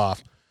booted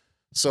off.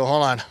 So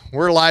hold on.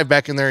 We're live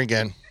back in there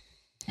again.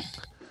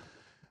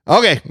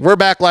 Okay, we're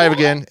back live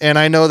again, and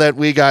I know that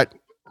we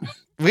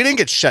didn't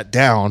get shut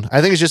down.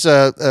 I think it's just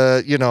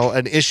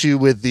an issue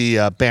with the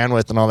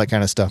bandwidth and all that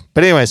kind of stuff.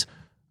 But anyways,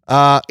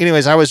 I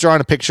was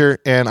drawing a picture,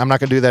 and I'm not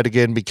going to do that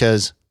again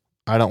because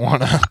I don't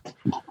want to.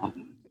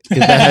 If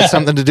that had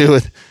something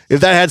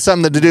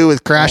to do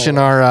with crashing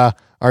our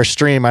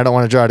stream, I don't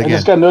want to draw it again. I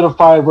just got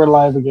notified we're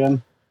live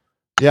again.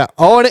 Yeah.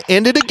 Oh, and it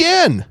ended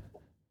again.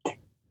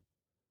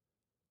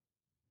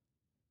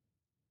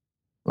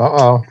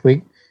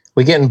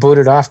 We getting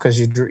booted off because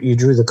you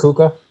drew the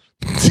kuka?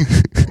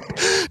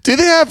 Do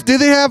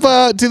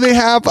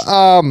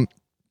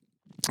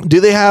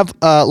they have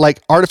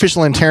like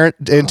artificial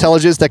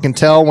intelligence that can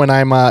tell when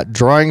I'm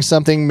drawing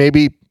something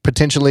maybe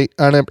potentially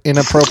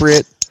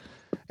inappropriate,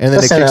 and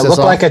then Listen, it kicks it us looked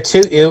off? like a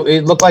tooth.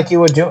 It looked like you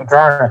were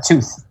drawing a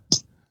tooth.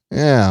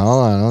 Yeah,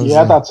 hold on.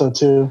 Yeah, I thought so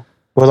too.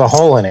 With a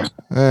hole in it.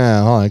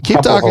 Yeah, hold on.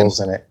 Keep talking. Holes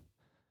in it.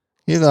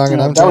 Keep talking.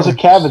 Yeah, that was a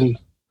cavity.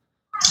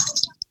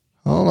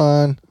 Hold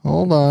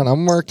on.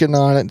 I'm working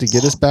on it to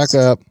get us back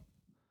up.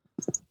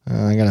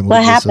 I gotta move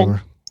What this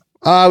happened?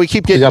 over. We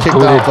keep getting kicked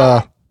booted.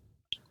 off.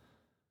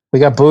 We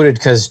got booted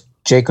because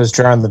Jake was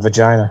drawing the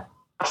vagina.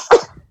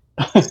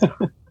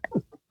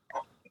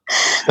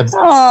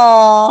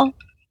 Oh,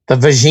 The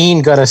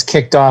vagine got us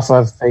kicked off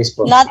of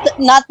Facebook.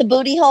 not the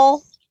booty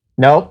hole.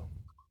 Nope.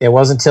 It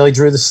wasn't until he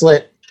drew the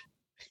slit.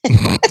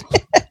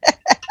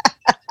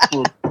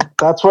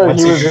 That's where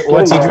Once he was.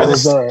 he drew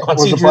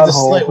the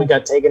slit, we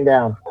got taken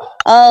down.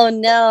 Oh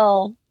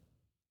no!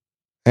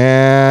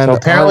 And So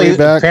apparently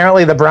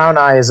the brown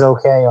eye is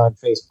okay on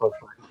Facebook.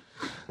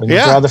 When you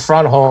draw the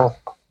front hole,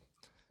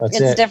 that's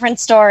It's a it. different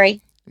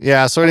story.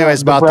 Yeah. So,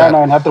 anyways, the about brown that.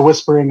 eye, not the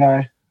whispering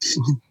eye.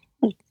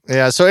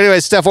 Yeah. So,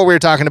 anyways, Steph, what we were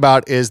talking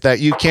about is that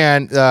you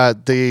can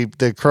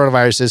the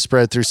coronavirus is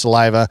spread through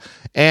saliva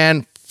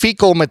and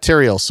fecal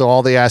material. So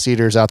all the ass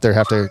eaters out there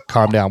have to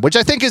calm down. Which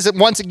I think is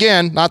once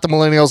again not the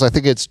millennials. I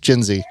think it's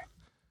Gen Z.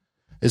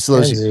 It's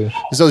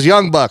those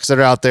young bucks that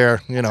are out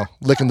there,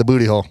 licking the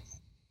booty hole.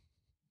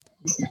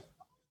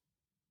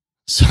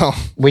 So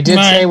we did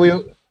say we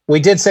were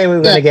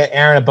going to get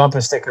Aaron a bumper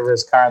sticker for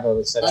his car though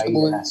that said "I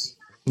eat ass."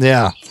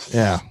 Yeah.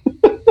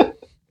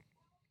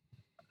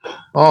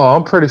 Oh,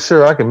 I'm pretty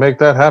sure I can make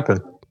that happen.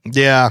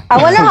 Yeah.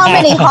 I wonder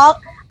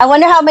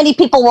how many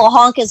people will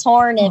honk his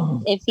horn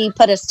if he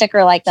put a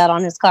sticker like that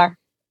on his car.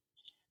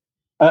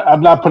 I'm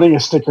not putting a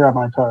sticker on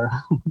my car.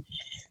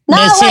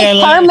 Not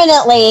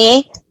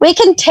permanently. We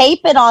can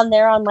tape it on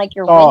there on like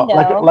your window.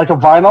 Like a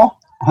vinyl?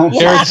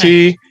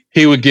 Guarantee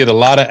he would get a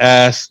lot of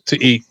ass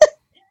to eat.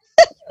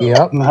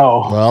 Yep.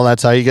 No. Well,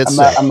 that's how you get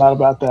sick. I'm not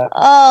about that.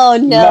 Oh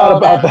no, not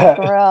about that's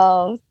that.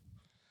 gross.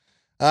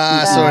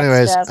 So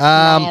anyways,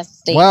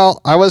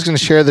 well, I was going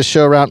to share the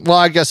show around. Well,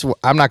 I guess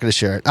I'm not going to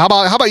share it. How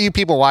about you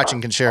people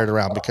watching can share it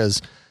around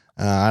because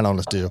I don't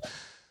know what to do.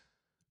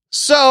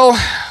 So,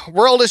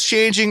 world is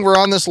changing. We're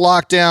on this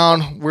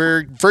lockdown.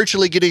 We're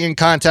virtually getting in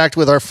contact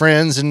with our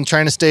friends and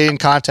trying to stay in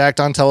contact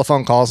on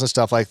telephone calls and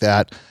stuff like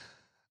that.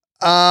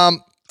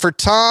 For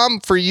Tom,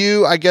 for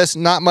you, I guess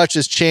not much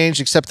has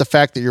changed except the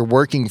fact that you're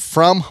working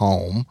from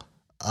home.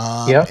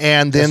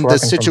 And then the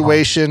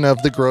situation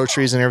of the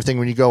groceries and everything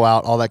when you go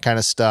out, all that kind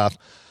of stuff.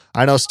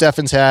 I know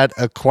Stefan's had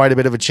quite a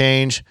bit of a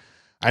change.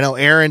 I know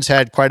Aaron's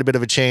had quite a bit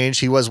of a change.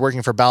 He was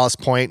working for Ballast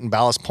Point, and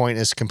Ballast Point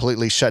is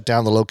completely shut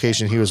down the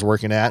location he was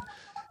working at.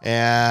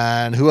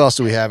 And who else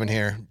do we have in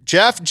here?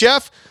 Jeff,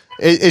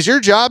 is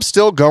your job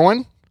still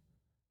going?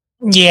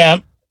 Yeah.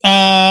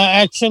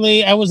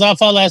 Actually, I was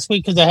off all last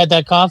week because I had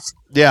that cough.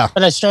 Yeah.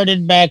 But I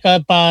started back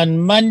up on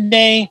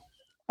Monday.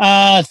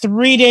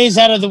 3 days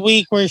out of the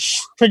week, we're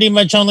pretty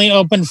much only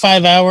open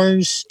 5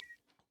 hours.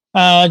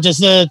 Just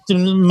the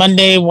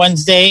Monday,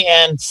 Wednesday,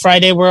 and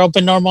Friday we're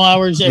open normal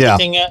hours.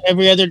 Everything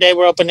every other day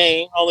we're open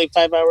only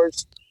 5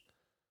 hours.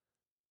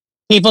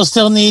 People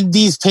still need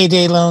these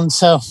payday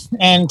loans,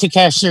 and to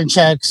cash their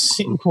checks,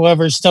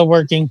 whoever's still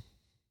working,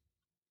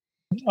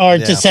 or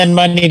to send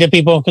money to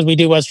people because we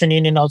do Western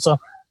Union also.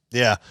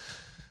 Yeah.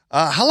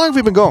 How long have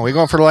we been going? We're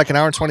going for like an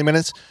hour and 20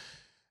 minutes.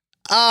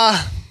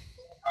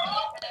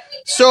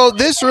 So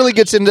this really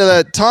gets into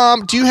the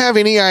Tom. Do you have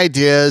any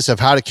ideas of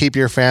how to keep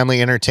your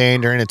family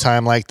entertained during a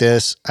time like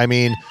this? I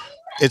mean,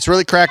 it's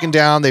really cracking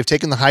down. They've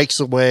taken the hikes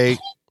away.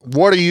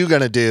 What are you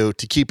going to do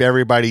to keep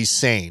everybody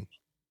sane?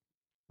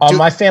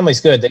 My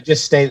family's good. They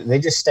just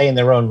stay in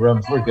their own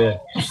rooms. We're good.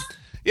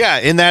 Yeah,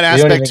 in that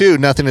aspect too,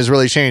 nothing has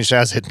really changed,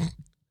 has it?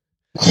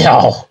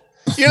 No.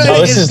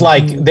 This is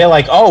like they're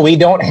like, oh, we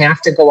don't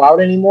have to go out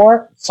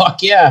anymore.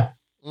 Fuck yeah!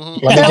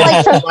 Mm-hmm.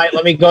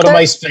 Let me go to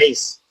my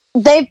space.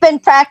 They've been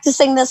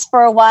practicing this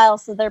for a while,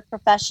 so they're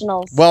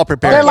professionals. Well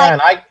prepared. They're like,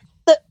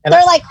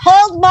 like,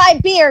 hold my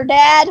beer,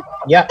 Dad.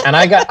 Yeah, and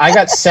I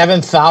got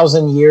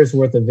 7,000 years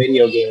worth of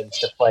video games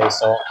to play,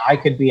 so I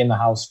could be in the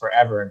house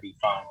forever and be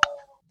fine.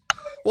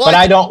 Well, but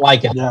I don't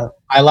like it. Yeah.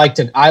 I like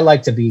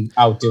to be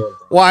out doing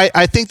things. Well,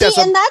 I think that's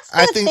and that's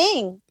the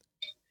thing.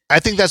 I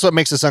think that's what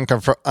makes us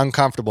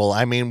uncomfortable.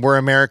 I mean, we're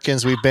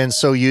Americans. We've been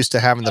so used to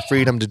having the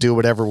freedom to do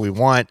whatever we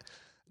want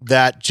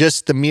that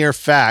just the mere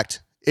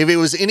fact, if it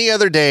was any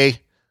other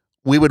day,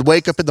 we would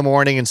wake up in the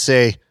morning and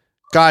say,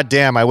 God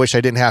damn, I wish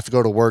I didn't have to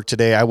go to work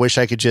today. I wish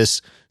I could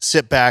just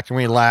sit back and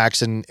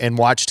relax and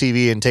watch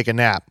TV and take a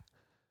nap.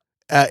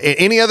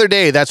 Any other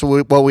day, that's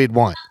what we'd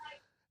want.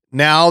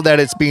 Now that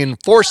it's being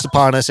forced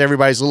upon us,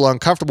 everybody's a little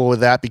uncomfortable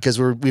with that because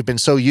we've been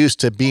so used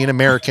to being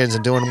Americans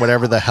and doing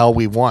whatever the hell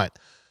we want.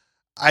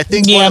 I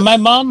think. Yeah, my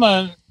mom,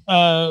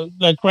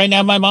 like right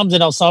now, my mom's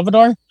in El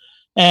Salvador,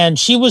 and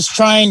she was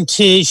going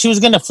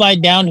to fly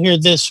down here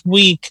this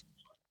week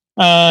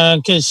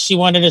because she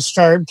wanted to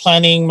start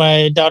planning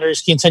my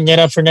daughter's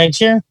quinceañera for next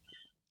year.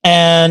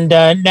 And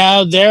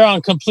now they're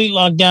on complete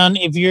lockdown.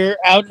 If you're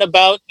out and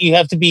about, you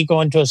have to be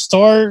going to a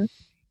store.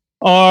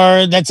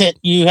 Or that's it.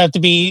 You have to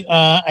be,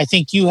 I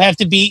think you have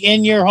to be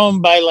in your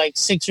home by like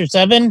 6 or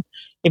 7.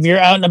 If you're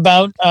out and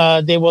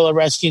about, they will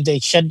arrest you. They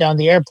shut down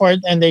the airport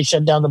and they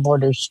shut down the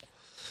borders.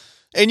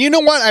 And you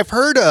know what? I've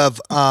heard of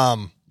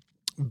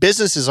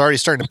businesses already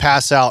starting to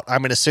pass out,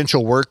 I'm an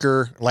essential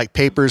worker, like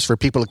papers for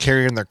people to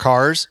carry in their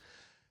cars.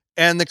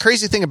 And the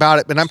crazy thing about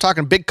it, and I'm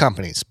talking big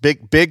companies,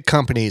 big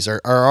companies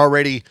are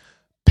already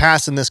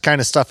passing this kind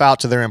of stuff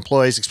out to their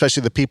employees,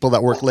 especially the people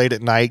that work late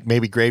at night,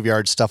 maybe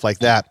graveyards, stuff like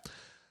that.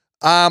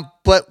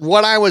 But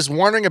what I was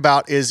wondering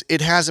about is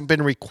it hasn't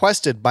been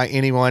requested by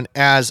anyone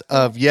as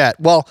of yet.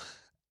 Well,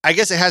 I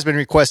guess it has been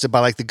requested by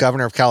like the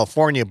governor of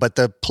California, but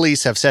the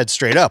police have said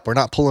straight up, we're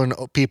not pulling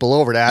people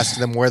over to ask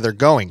them where they're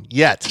going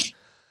yet.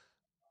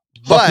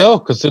 Fuck no,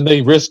 because then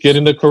they risk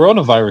getting the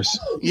coronavirus.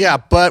 Yeah,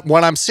 but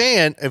what I'm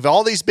saying, if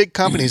all these big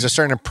companies are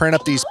starting to print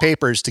up these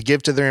papers to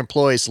give to their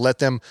employees, let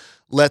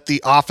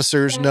the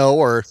officers know,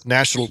 or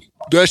National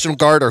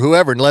Guard or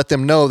whoever, and let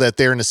them know that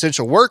they're an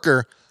essential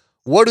worker.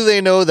 What do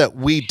they know that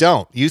we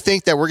don't? You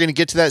think that we're going to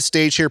get to that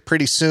stage here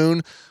pretty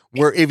soon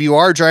where if you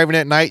are driving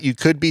at night, you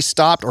could be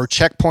stopped, or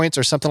checkpoints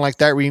or something like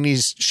that where you need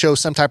to show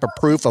some type of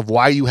proof of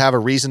why you have a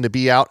reason to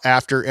be out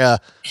after an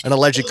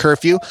alleged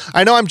curfew?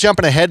 I know I'm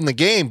jumping ahead in the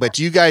game, but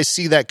do you guys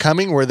see that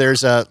coming where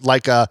there's a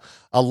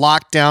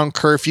lockdown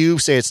curfew,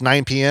 say it's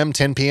 9 p.m.,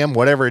 10 p.m.,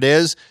 whatever it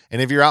is,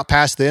 and if you're out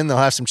past then, they'll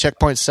have some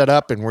checkpoints set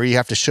up and where you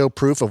have to show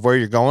proof of where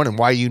you're going and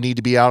why you need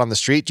to be out on the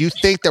street? Do you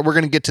think that we're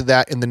going to get to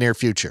that in the near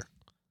future?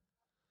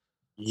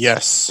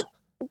 Yes.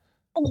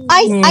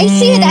 I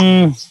see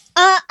it.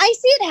 I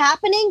see it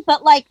happening,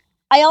 but like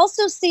I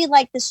also see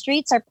like the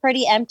streets are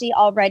pretty empty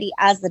already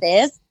as it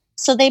is.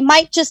 So they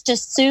might just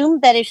assume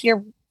that if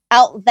you're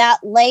out that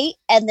late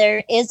and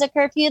there is a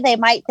curfew, they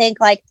might think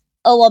like,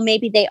 oh, well,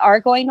 maybe they are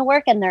going to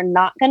work and they're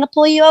not going to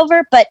pull you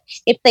over. But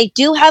if they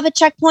do have a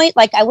checkpoint,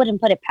 like I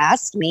wouldn't put it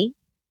past me.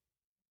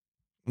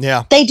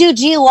 Yeah. They do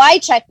GUI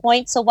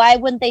checkpoints, so why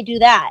wouldn't they do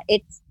that?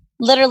 It's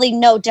literally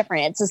no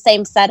different. It's the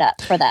same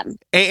setup for them.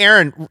 Hey,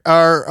 Aaron,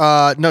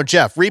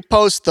 Jeff,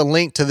 repost the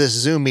link to this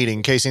Zoom meeting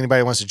in case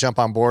anybody wants to jump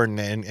on board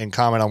and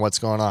comment on what's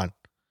going on.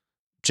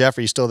 Jeff,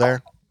 are you still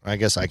there? I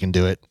guess I can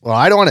do it. Well,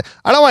 I don't want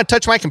to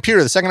touch my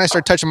computer. The second I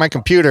start touching my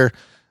computer,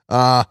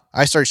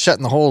 I start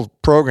shutting the whole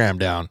program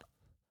down.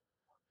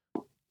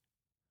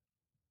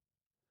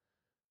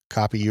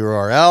 Copy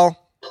URL.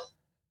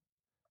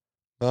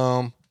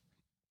 Boom.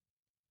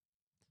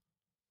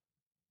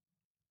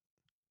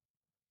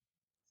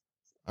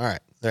 All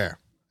right, there.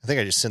 I think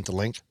I just sent the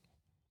link.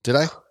 Did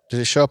I? Did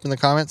it show up in the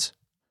comments?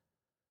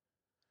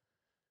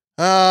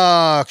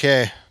 Oh,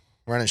 okay.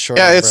 Running short.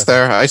 Yeah, it's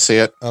there. I see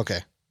it. Okay.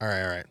 All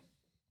right.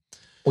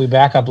 We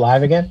back up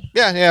live again?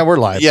 Yeah, we're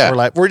live. Yeah. We're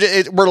live.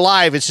 We're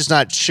live. It's just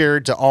not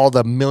shared to all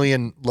the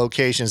million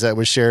locations that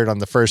was shared on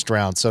the first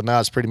round. So now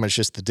it's pretty much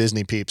just the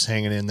Disney peeps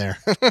hanging in there.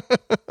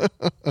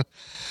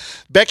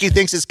 Becky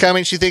thinks it's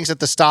coming. She thinks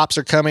that the stops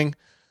are coming.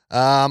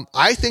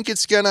 I think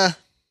it's gonna.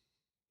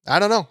 I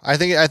don't know. I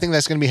think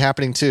that's going to be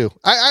happening too.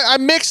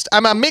 I'm mixed.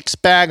 I'm a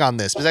mixed bag on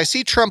this because I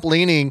see Trump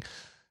leaning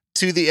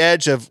to the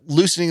edge of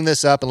loosening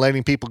this up and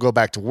letting people go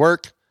back to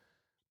work.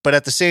 But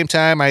at the same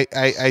time, I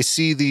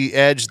see the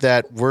edge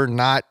that we're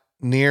not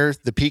near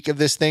the peak of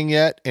this thing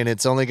yet, and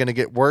it's only going to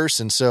get worse.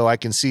 And so I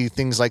can see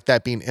things like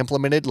that being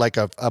implemented, like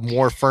a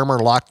more firmer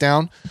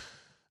lockdown.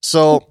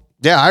 So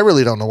yeah, I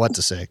really don't know what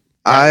to say.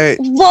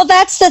 Well,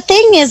 that's the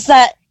thing, is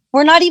that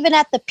we're not even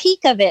at the peak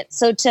of it.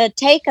 So to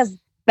take us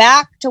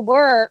back to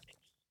work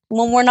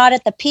when we're not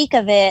at the peak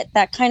of it,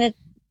 that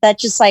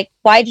just like,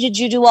 why did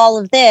you do all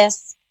of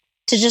this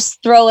to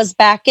just throw us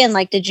back in?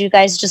 Like, did you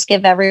guys just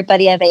give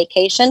everybody a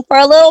vacation for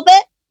a little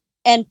bit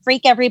and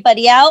freak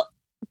everybody out?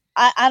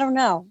 I don't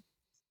know.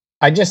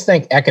 I just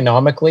think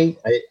economically,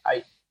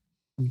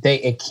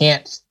 it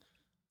can't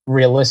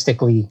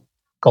realistically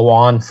go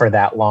on for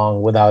that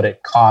long without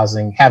it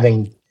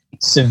having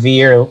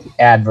severe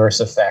adverse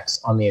effects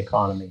on the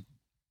economy.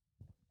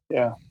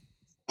 Yeah.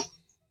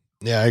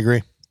 Yeah, I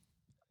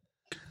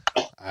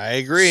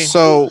agree.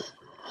 So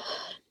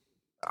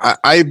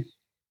I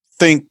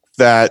think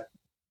that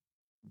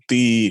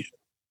the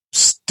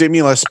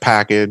stimulus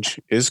package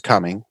is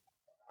coming.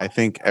 I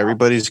think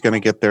everybody's going to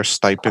get their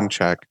stipend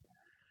check.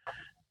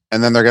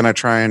 And then they're going to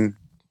try and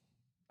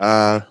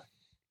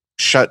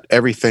shut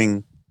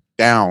everything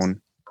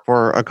down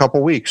for a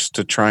couple weeks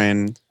to try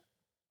and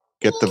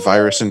get the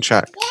virus in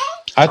check.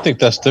 I think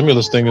that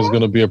stimulus thing is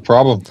going to be a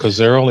problem because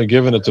they're only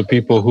giving it to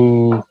people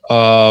who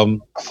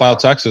filed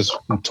taxes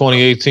in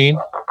 2018.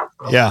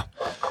 Yeah,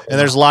 and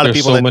there's a lot of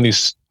people.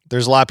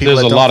 There's a lot of people.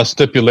 There's a lot of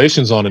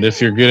stipulations on it.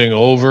 If you're getting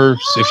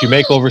if you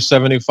make over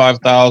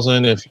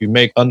 75,000, if you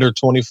make under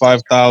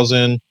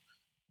 25,000,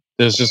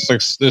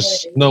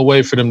 there's no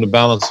way for them to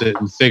balance it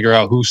and figure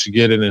out who should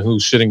get it and who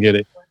shouldn't get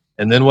it.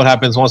 And then what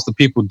happens once the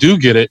people do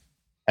get it,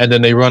 and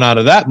then they run out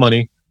of that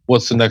money?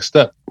 What's the next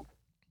step?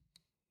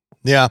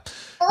 Yeah.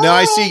 No,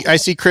 I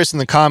see Chris in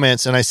the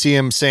comments, and I see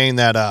him saying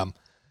that,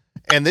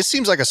 and this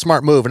seems like a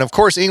smart move. And of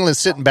course, England's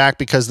sitting back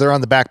because they're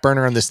on the back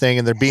burner on this thing,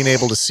 and they're being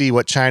able to see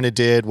what China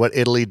did, what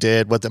Italy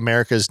did, what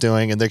America is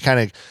doing, and they kind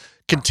of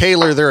can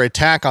tailor their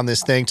attack on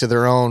this thing to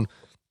their own,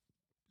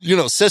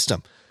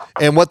 system.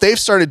 And what they've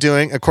started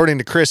doing, according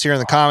to Chris here in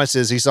the comments,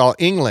 is he saw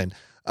England.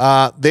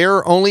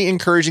 They're only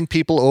encouraging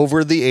people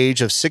over the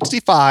age of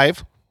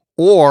 65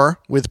 or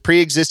with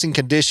pre-existing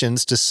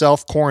conditions to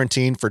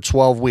self-quarantine for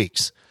 12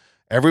 weeks.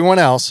 Everyone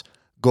else,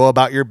 go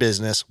about your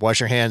business, wash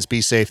your hands,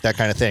 be safe, that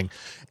kind of thing.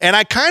 And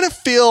I kind of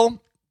feel,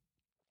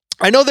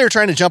 I know they're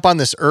trying to jump on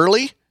this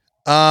early,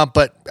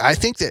 but I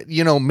think that,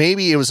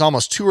 maybe it was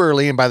almost too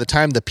early. And by the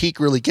time the peak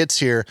really gets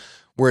here,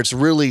 where it's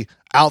really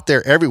out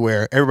there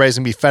everywhere, everybody's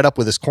going to be fed up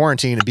with this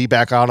quarantine and be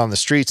back out on the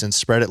streets and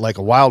spread it like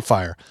a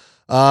wildfire.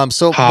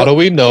 So how do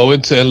we know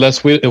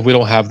if we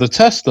don't have the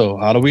test though?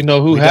 How do we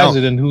know who has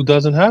it and who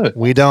doesn't have it?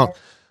 We don't.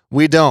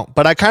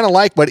 But I kind of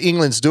like what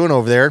England's doing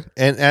over there.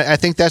 And I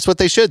think that's what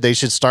they should. They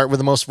should start with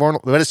the most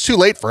vulnerable, but it's too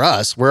late for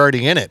us. We're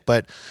already in it,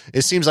 but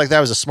it seems like that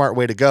was a smart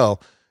way to go.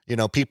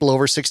 People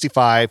over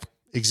 65,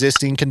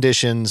 existing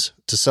conditions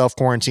to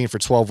self-quarantine for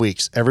 12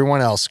 weeks. Everyone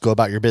else, go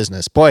about your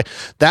business. Boy,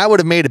 that would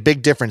have made a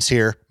big difference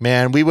here,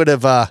 man. We would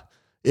have,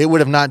 it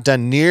would have not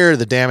done near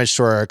the damage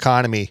to our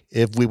economy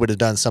if we would have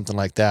done something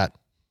like that.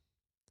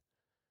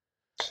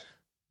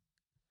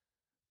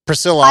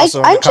 Priscilla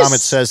also in the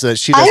comments says that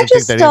she doesn't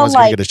think that anyone's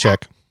going to get a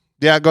check.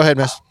 Yeah, go ahead,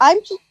 miss. I'm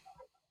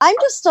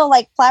just still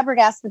like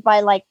flabbergasted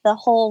by like the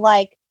whole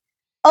like,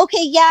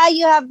 okay, yeah,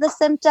 you have the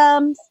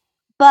symptoms,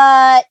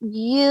 but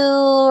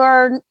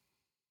you're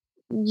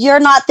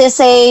not this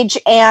age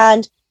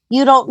and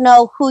you don't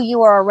know who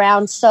you are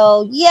around.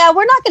 So yeah,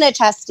 we're not going to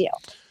test you.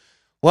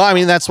 Well, I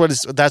mean, that's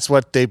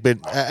what they've been.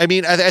 I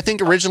mean, I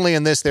think originally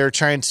in this, they were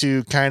trying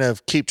to kind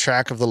of keep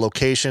track of the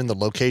location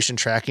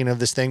tracking of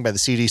this thing by the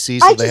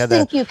CDC. So I just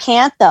think you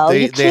can't, though.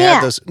 You can't.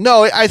 Had those.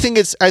 No, I think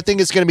it's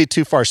going to be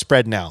too far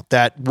spread now.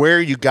 That where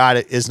you got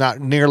it is not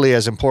nearly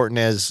as important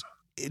as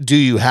do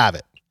you have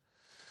it.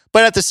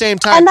 But at the same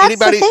time,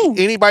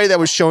 anybody that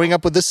was showing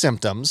up with the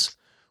symptoms,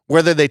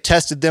 whether they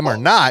tested them or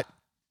not,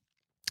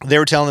 they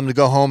were telling them to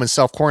go home and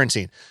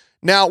self-quarantine.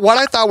 Now, what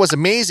I thought was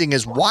amazing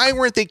is why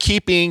weren't they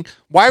keeping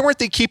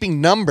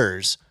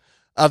numbers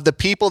of the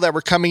people that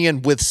were coming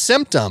in with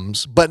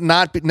symptoms but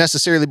not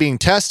necessarily being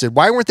tested?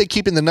 Why weren't they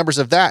keeping the numbers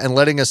of that and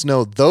letting us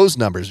know those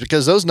numbers?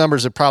 Because those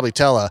numbers would probably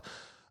tell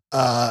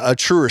a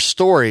truer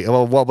story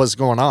of what was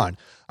going on.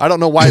 I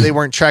don't know why they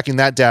weren't tracking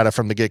that data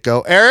from the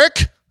get-go.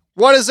 Eric,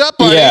 what is up,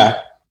 buddy?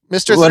 Yeah.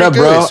 Mr. What up,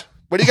 bro?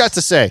 What do you got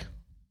to say?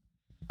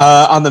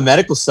 On the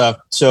medical stuff,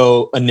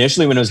 so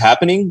initially when it was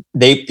happening,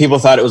 people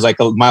thought it was like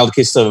a mild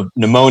case of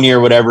pneumonia or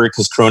whatever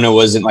because corona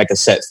wasn't like a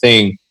set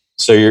thing.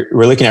 So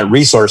we're looking at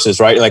resources,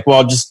 right? Like,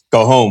 well, just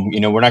go home.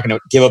 We're not going to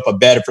give up a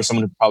bed for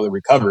someone to probably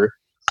recover.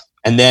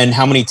 And then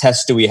how many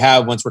tests do we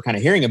have? Once we're kind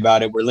of hearing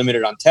about it, we're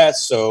limited on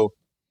tests. So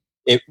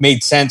it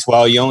made sense.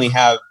 Well, you only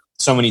have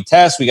so many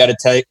tests. We got to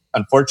take,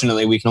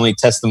 unfortunately, we can only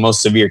test the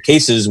most severe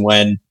cases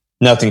when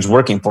nothing's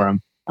working for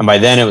them. And by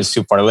then it was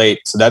too far late.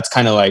 So that's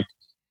kind of like,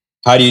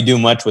 how do you do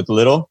much with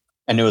little?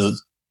 And it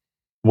was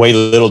way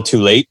little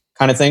too late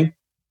kind of thing.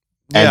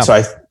 And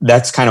so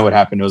that's kind of what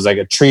happened. It was like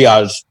a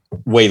triage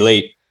way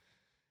late.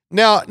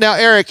 Now,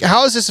 Eric,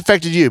 how has this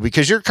affected you?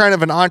 Because you're kind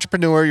of an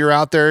entrepreneur. You're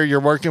out there. You're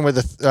working with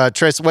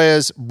Tres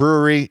Huellas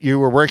Brewery. You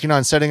were working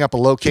on setting up a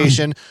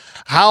location.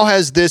 How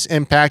has this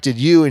impacted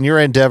you and your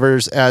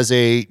endeavors as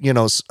a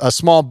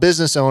small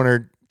business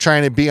owner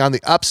trying to be on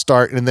the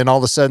upstart, and then all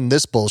of a sudden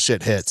this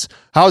bullshit hits?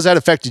 How has that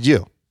affected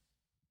you?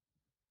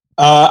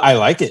 I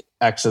like it,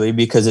 actually,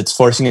 because it's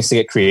forcing us to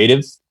get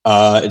creative.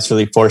 It's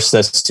really forced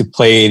us to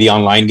play the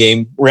online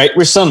game. Right,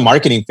 we're still in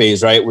marketing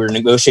phase, right? We're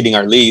negotiating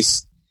our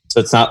lease,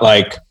 so it's not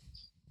like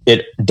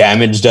it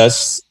damaged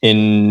us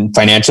in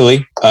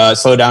financially,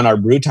 slow down our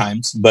brew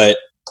times, but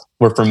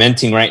we're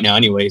fermenting right now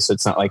anyway. So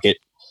it's not like it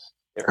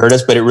hurt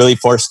us, but it really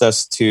forced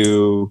us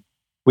to,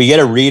 we get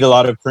to read a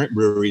lot of current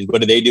breweries. What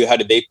do they do? How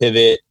did they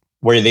pivot?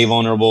 Where are they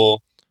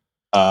vulnerable?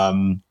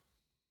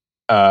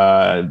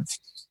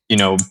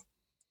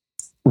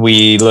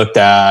 We looked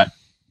at,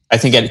 I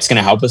think it's going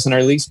to help us in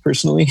our lease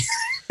personally,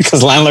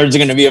 because landlords are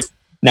going to be,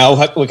 now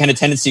what kind of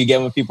tendency you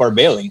get when people are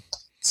bailing.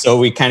 So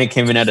we kind of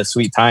came in at a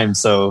sweet time.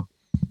 So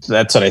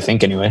that's what I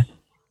think anyway.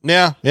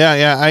 Yeah.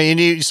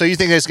 So you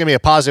think it's going to be a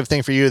positive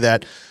thing for you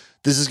that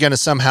this is going to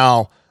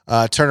somehow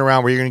turn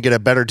around where you're going to get a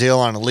better deal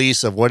on a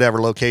lease of whatever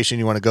location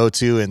you want to go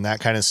to and that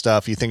kind of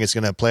stuff. You think it's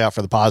going to play out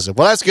for the positive.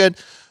 Well, that's good.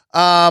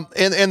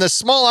 And the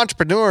small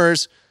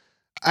entrepreneurs,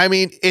 I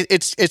mean,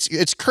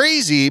 it's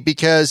crazy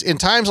because in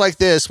times like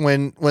this,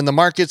 when the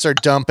markets are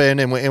dumping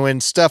and when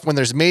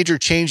there's major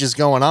changes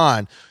going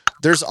on,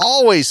 there's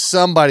always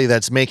somebody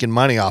that's making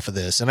money off of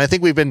this. And I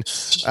think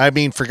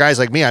for guys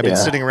like me, I've been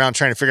sitting around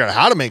trying to figure out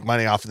how to make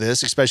money off of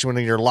this, especially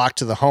when you're locked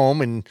to the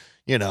home and,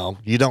 you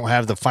don't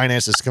have the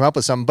finances to come up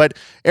with something. But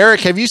Eric,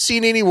 have you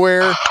seen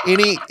anywhere,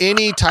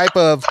 any type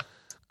of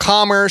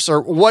commerce, or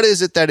what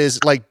is it that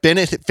is like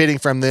benefiting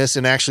from this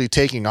and actually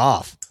taking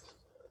off?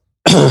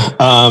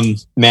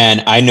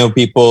 Man, I know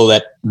people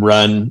that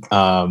run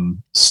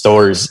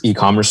stores,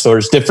 e-commerce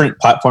stores, different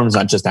platforms,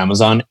 not just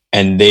Amazon,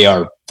 and they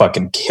are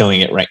fucking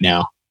killing it right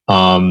now.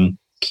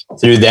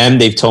 Through them,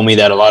 they've told me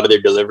that a lot of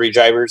their delivery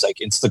drivers, like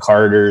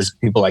Instacarters,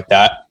 people like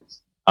that,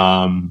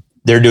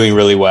 they're doing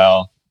really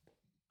well.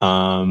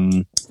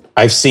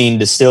 I've seen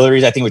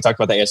distilleries. I think we talked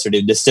about that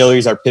yesterday.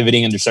 Distilleries are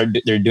pivoting and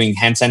they're doing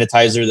hand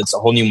sanitizer. That's a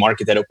whole new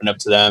market that opened up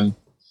to them.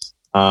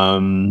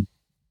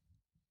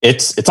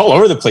 It's all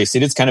over the place.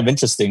 It is kind of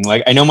interesting.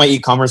 Like, I know my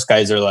e-commerce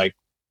guys are like,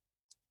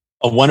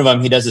 one of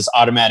them, he does this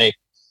automatic,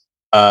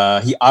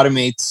 he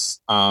automates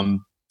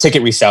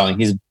ticket reselling.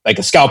 He's like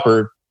a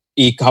scalper,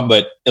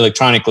 but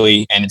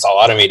electronically, and it's all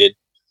automated.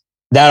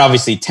 That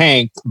obviously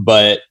tanked,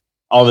 but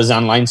all of his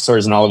online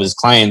stores and all of his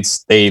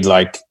clients,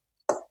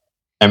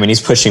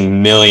 he's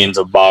pushing millions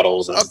of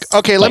bottles of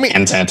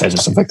hand sanitizer,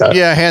 stuff like that.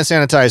 Yeah, hand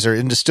sanitizer.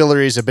 And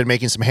distilleries have been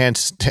making some hand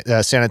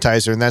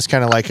sanitizer, and that's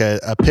kind of like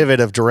a pivot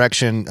of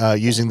direction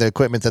using the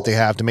equipment that they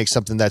have to make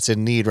something that's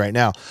in need right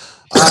now.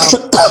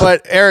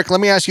 But Eric,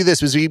 let me ask you this,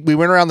 because we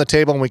went around the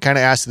table and we kind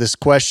of asked this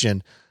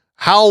question.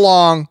 How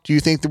long do you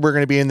think that we're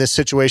going to be in this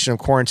situation of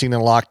quarantine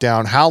and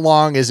lockdown? How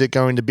long is it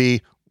going to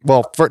be?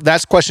 Well,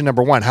 that's question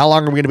number one. How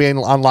long are we going to be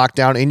on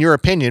lockdown, in your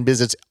opinion?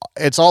 Because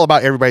it's all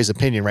about everybody's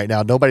opinion right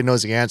now. Nobody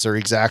knows the answer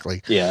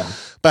exactly. Yeah.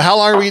 But how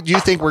long do you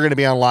think we're going to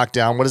be on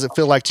lockdown? What does it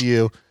feel like to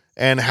you?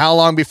 And how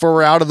long before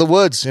we're out of the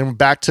woods and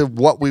back to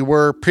what we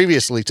were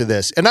previously to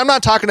this? And I'm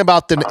not talking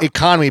about the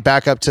economy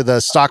back up to the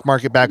stock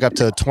market, back up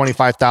to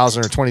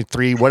 25,000 or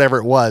 23, whatever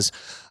it was.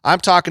 I'm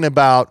talking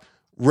about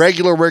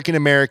regular working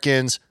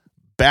Americans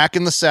back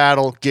in the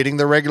saddle, getting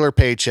their regular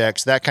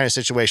paychecks, that kind of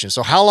situation.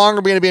 So how long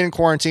are we going to be in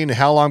quarantine, and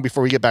how long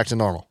before we get back to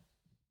normal,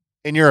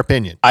 in your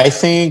opinion? I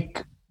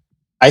think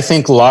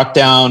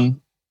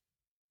lockdown,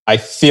 I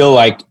feel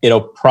like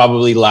it'll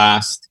probably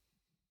last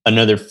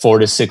another 4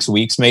 to 6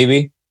 weeks,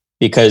 maybe,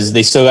 because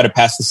they still got to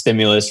pass the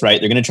stimulus,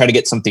 right? They're going to try to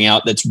get something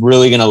out that's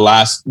really going to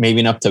last maybe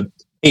enough to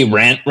pay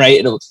rent,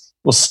 right?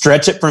 We'll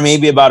stretch it for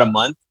maybe about a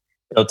month.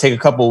 It'll take a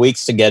couple of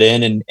weeks to get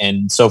in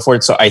and so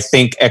forth. So I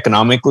think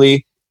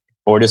economically,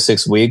 4 to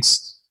 6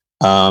 weeks,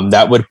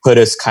 that would put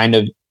us kind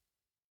of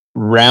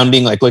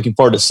rounding, like looking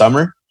forward to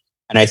summer.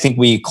 And I think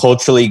we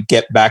culturally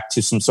get back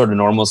to some sort of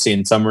normalcy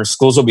in summer.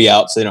 Schools will be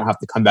out, so they don't have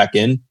to come back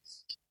in.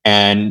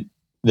 And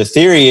the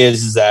theory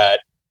is that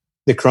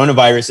the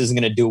coronavirus isn't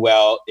going to do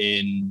well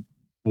in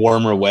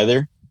warmer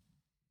weather.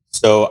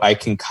 So I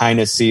can kind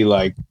of see,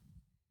 like,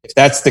 if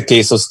that's the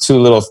case, those two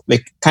little,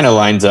 they kind of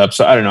lines up.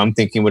 So I don't know. I'm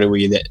thinking, what are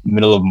we, the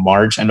middle of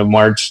March, end of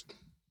March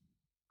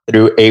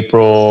through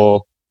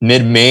April,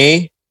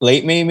 mid-May,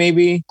 late May,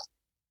 maybe.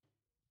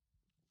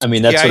 I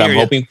mean, that's what I'm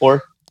hoping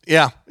for.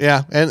 Yeah.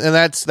 And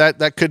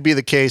that could be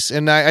the case.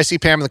 And I see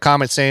Pam in the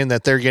comments saying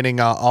that they're getting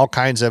all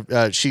kinds of,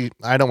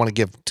 I don't want to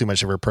give too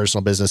much of her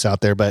personal business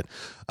out there, but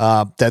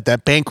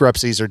that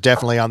bankruptcies are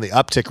definitely on the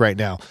uptick right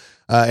now.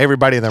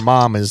 Everybody and their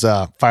mom is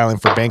filing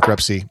for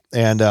bankruptcy.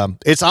 And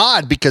it's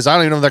odd because I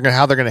don't even know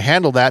how they're going to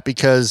handle that,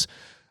 because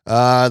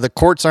the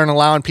courts aren't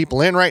allowing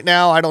people in right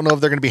now. I don't know if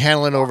they're going to be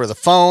handling it over the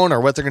phone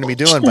or what they're going to be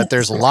doing, but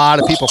there's a lot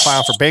of people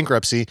filing for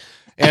bankruptcy.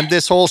 And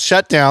this whole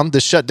shutdown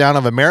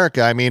of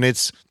America, I mean,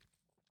 it's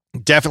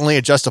definitely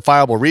a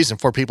justifiable reason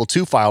for people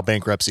to file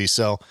bankruptcy.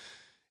 So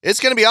it's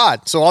going to be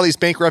odd. So all these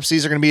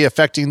bankruptcies are going to be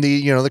affecting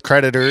the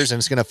creditors, and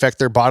it's going to affect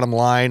their bottom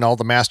line, all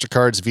the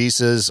MasterCards,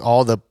 Visas,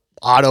 all the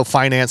auto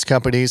finance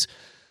companies.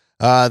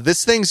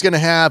 This thing's going to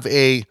have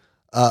a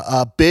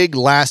big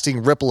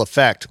lasting ripple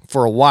effect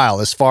for a while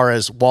as far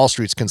as Wall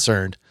Street's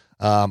concerned.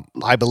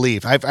 I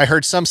believe I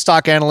heard some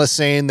stock analysts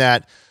saying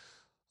that,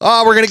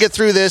 we're going to get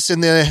through this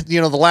in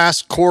the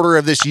last quarter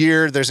of this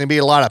year. There's going to be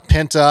a lot of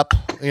pent up,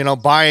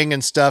 buying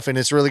and stuff. And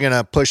it's really going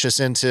to push us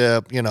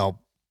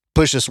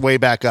push us way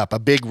back up, a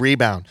big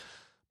rebound.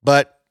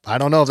 But I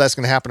don't know if that's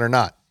going to happen or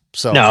not.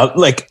 So no,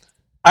 like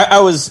I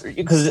was,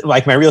 because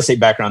like my real estate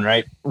background,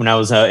 right? When I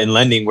was in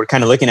lending, we're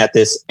kind of looking at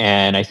this,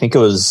 and I think it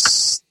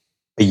was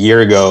a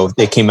year ago,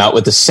 they came out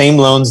with the same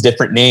loans,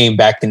 different name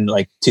back in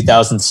like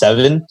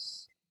 2007,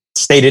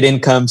 stated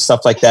income,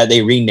 stuff like that.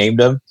 They renamed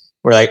them.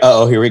 We're like,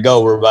 oh, here we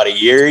go. We're about a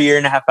year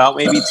and a half out,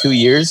 maybe 2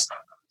 years.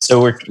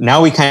 So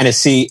we kind of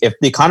see if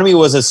the economy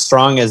was as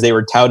strong as they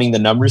were touting the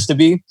numbers to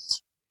be,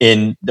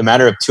 in the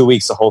matter of 2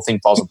 weeks, the whole thing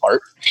falls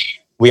apart.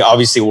 We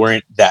obviously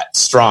weren't that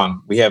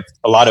strong. We have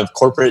a lot of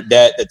corporate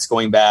debt that's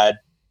going bad.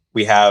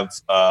 We have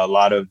a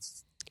lot of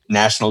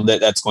national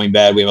debt that's going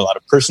bad. We have a lot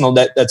of personal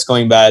debt that's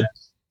going bad.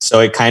 So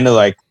it kind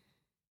of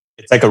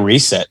it's like a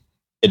reset.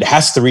 It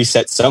has to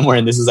reset somewhere.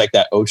 And this is like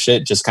that, oh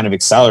shit, just kind of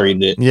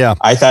accelerated it. Yeah.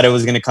 I thought it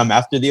was going to come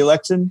after the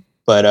election,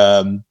 but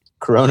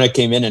Corona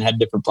came in and had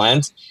different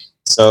plans.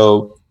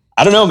 So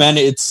I don't know, man.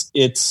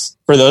 It's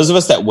for those of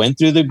us that went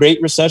through the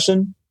Great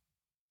Recession,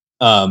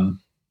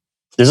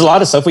 there's a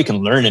lot of stuff we can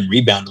learn and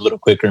rebound a little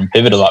quicker and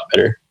pivot a lot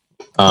better.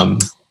 I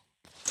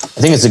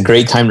think it's a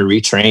great time to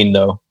retrain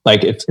though.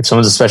 Like if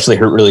someone's especially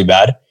hurt really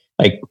bad,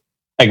 like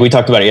we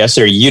talked about it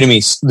yesterday,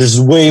 Udemy,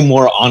 there's way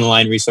more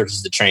online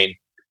resources to train.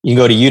 You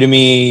can go to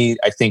Udemy.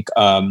 I think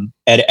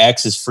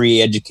edX is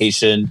free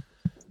education.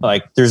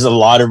 Like there's a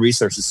lot of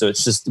resources. So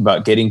it's just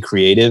about getting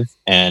creative,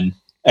 and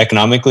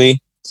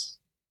economically,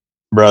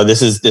 bro,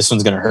 this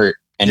one's going to hurt.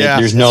 And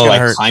there's no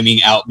like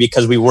climbing out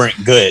because we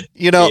weren't good.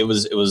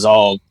 It was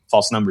all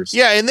false numbers.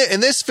 Yeah. And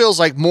this feels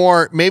like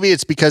more, maybe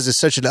it's because it's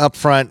such an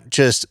upfront,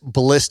 just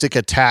ballistic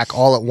attack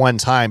all at one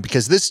time,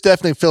 because this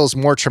definitely feels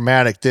more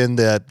traumatic than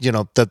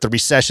the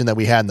recession that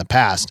we had in the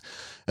past.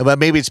 But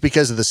maybe it's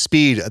because of the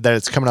speed that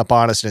it's coming up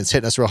on us and it's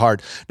hitting us real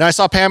hard. Now I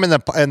saw Pam in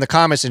the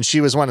comments, and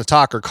she was wanting to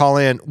talk or call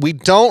in. We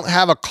don't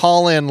have a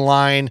call-in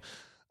line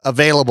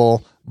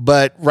available,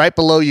 but right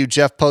below you,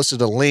 Jeff posted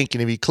a link,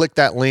 and if you click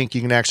that link,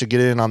 you can actually get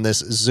in on this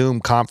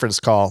Zoom conference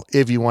call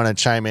if you want to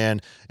chime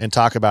in and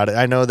talk about it.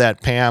 I know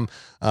that Pam,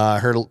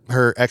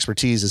 her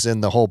expertise is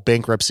in the whole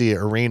bankruptcy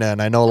arena,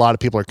 and I know a lot of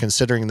people are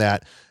considering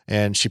that,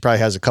 and she probably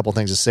has a couple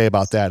things to say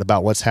about that,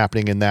 about what's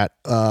happening in that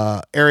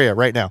area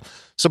right now.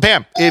 So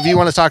Pam, if you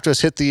want to talk to us,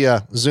 hit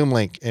the Zoom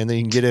link, and then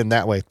you can get in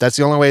that way. That's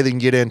the only way that you can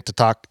get in to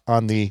talk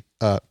on the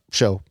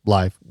show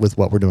live with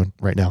what we're doing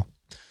right now.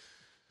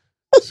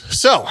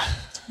 So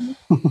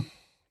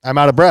I'm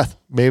out of breath.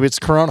 Maybe it's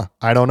Corona.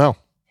 I don't know.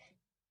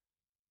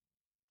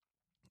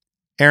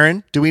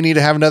 Aaron, do we need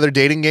to have another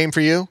dating game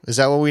for you? Is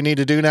that what we need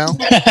to do now?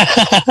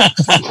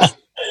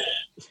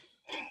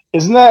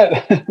 Isn't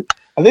that?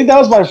 I think that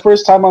was my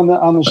first time on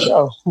the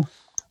show.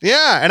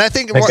 Yeah, and I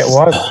think it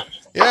was.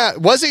 Yeah,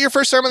 was it your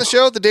first time on the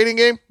show, the dating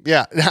game?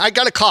 Yeah, I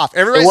got a cough.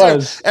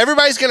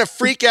 Everybody's gonna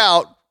freak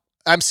out.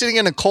 I'm sitting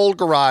in a cold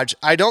garage.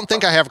 I don't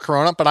think I have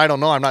Corona, but I don't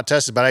know. I'm not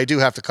tested, but I do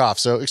have to cough.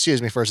 So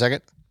excuse me for a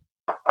second.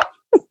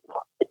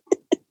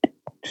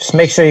 Just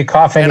make sure you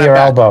cough into your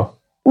elbow.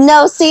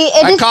 No, see,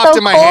 it is so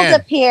cold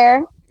up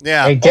here.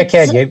 Yeah. Hey,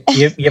 dickhead,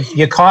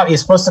 you cough. You're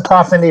supposed to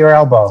cough into your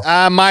elbow.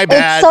 My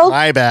bad.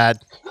 My bad.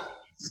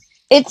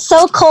 It's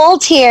so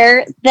cold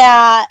here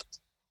that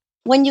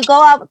when you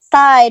go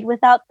outside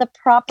without the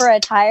proper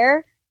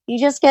attire, you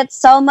just get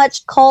so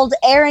much cold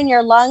air in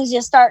your lungs.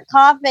 You start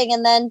coughing,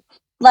 and then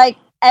like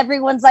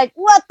everyone's like,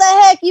 "What the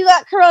heck? You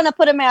got Corona?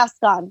 Put a mask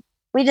on."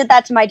 We did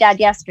that to my dad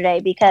yesterday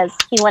because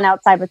he went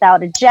outside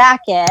without a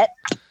jacket,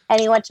 and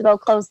he went to go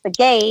close the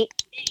gate,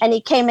 and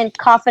he came in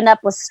coughing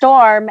up a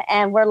storm,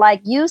 and we're like,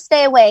 "You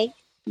stay away.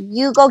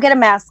 You go get a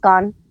mask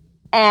on."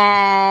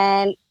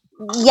 And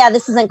yeah,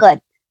 this isn't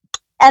good.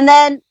 And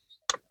then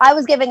I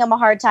was giving him a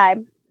hard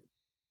time.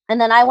 And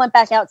then I went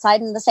back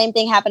outside, and the same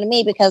thing happened to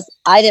me because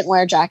I didn't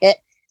wear a jacket.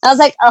 I was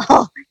like,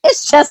 oh,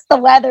 it's just the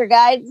weather,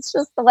 guys. It's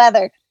just the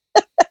weather.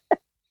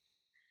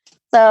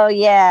 So,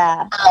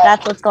 yeah,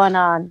 that's what's going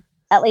on,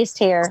 at least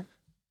here.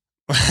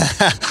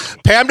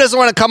 Pam doesn't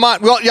want to come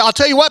on. Well, I'll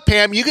tell you what,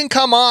 Pam, you can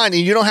come on,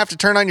 and you don't have to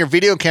turn on your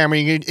video camera,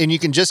 and you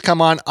can just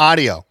come on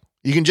audio.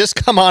 You can just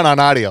come on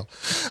audio.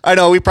 I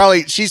know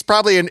she's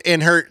probably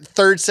in her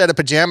third set of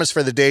pajamas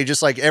for the day,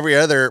 just like every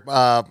other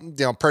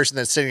person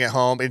that's sitting at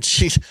home, and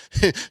she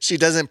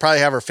doesn't probably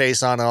have her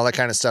face on and all that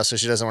kind of stuff, so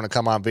she doesn't want to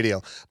come on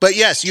video. But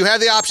yes, you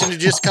have the option to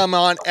just come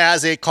on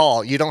as a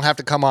call. You don't have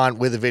to come on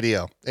with a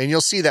video, and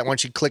you'll see that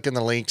once you click in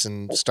the links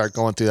and start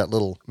going through that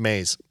little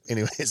maze.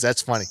 Anyways,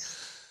 that's funny.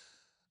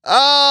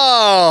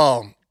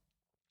 Oh,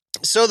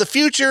 so the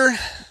future.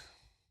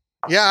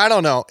 Yeah, I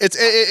don't know.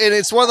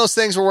 It's one of those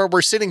things where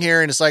we're sitting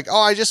here and it's like,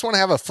 oh, I just want to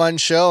have a fun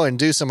show and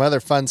do some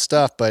other fun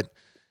stuff. But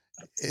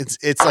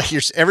it's like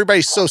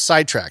everybody's so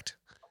sidetracked.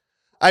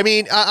 I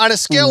mean, on a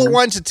scale of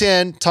 1 to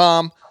 10,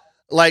 Tom,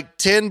 like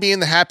 10 being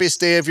the happiest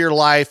day of your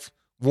life,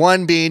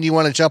 1 being you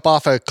want to jump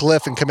off a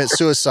cliff and commit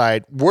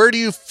suicide. Where do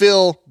you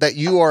feel that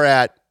you are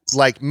at,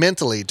 like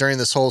mentally, during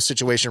this whole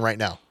situation right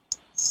now?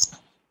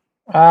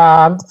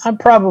 I'm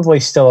probably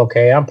still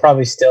okay. I'm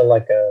probably still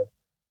like a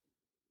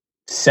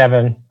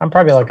 7. I'm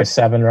probably like a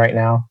 7 right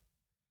now.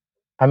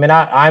 I mean,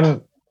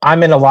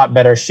 I'm in a lot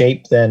better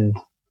shape than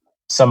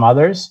some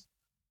others.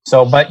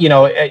 So, but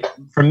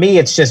for me,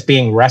 it's just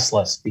being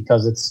restless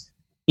because it's,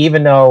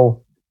 even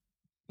though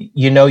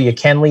you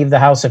can leave the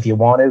house if you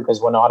want to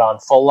because we're not on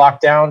full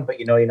lockdown, but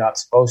you're not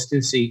supposed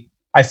to. See,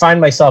 I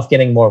find myself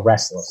getting more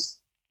restless.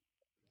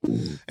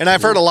 And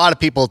I've heard a lot of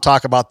people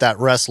talk about that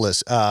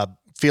restless,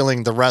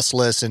 feeling the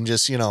restless and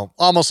just,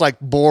 almost like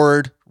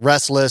bored,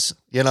 restless,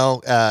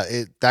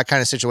 that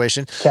kind of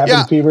situation.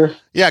 Cabin fever.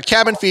 Yeah,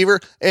 cabin fever.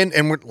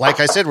 And we're, like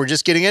I said, we're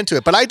just getting into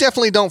it. But I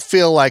definitely don't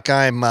feel like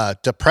I'm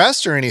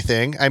depressed or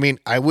anything. I mean,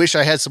 I wish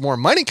I had some more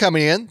money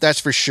coming in,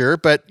 that's for sure.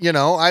 But,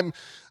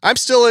 I'm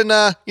still in,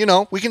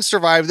 we can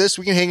survive this.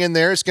 We can hang in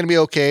there. It's going to be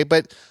okay.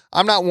 But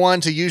I'm not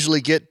one to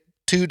usually get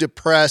too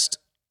depressed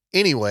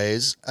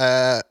anyways.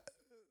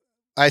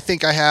 I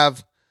think I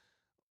have,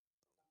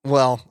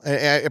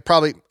 I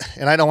probably,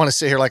 and I don't want to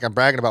sit here like I'm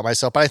bragging about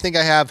myself, but I think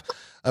I have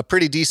a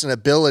pretty decent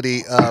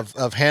ability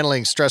of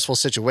handling stressful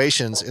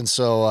situations. And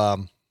so,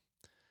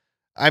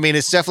 I mean,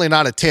 it's definitely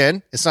not a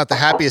 10. It's not the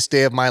happiest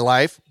day of my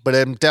life, but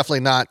I'm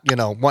definitely not,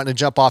 wanting to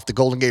jump off the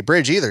Golden Gate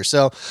Bridge either.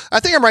 So I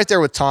think I'm right there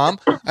with Tom.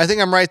 I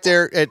think I'm right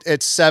there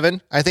at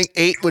 7. I think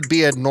 8 would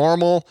be a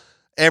normal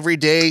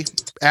everyday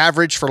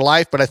average for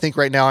life. But I think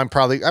right now I'm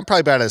probably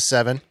about a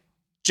 7.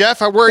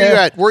 Jeff, where are you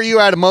at? Where are you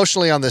at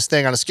emotionally on this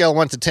thing on a scale of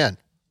 1 to 10?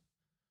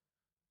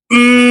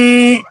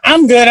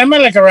 I'm good. I'm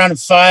at like around a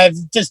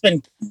 5. Just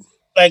been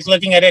like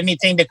looking at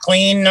anything to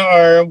clean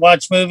or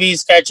watch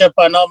movies, catch up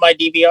on all my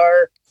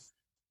DVR,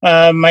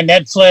 my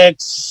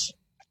Netflix.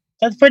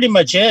 That's pretty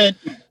much it.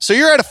 So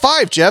you're at a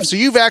 5, Jeff. So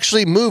you've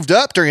actually moved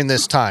up during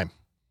this time.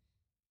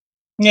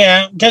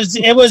 Yeah, because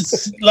it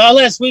was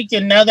last week,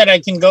 and now that I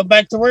can go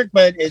back to work,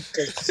 but it's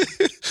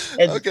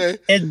okay.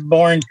 It's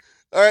boring.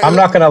 All right. I'm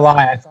not going to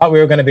lie. I thought we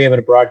were going to be able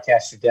to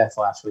broadcast your death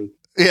last week.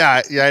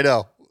 Yeah, I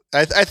know.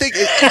 I think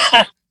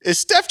is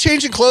Steph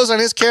changing clothes on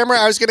his camera?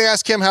 I was going to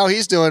ask him how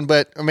he's doing,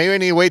 but maybe I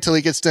need to wait till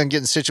he gets done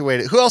getting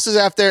situated. Who else is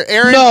out there?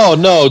 Aaron?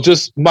 No,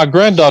 just my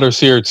granddaughter's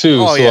here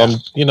too. Oh, so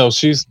yeah.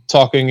 She's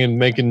talking and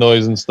making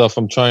noise and stuff.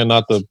 I'm trying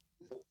not to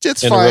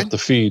interrupt the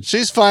feed.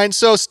 She's fine.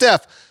 So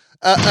Steph,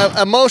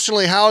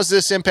 emotionally, how is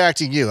this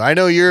impacting you? I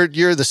know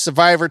you're the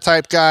survivor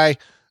type guy.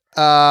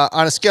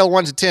 On a scale of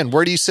 1 to 10,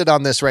 where do you sit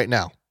on this right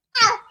now?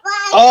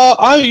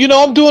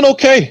 I'm doing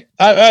okay.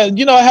 I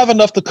have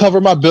enough to cover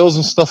my bills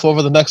and stuff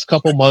over the next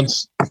couple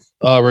months,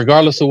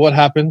 regardless of what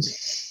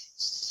happens.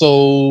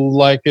 So,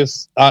 like,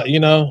 it's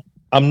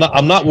I'm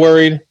not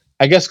worried.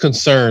 I guess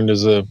concerned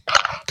is a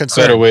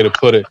better way to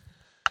put it.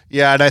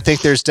 Yeah, and I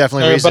think there's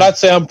definitely reason. But I'd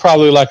say I'm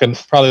probably like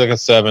a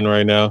 7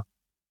 right now.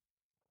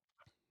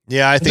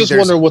 Yeah, I think just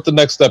wondering what the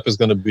next step is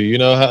going to be,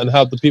 and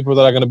how the people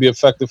that are going to be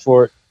affected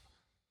for it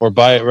or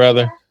by it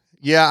rather.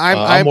 Yeah,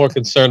 I'm more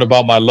concerned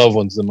about my loved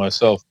ones than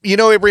myself.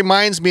 It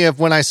reminds me of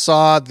when I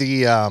saw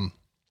the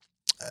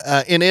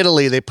in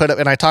Italy, they put up,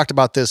 and I talked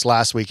about this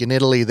last week. In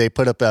Italy, they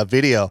put up a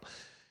video,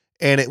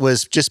 and it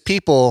was just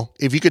people.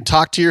 If you could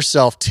talk to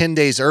yourself 10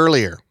 days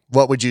earlier,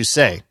 what would you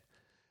say?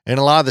 And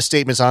a lot of the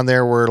statements on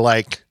there were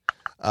like,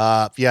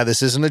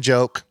 this isn't a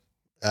joke.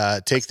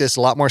 Take this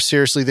a lot more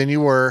seriously than you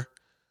were.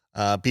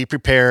 Be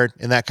prepared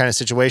in that kind of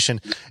situation.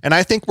 And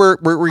I think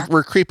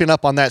we're creeping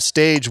up on that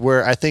stage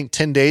where I think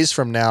 10 days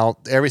from now,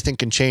 everything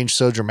can change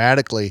so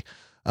dramatically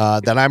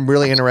that I'm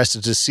really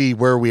interested to see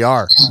where we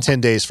are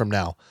 10 days from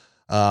now.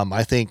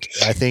 I think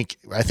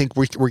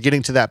we're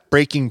getting to that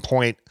breaking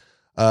point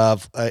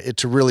of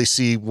to really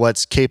see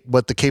what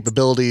the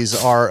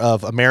capabilities are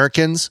of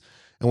Americans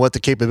and what the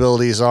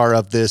capabilities are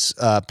of this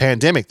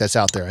pandemic that's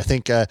out there. I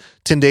think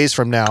 10 days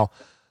from now,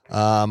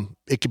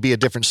 it could be a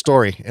different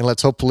story, and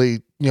let's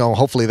hopefully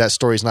that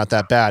story is not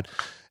that bad.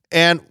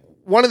 And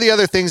one of the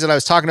other things that I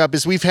was talking about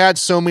is we've had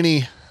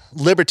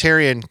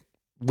libertarian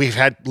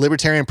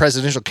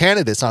presidential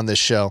candidates on this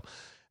show,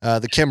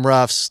 the Kim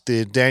Ruffs,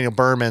 the Daniel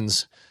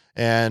Bermans,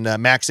 and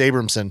Max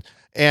Abramson.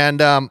 And,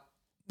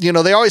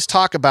 they always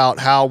talk about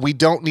how we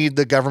don't need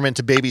the government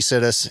to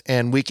babysit us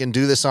and we can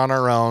do this on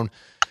our own.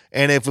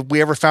 And if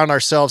we ever found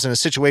ourselves in a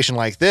situation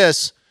like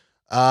this,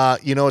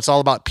 it's all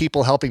about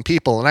people helping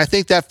people. And I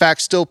think that fact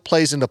still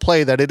plays into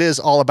play, that it is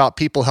all about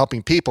people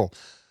helping people.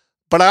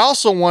 But I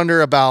also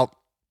wonder about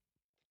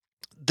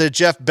the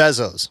Jeff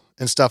Bezos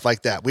and stuff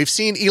like that. We've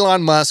seen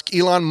Elon Musk.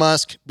 Elon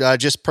Musk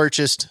just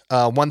purchased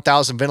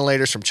 1,000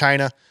 ventilators from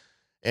China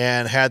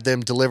and had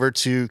them delivered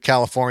to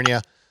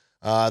California.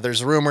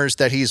 There's rumors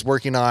that he's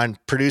working on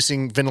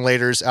producing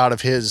ventilators out of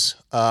his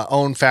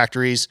own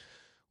factories,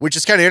 which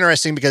is kind of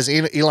interesting because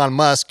Elon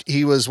Musk,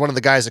 he was one of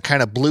the guys that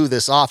kind of blew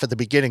this off at the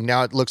beginning.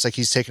 Now it looks like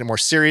he's taking it more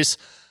serious.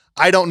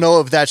 I don't know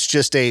if that's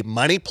just a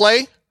money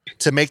play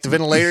to make the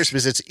ventilators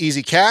because it's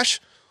easy cash,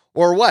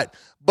 or what?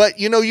 But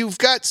you've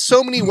got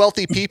so many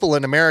wealthy people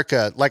in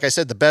America. Like I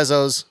said, the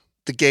Bezos,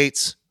 the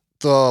Gates,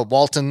 the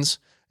Waltons,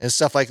 and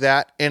stuff like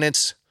that. And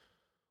it's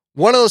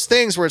one of those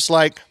things where it's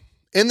like,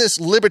 in this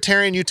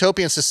libertarian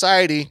utopian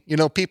society,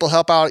 people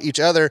help out each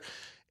other.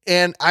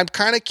 And I'm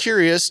kind of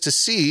curious to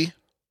see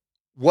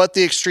what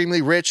the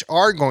extremely rich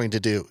are going to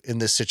do in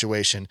this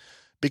situation.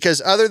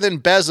 Because other than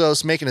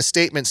Bezos making a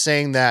statement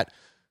saying that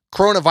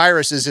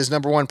coronavirus is his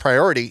number one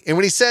priority, and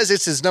when he says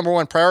it's his number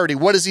one priority,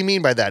 what does he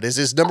mean by that? Is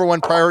his number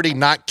one priority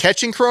not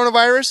catching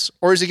coronavirus,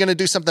 or is he going to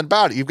do something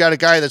about it? You've got a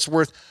guy that's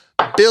worth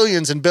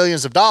billions and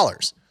billions of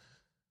dollars.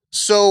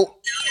 So,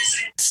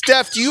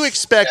 Steph, do you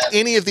expect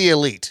any of the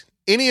elite,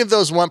 any of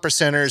those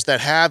 1%ers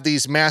that have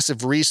these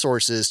massive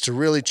resources to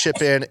really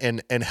chip in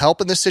and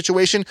help in this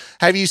situation?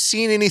 Have you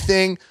seen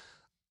anything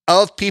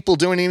of people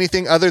doing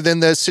anything other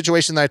than the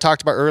situation that I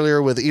talked about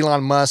earlier with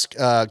Elon Musk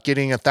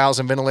getting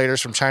 1,000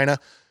 ventilators from China?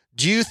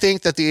 Do you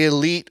think that the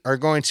elite are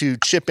going to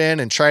chip in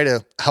and try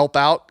to help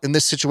out in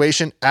this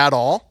situation at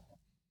all?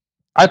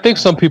 I think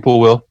some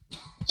people will.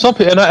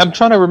 And I'm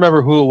trying to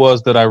remember who it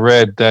was that I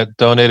read that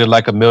donated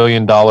like $1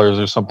 million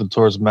or something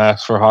towards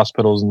masks for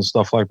hospitals and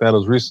stuff like that. It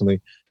was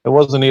recently. It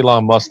wasn't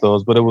Elon Musk, though,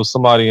 but it was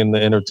somebody in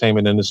the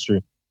entertainment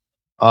industry.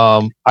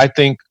 I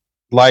think,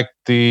 like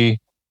the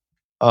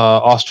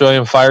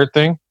Australian fire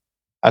thing,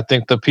 I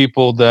think the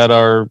people that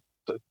are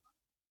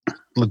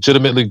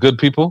legitimately good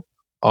people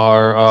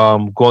are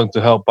going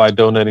to help by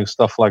donating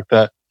stuff like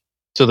that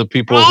to the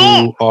people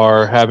who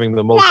are having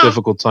the most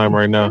difficult time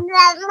right now.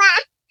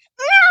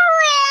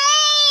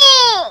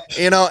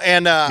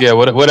 And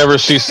whatever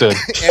she said,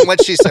 and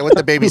what she said, what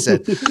the baby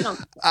said, and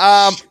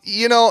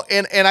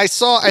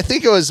I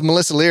think it was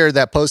Melissa Lear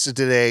that posted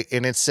today,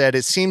 and it said,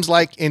 it seems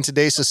like in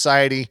today's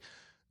society,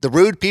 the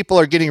rude people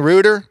are getting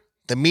ruder,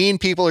 the mean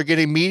people are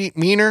getting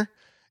meaner,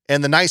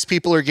 and the nice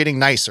people are getting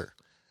nicer.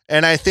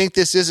 And I think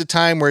this is a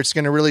time where it's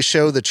going to really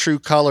show the true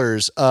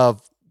colors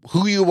of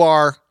who you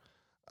are,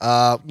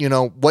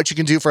 what you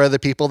can do for other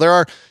people. There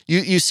are,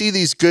 you see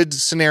these good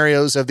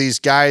scenarios of these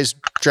guys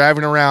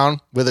driving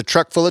around with a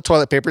truck full of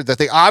toilet paper that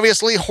they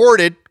obviously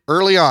hoarded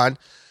early on,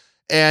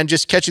 and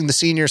just catching the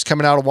seniors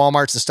coming out of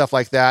Walmarts and stuff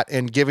like that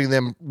and giving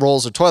them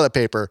rolls of toilet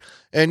paper.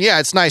 And yeah,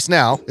 it's nice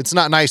now. It's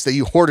not nice that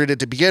you hoarded it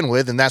to begin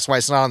with, and that's why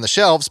it's not on the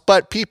shelves,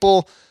 but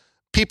people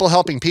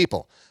helping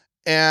people.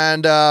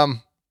 And,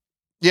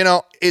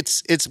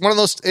 it's one of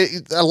those,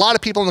 a lot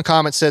of people in the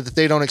comments said that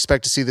they don't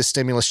expect to see the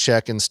stimulus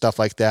check and stuff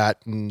like that.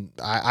 And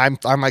I'm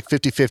like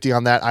 50-50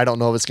 on that. I don't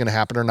know if it's going to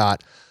happen or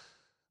not,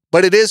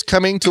 but it is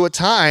coming to a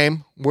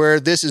time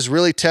where this is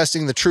really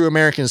testing the true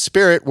American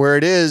spirit, where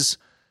it is,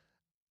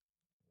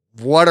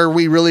 what are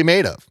we really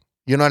made of?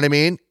 You know what I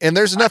mean? And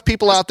there's enough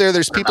people out there.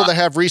 There's people that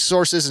have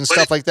resources and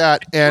stuff like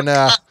that. And,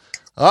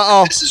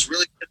 this is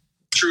really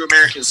true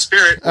American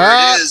spirit,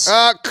 where it is.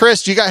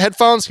 Chris, you got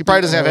headphones? He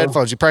probably doesn't have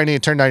headphones. You probably need to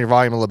turn down your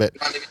volume a little bit.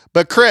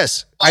 But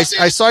Chris, I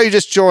saw you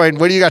just joined.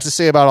 What do you got to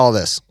say about all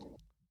this?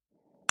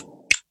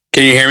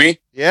 Can you hear me?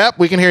 Yep,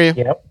 we can hear you.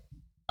 Yep.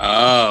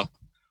 Oh,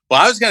 well,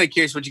 I was kind of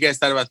curious what you guys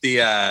thought about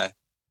the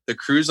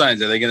cruise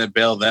lines. Are they going to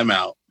bail them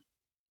out?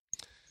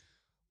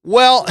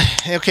 Well,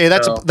 okay,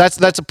 that's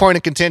a point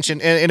of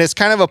contention, and it's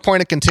kind of a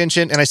point of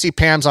contention. And I see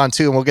Pam's on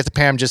too, and we'll get to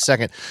Pam in just a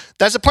second.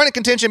 That's a point of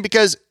contention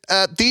because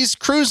these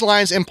cruise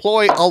lines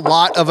employ a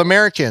lot of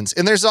Americans,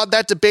 and there's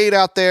that debate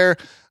out there.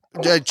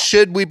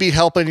 Should we be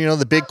helping,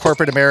 the big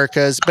corporate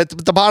Americas? But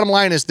the bottom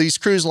line is these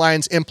cruise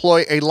lines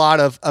employ a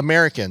lot of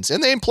Americans,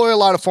 and they employ a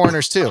lot of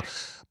foreigners too.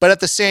 But at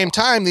the same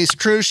time, these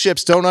cruise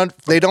ships don't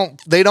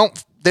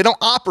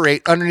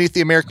operate underneath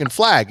the American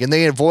flag, and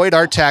they avoid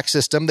our tax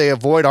system, they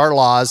avoid our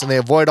laws, and they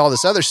avoid all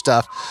this other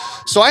stuff.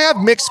 So I have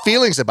mixed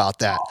feelings about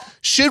that.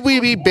 Should we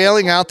be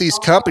bailing out these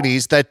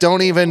companies that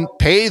don't even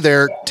pay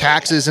their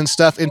taxes and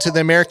stuff into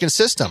the American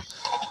system?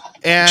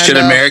 And should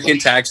American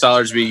tax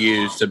dollars be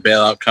used to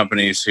bail out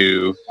companies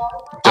who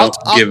don't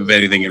give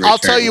anything in return?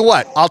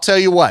 I'll tell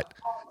you what.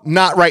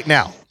 Not right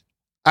now.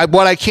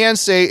 What I can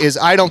say is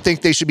I don't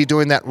think they should be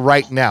doing that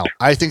right now.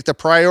 I think the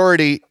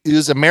priority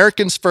is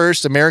Americans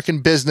first,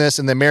 American business,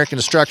 and the American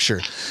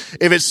structure.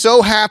 If it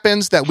so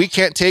happens that we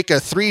can't take a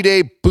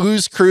 3-day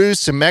booze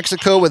cruise to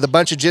Mexico with a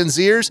bunch of Gen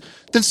Zers,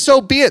 then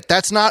so be it.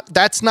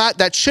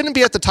 That shouldn't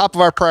be at the top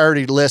of our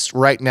priority list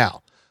right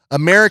now.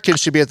 Americans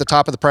should be at the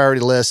top of the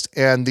priority list,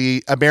 and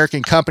the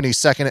American companies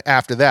second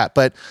after that.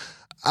 But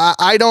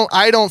I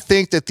don't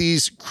think that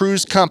these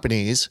cruise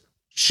companies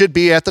should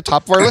be at the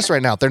top of our list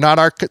right now.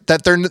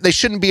 They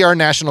shouldn't be our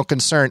national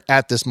concern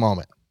at this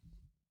moment.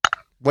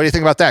 What do you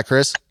think about that,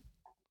 Chris?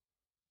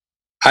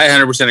 I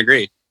 100%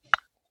 agree.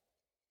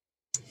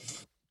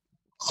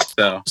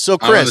 So Chris,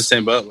 I'm on the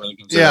same boat when it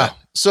comes to that.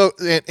 So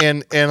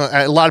and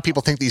a lot of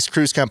people think these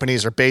cruise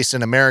companies are based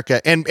in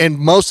America, and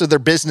most of their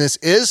business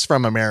is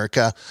from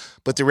America,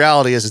 but the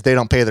reality is they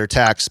don't pay their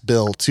tax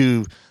bill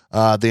to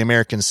the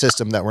American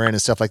system that we're in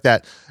and stuff like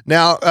that.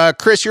 Now,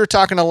 Chris, you're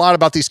talking a lot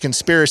about these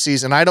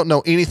conspiracies, and I don't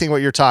know anything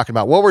what you're talking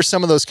about. What were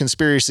some of those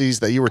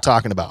conspiracies that you were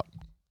talking about?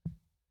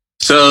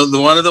 So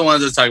one of the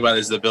ones I was talking about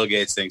is the Bill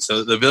Gates thing.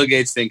 So the Bill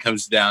Gates thing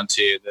comes down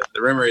to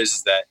the rumor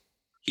is that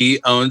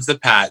he owns the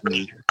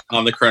patent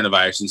on the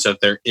coronavirus. And so if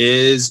there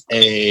is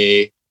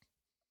a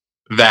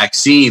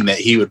vaccine that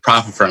he would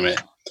profit from it.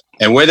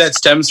 And where that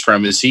stems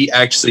from is he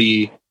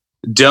actually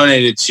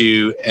donated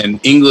to an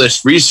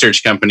English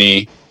research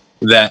company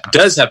that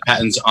does have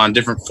patents on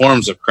different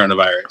forms of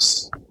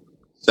coronavirus.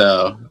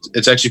 So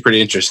it's actually pretty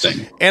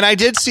interesting. And I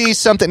did see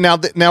something now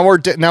we're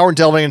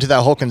delving into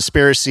that whole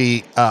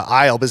conspiracy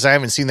aisle because I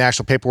haven't seen the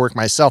actual paperwork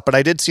myself, but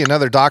I did see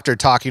another doctor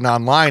talking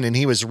online and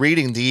he was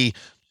reading the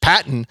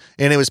patent,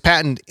 and it was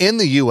patented in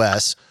the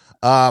US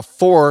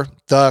for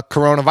the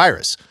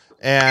coronavirus.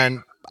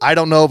 And I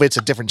don't know if it's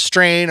a different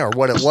strain or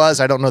what it was.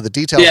 I don't know the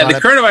details. Yeah, on the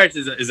it.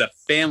 coronavirus is a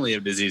family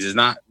of diseases,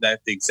 not that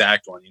the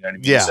exact one. You know what I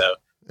mean? Yeah. So,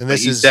 and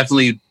this is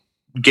definitely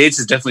Gates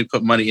has definitely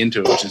put money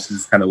into it, which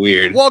is kind of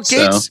weird. Well,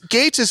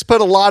 Gates has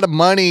put a lot of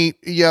money.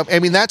 Yeah, I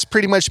mean that's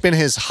pretty much been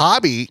his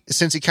hobby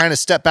since he kind of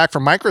stepped back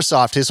from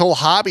Microsoft. His whole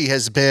hobby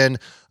has been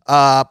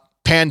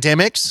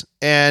pandemics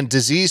and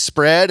disease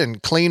spread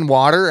and clean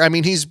water. I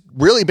mean, he's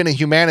really been a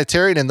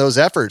humanitarian in those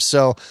efforts.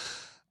 So,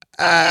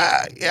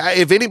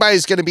 if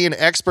anybody's going to be an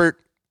expert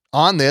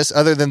on this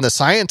other than the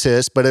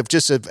scientist, but if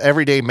just an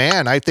everyday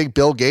man, I think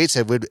Bill Gates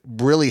would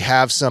really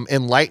have some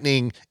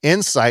enlightening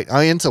insight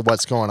into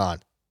what's going on.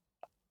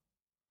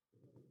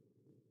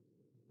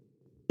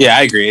 Yeah,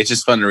 I agree. It's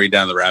just fun to read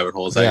down the rabbit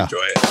holes. I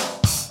enjoy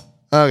it.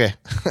 Okay.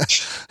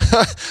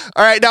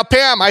 All right. Now,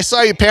 Pam, I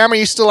saw you. Pam, are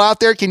you still out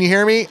there? Can you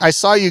hear me? I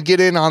saw you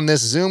get in on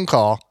this Zoom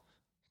call.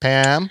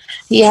 Pam?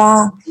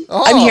 Yeah.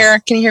 Oh. I'm here.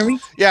 Can you hear me?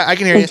 Yeah, I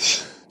can hear you.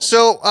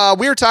 So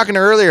we were talking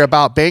earlier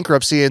about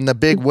bankruptcy and the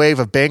big wave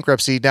of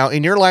bankruptcy. Now,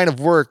 in your line of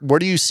work,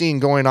 what are you seeing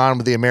going on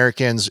with the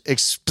Americans,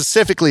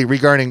 specifically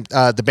regarding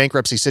the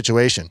bankruptcy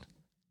situation?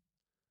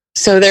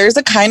 So there's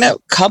a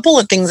couple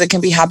of things that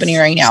can be happening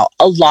right now.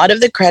 A lot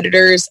of the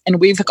creditors, and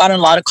we've gotten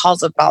a lot of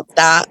calls about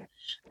that,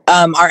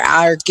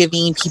 are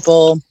giving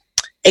people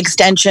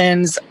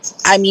extensions.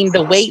 I mean,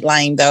 the wait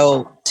line,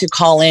 though, to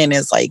call in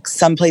is like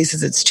some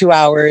places it's 2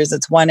 hours,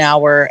 it's 1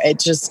 hour.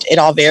 It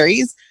all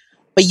varies.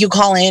 But you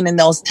call in and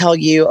they'll tell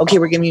you, okay,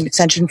 we're giving you an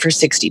extension for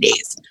 60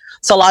 days.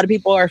 So a lot of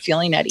people are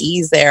feeling at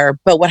ease there.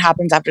 But what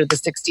happens after the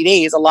 60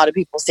 days? A lot of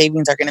people's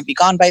savings are going to be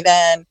gone by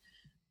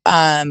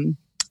then.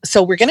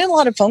 So we're getting a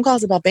lot of phone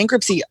calls about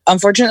bankruptcy.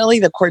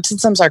 Unfortunately, the court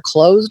systems are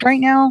closed right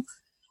now.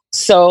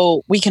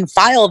 So we can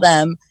file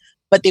them,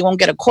 but they won't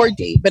get a court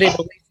date, but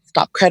it'll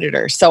stop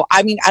creditors. So,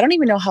 I mean, I don't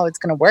even know how it's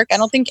going to work. I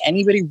don't think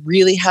anybody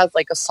really has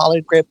like a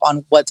solid grip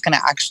on what's going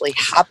to actually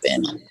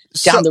happen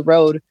down the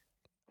road.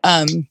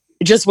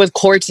 Just with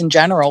courts in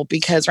general,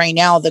 because right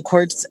now the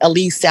courts, at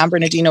least San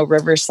Bernardino,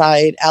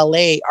 Riverside,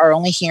 LA, are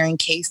only hearing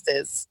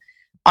cases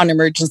on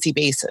emergency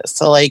basis.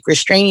 So like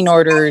restraining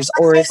orders,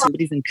 or if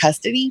somebody's in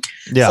custody.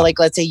 Yeah. So like,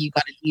 let's say you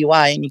got a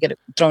DUI and you get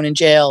thrown in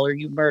jail, or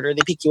you murder,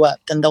 they pick you up,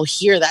 then they'll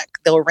hear that,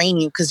 they'll arraign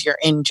you because you're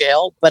in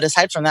jail. But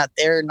aside from that,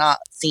 they're not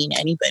seeing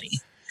anybody.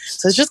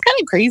 So it's just kind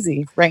of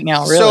crazy right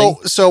now, really.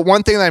 So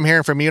one thing that I'm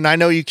hearing from you, and I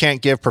know you can't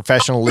give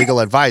professional legal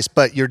advice,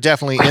 but you're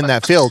definitely in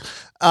that field.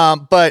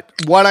 But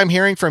what I'm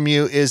hearing from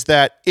you is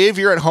that if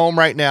you're at home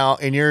right now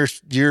and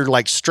you're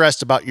like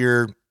stressed about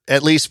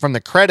at least from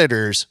the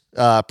creditor's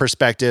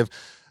perspective,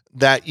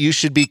 that you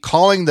should be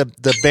calling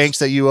the banks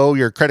that you owe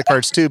your credit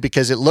cards to,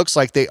 because it looks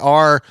like they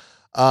are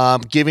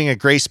giving a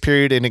grace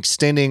period and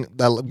extending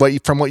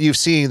from what you've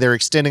seen, they're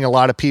extending a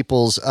lot of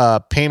people's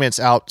payments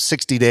out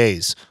 60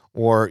 days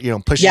or,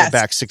 pushing it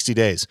back 60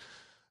 days.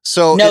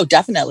 So no,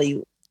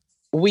 definitely.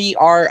 We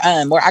are,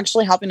 we're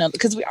actually helping them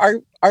because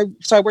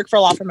so I work for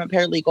a law firm, I'm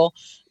paralegal.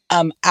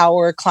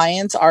 Our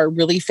clients are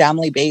really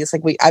family based.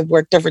 Like I've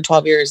worked there for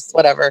 12 years,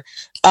 whatever.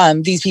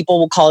 These people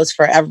will call us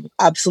for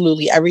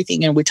absolutely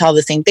everything. And we tell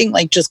the same thing,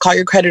 like just call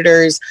your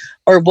creditors,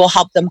 or we'll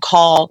help them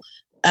call.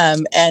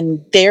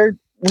 And they're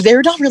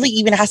not really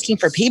even asking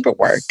for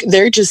paperwork.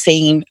 They're just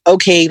saying,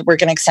 okay, we're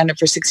going to extend it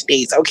for 60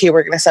 days. Okay,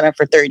 we're going to extend it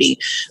for 30.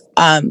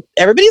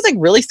 Everybody's like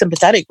really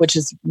sympathetic, which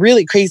is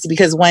really crazy,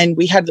 because when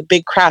we had the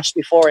big crash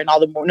before and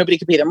nobody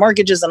could pay their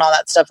mortgages and all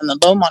that stuff, and the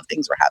loan mod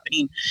things were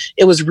happening,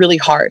 it was really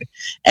hard.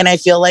 And I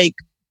feel like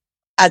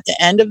at the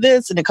end of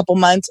this, in a couple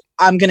months,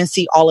 I'm going to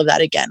see all of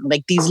that again.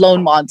 Like these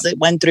loan mods that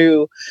went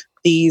through,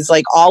 these,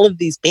 like all of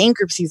these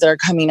bankruptcies that are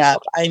coming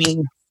up. I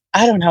mean,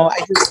 I don't know.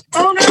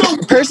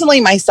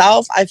 Personally,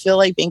 myself, I feel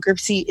like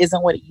bankruptcy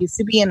isn't what it used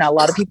to be, and a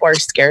lot of people are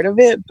scared of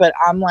it. But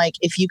I'm like,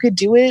 if you could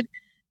do it,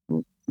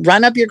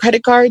 run up your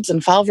credit cards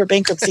and file for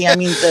bankruptcy. I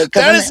mean, the government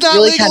that is not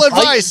really legal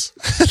advice.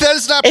 That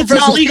is not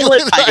professional legal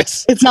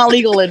advice. It's not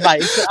legal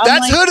advice.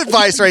 That's hood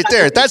advice right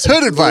there. That's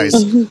hood advice.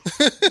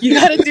 You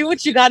got to do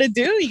what you got to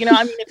do.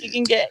 I mean, if you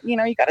can get, you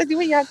got to do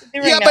what you have to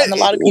do right now. And a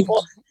lot of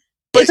people,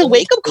 it's a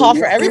wake up call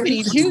for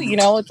everybody too.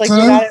 It's like you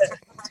got to.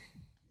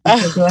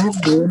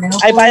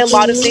 I buy a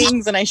lot of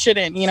things and I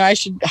shouldn't. I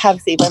should have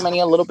saved my money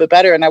a little bit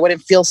better, and I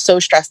wouldn't feel so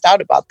stressed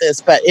out about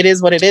this. But it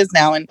is what it is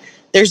now, and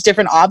there's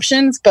different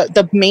options. But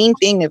the main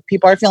thing, if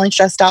people are feeling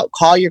stressed out,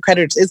 call your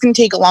creditors. It's going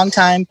to take a long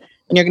time,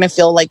 and you're going to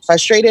feel like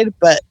frustrated.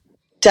 But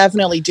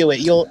definitely do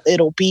it.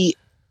 It'll be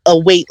a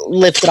weight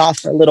lifted off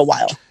for a little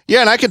while.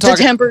 Yeah, and I can talk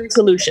a temporary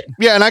solution.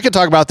 Yeah, and I can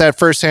talk about that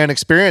firsthand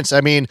experience.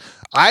 I mean,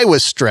 I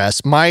was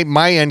stressed. My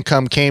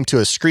income came to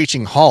a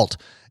screeching halt,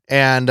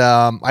 and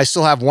I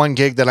still have one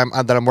gig that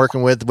I'm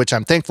working with, which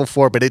I'm thankful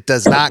for, but it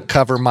does not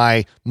cover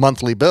my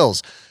monthly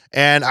bills.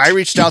 And I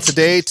reached out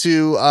today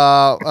to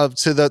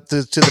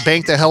the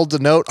bank that held the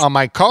note on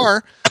my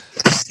car.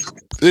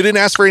 They didn't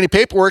ask for any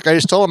paperwork. I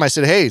just told them, I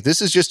said, hey,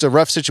 this is just a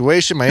rough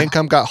situation. My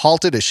income got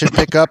halted. It should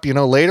pick up,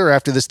 later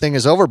after this thing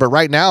is over. But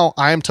right now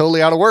I am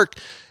totally out of work.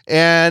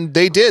 And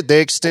they did. They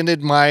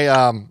extended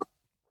my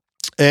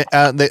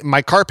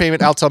my car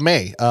payment out till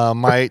May.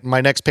 My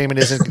next payment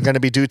isn't going to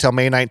be due till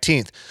May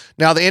 19th.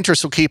 Now the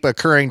interest will keep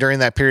occurring during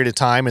that period of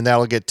time, and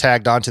that'll get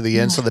tagged onto the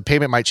end. So the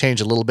payment might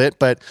change a little bit,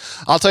 but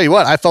I'll tell you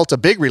what, I felt a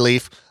big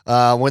relief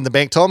when the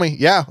bank told me,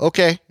 yeah,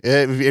 okay,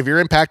 if you're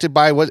impacted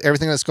by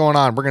everything that's going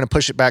on, we're going to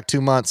push it back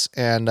 2 months,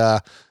 and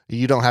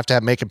you don't have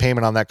to make a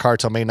payment on that car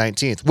till May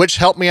 19th, which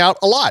helped me out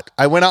a lot.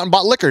 I went out and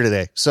bought liquor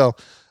today. So,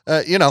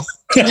 and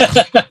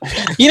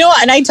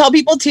I tell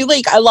people too,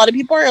 like, a lot of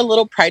people are a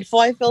little prideful,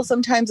 I feel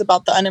sometimes,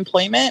 about the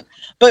unemployment,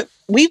 but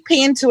we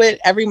pay into it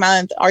every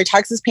month. Our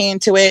taxes pay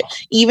into it.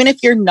 Even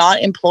if you're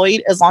not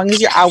employed, as long as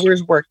your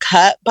hours were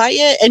cut by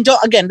it. And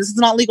this is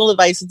not legal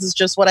advice. This is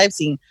just what I've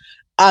seen.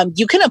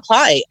 You can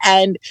apply,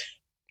 and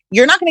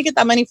you're not going to get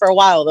that money for a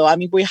while, though. I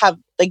mean, we have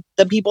like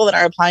the people that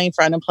are applying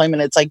for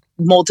unemployment, it's like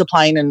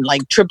multiplying and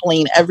like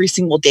tripling every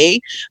single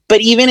day. But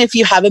even if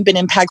you haven't been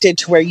impacted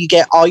to where you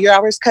get all your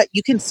hours cut,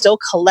 you can still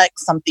collect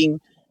something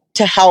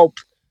to help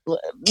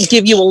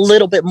give you a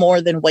little bit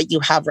more than what you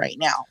have right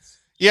now.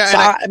 Yeah. So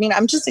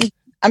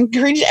I'm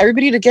encouraging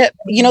everybody to get,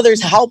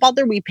 there's help out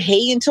there. We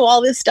pay into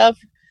all this stuff.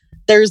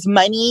 There's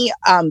money.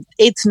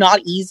 It's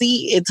not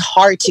easy. It's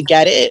hard to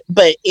get it,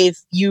 but if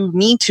you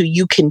need to,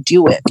 you can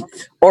do it,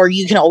 or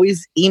you can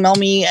always email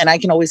me and I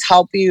can always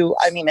help you.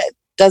 I mean, it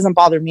doesn't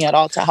bother me at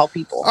all to help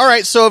people. All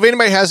right. So if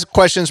anybody has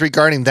questions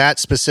regarding that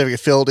specific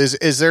field,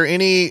 is there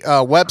any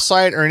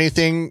website or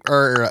anything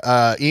or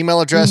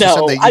email address? No, or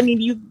something I mean,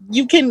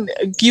 you can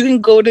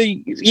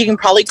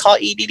probably call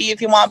EDD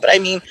if you want, but I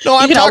mean, no,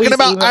 I'm talking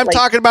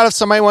about if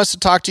somebody wants to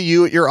talk to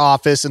you at your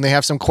office and they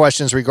have some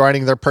questions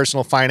regarding their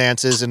personal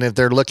finances, and if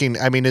they're looking,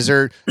 I mean, is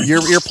there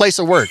your place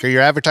of work? Are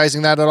you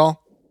advertising that at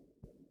all?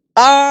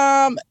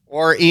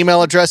 Or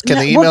email address? Can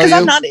they email you?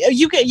 I'm not.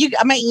 You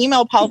my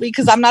email probably,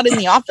 because I'm not in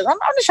the office.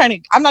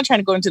 I'm not trying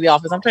to go into the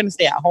office. I'm trying to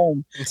stay at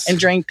home and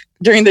drink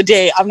during the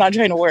day. I'm not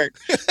trying to work.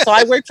 So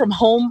I work from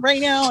home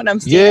right now, and I'm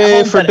staying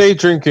at home for day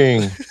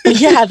drinking.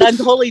 Yeah, that's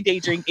totally day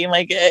drinking.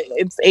 Like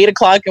it's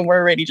 8:00 and we're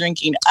already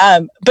drinking.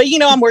 But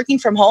I'm working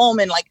from home,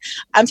 and like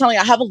I'm telling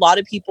you, I have a lot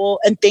of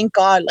people, and thank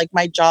God, like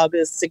my job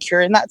is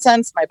secure in that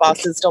sense. My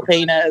boss is still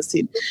paying us.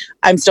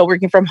 I'm still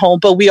working from home,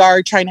 but we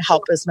are trying to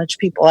help as much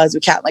people as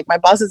we can. Like my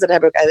boss is the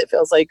type of guy that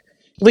feels like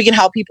we can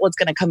help people, it's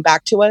going to come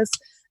back to us,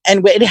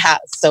 and it has.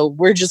 So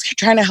we're just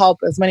trying to help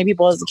as many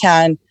people as we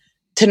can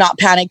to not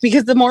panic,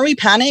 because the more we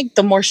panic,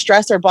 the more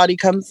stress our body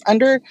comes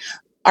under,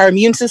 our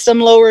immune system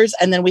lowers,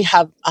 and then we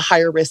have a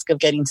higher risk of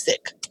getting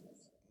sick.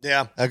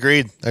 Yeah,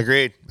 agreed.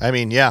 I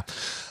mean, yeah.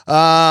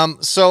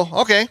 So,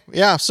 okay.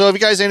 Yeah. So if you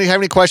guys have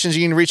any questions,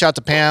 you can reach out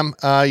to Pam.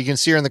 You can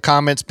see her in the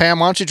comments. Pam,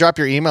 why don't you drop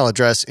your email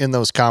address in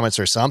those comments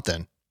or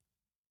something?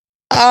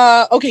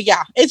 Okay,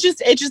 yeah. It's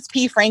just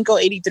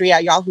pfranco83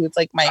 at Yahoo. It's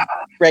like my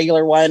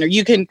regular one. Or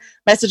you can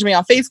message me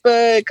on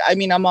Facebook. I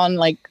mean, I'm on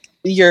like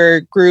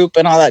your group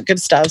and all that good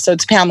stuff. So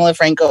it's Pamela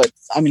Franco.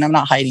 I'm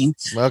not hiding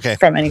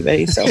from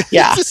anybody. So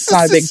yeah, it's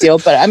not a big deal.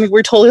 But I mean,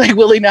 we're totally like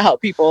willing to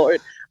help people. Or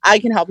I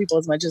can help people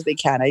as much as they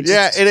can. I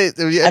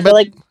feel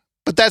like.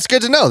 But that's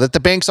good to know that the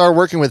banks are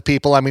working with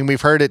people. I mean,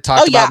 we've heard it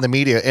talked about in the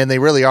media, and they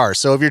really are.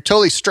 So if you're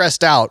totally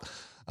stressed out,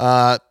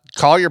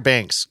 call your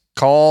banks.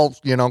 Call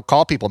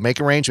people,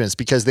 make arrangements,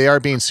 because they are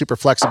being super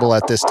flexible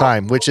at this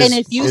time, which is good.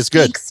 And if you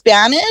speak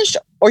Spanish,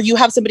 or you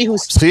have somebody who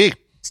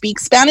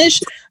speaks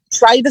Spanish,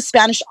 try the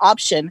Spanish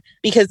option,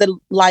 because the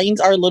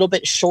lines are a little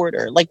bit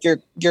shorter. Like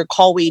your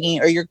call waiting,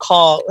 or your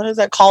call, what is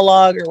that, call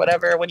log or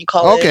whatever, when you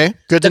call good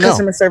to know.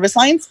 Customer service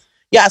lines.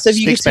 Yeah, so if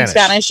you can speak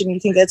Spanish and you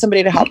can get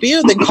somebody to help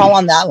you, then call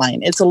on that line.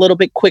 It's a little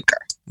bit quicker.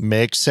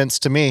 Makes sense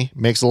to me.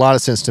 Makes a lot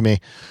of sense to me.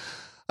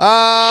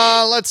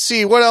 Let's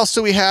see. What else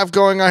do we have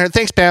going on here?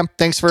 Thanks, Pam.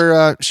 Thanks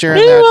for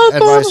sharing that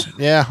advice.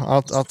 Yeah,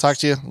 I'll talk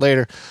to you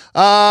later.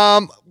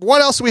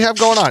 What else do we have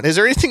going on? Is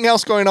there anything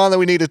else going on that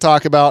we need to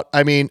talk about?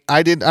 I mean,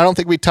 I don't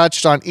think we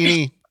touched on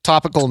any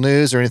topical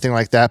news or anything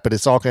like that, but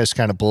it's all just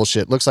kind of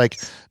bullshit. Looks like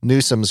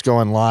Newsom's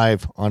going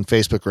live on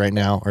Facebook right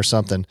now or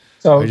something.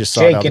 So,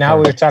 Jake, we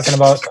were talking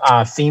about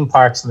theme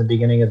parks in the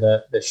beginning of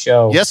the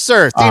show. Yes,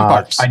 sir. Theme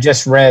parks. I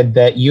just read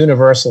that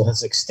Universal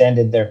has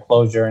extended their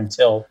closure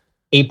until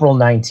April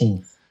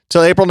 19th.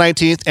 Till April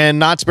 19th, and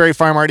Knott's Berry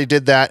Farm already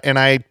did that, and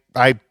I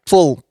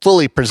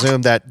fully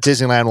presume that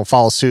Disneyland will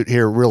follow suit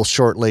here real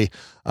shortly.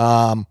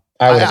 I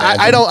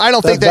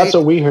don't think that's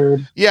what we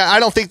heard. Yeah, I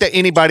don't think that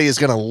anybody is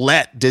going to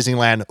let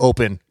Disneyland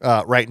open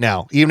right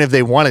now, even if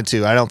they wanted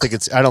to. I don't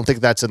think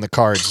that's in the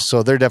cards.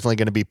 So they're definitely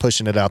going to be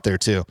pushing it out there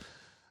too.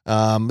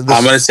 I'm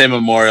going to say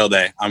Memorial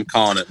Day. I'm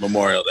calling it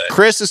Memorial Day.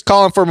 Chris is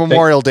calling for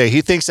Memorial Day.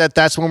 He thinks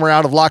that's when we're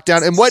out of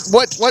lockdown. And what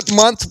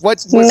month?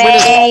 What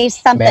May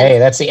something. May.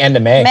 That's the end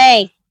of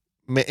May.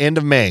 End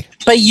of May.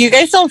 But you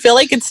guys don't feel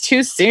like it's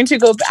too soon to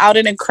go out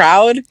in a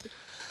crowd?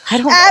 I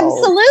don't know.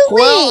 Absolutely.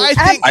 Well,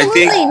 I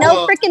think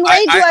no freaking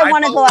way do I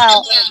want to go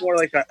out. More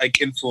like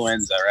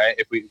influenza, right?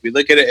 If we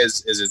look at it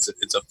as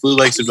it's a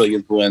flu-like symptom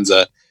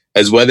influenza,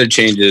 as weather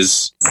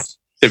changes,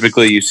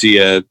 typically you see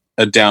a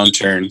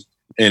downturn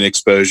in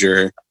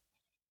exposure.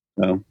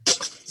 So.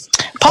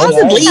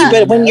 Possibly,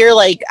 but when you're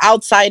like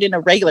outside in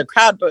a regular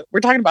crowd, but we're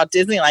talking about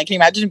Disneyland. Can you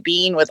imagine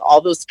being with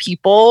all those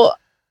people?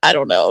 I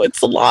don't know.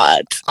 It's a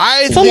lot.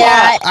 I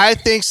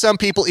think some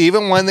people,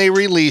 even when they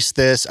release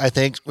this, I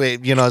think,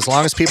 as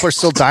long as people are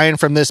still dying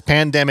from this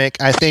pandemic,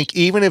 I think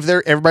even if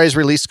everybody's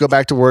released to go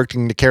back to work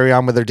and to carry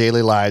on with their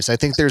daily lives, I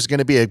think there's going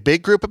to be a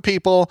big group of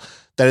people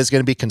that is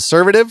going to be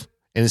conservative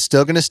and is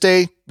still going to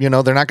stay, they're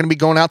not going to be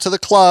going out to the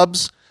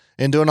clubs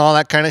and doing all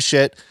that kind of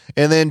shit.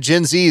 And then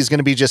Gen Z is going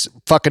to be just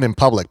fucking in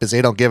public because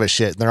they don't give a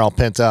shit and they're all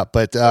pent up.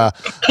 But I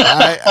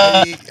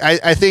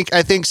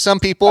think some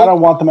people, I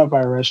don't want them at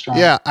my restaurant.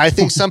 Yeah, I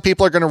think some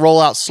people are going to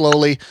roll out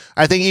slowly.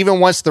 I think even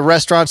once the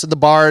restaurants and the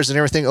bars and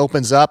everything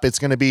opens up, it's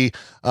going to be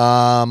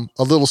a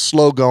little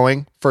slow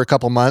going for a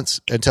couple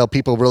months until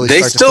people really. They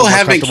start still to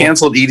haven't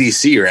canceled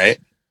EDC, right?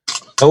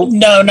 Nope.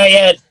 No, not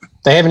yet.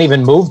 They haven't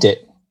even moved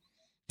it.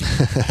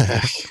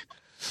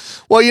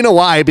 Well, you know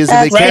why? Because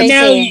they right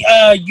can't.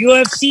 now,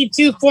 UFC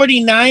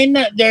 249,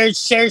 they're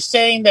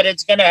saying that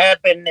it's going to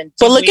happen.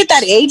 But look at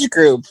that age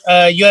group.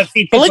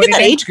 UFC. But look at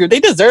that age group. They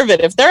deserve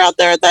it. If they're out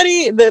there at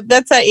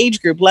that's that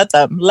age group. Let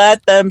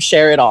them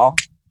share it all.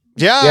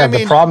 Yeah,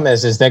 the problem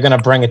is they're going to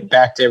bring it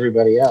back to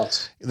everybody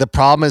else. The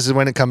problem is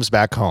when it comes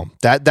back home.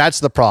 That's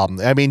the problem.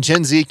 I mean,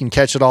 Gen Z can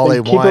catch it all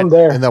they keep want, them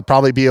there. and they'll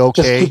probably be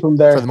okay for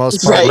the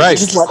most part. Right.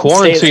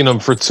 Quarantine them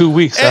for 2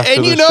 weeks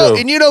after the show.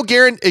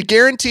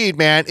 Guaranteed,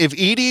 man. If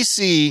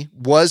EDC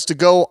was to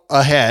go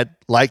ahead,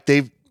 like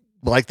they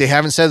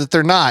haven't said that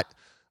they're not,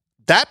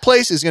 that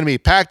place is going to be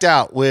packed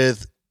out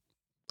with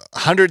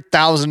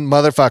 100,000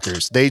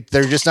 motherfuckers.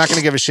 They're just not going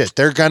to give a shit.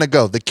 They're going to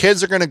go. The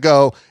kids are going to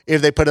go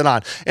if they put it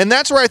on. And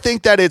that's where I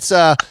think that it's,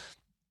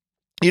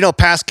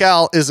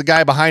 Pascal is the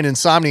guy behind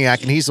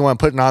Insomniac and he's the one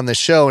putting on this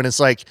show. And it's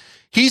like,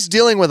 he's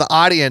dealing with an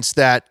audience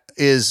that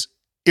is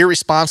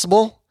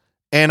irresponsible.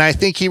 And I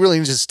think he really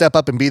needs to step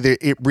up and be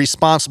the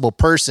responsible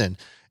person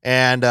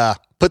and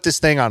put this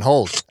thing on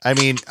hold. I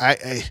mean,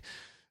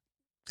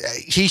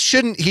 he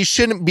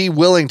shouldn't be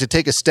willing to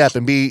take a step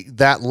and be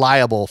that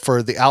liable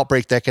for the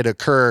outbreak that could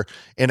occur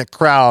in a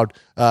crowd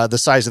the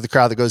size of the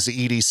crowd that goes to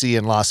EDC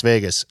in Las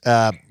Vegas.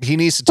 He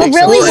needs to take. But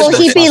really, will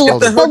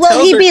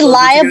he be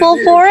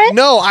liable for it?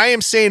 No, I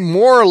am saying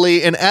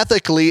morally and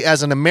ethically,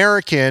 as an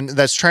American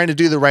that's trying to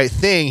do the right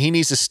thing, he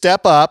needs to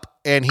step up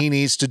and he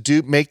needs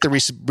to make the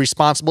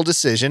responsible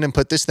decision and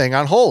put this thing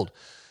on hold.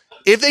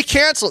 If they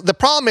cancel, the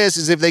problem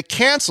is if they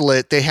cancel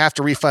it, they have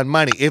to refund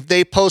money. If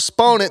they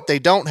postpone it, they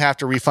don't have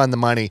to refund the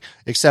money,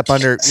 except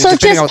depending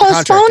on what the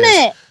contract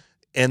is.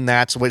 And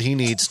that's what he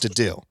needs to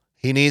do.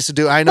 He needs to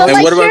do. I know.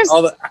 And what about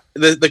all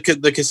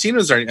the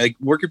casinos? Are like,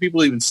 where can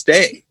people even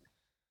stay?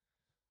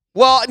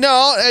 Well,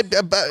 no,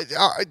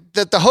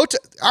 the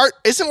hotel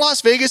isn't Las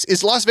Vegas.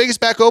 Is Las Vegas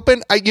back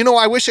open?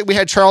 I wish we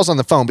had Charles on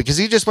the phone because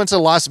he just went to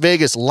Las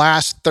Vegas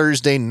last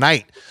Thursday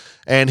night,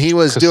 and he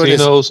was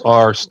Casinos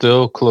are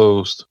still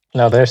closed.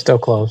 No, they're still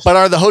closed. But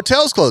are the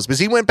hotels closed? Because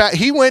he went back.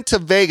 He went to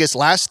Vegas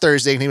last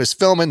Thursday and he was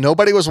filming.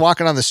 Nobody was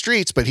walking on the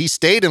streets, but he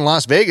stayed in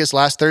Las Vegas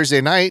last Thursday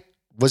night.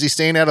 Was he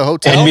staying at a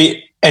hotel?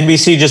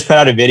 NBC just put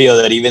out a video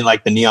that even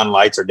like the neon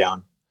lights are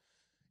down.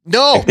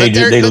 No, they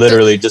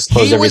literally just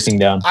closed everything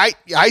down.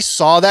 I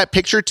saw that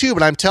picture too,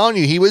 but I'm telling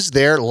you, he was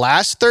there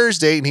last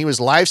Thursday and he was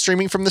live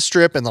streaming from the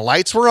strip, and the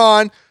lights were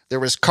on.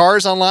 There was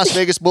cars on Las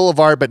Vegas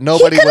Boulevard, but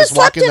nobody was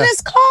walking. He could have slept in his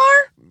car.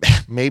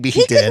 Maybe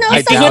he did.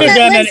 I think he would have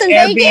done an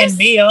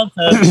Airbnb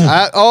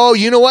also.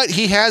 You know what?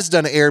 He has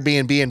done an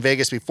Airbnb in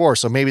Vegas before,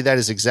 so maybe that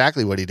is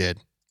exactly what he did.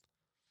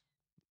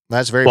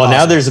 That's very well. possible.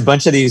 Now there's a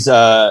bunch of these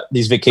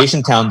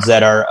vacation towns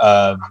that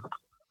are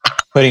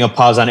putting a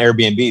pause on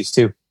Airbnbs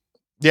too.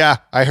 Yeah,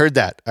 I heard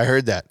that.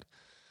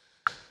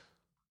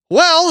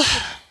 Well,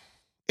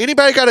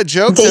 anybody got a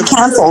joke? They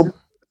canceled.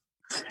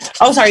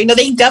 Oh, sorry. No,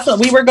 they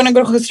definitely. We were going to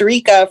go to Costa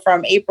Rica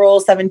from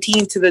April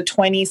 17th to the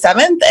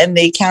 27th, and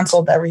they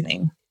canceled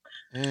everything.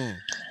 I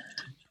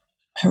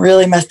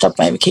really messed up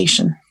my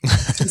vacation.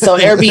 So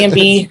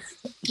Airbnb.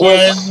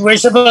 We're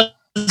supposed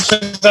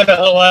to go to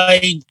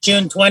Hawaii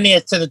June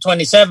 20th to the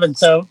 27th,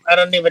 so I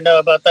don't even know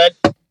about that.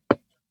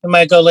 We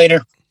might go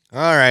later.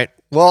 All right.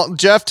 Well,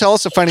 Jeff, tell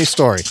us a funny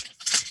story.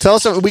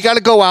 We got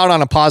to go out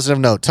on a positive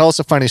note. Tell us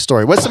a funny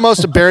story. What's the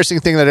most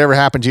embarrassing thing that ever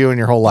happened to you in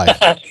your whole life?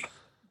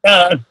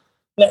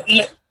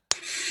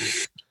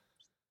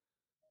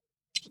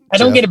 I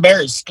don't get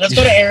embarrassed. Let's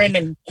go to Aaron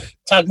and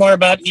talk more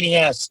about eating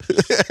ass.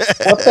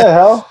 What the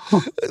hell?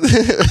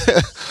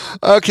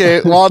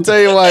 Okay, well, I'll tell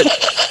you what.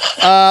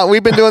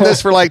 We've been doing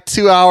this for like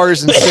 2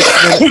 hours and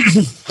 6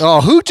 minutes.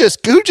 Oh, who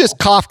just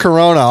coughed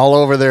Corona all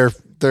over their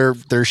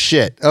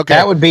shit? Okay,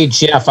 that would be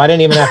Jeff. I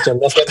didn't even have to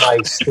look at my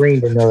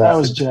screen to know that. That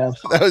was Jeff.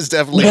 That was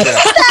definitely Jeff.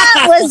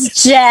 That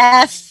was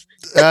Jeff.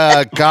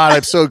 God,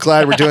 I'm so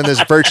glad we're doing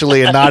this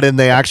virtually and not in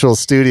the actual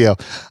studio.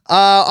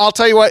 I'll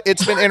tell you what,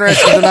 it's been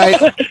interesting tonight.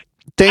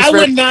 Thanks I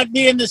would not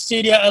be in the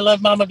studio. I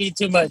love Mama B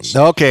too much.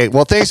 Okay,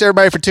 well, thanks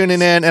everybody for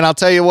tuning in. And I'll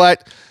tell you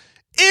what,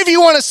 if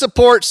you want to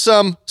support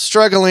some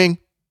struggling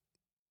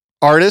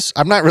artists,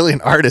 I'm not really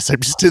an artist,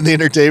 I'm just in the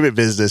entertainment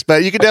business,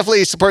 but you can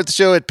definitely support the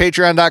show at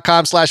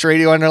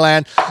patreon.com/Radio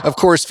Underland. Of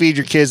course, feed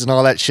your kids and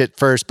all that shit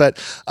first, but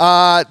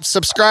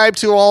subscribe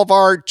to all of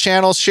our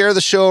channels, share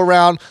the show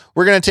around.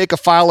 We're going to take a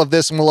file of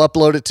this and we'll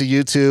upload it to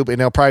YouTube, and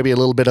it'll probably be a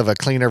little bit of a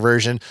cleaner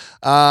version.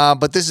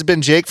 But this has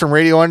been Jake from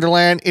Radio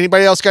Underland.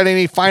 Anybody else got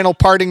any final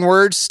parting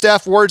words?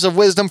 Steph, words of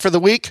wisdom for the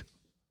week?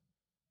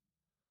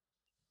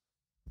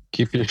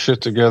 Keep your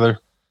shit together.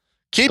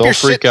 Don't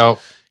freak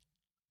out.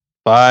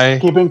 Bye.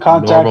 Keep in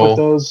contact with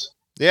those.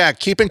 Yeah,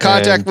 keep in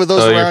contact with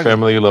those tell around your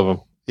family you love them.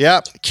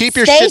 Yeah, keep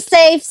your Stay shit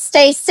safe.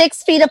 Stay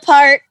 6 feet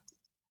apart.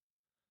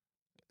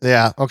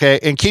 Yeah, okay,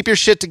 and keep your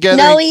shit together.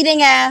 No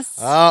eating ass.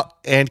 Oh,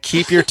 and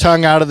keep your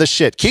tongue out of the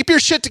shit. Keep your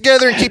shit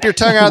together and keep your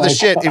tongue out of the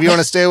shit if you want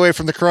to stay away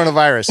from the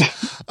coronavirus.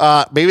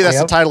 Maybe that's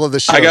the title of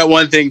the show. I got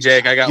one thing,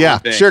 Jake. I got one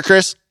thing. Sure,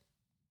 Chris.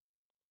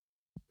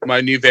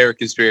 My new favorite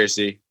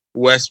conspiracy.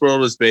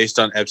 Westworld was based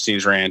on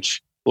Epstein's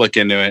ranch. Look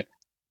into it.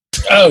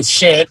 Oh,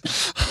 shit.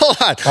 Hold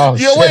on.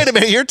 Wait a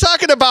minute. You're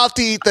talking about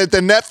the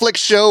Netflix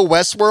show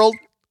Westworld?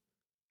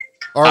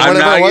 Or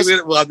whatever it was?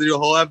 We'll have to do a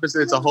whole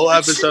episode. It's a whole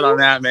episode on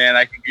that, man.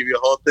 I can give you a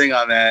whole thing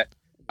on that.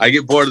 I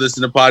get bored of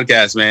listening to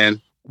podcasts,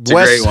 man. It's a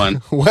great one.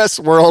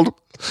 Westworld.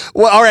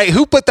 Well, all right.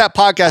 Who put that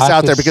podcast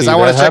out there? Because I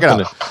want to check it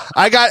out.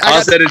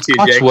 I'll send it to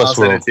you, Jake. I'll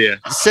send it to you.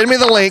 Send me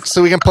the link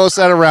so we can post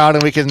that around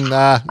and we can,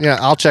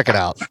 I'll check it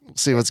out.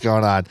 See what's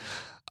going on.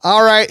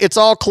 All right, it's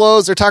all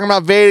closed. They're talking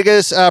about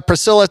Vegas.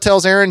 Priscilla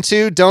tells Aaron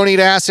too, don't eat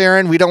ass,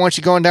 Aaron. We don't want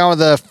you going down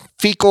with a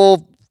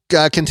fecal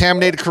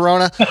contaminated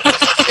Corona.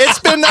 It's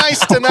been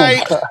nice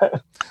tonight.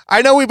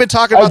 I know we've been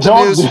talking about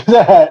the news.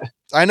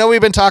 I know we've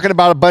been talking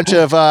about a bunch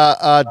of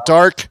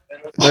dark,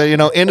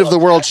 end of the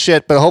world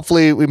shit, but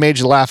hopefully we made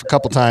you laugh a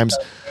couple times.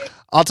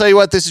 I'll tell you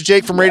what, this is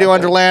Jake from Radio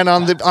Underland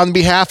on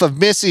behalf of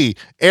Missy.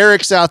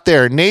 Eric's out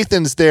there.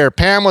 Nathan's there.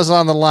 Pam was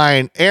on the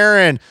line.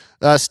 Aaron,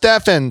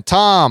 Stefan,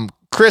 Tom,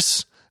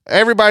 Chris,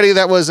 everybody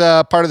that was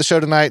part of the show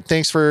tonight,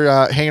 thanks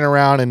for hanging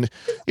around and,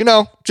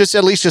 just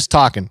at least just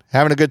talking,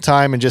 having a good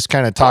time and just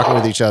kind of talking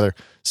with each other.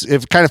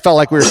 It kind of felt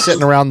like we were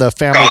sitting around the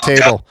family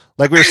table,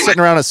 like we were sitting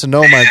around at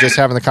Sonoma and just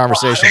having the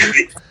conversation.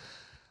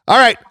 All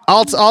right.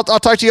 I'll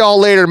talk to you all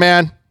later,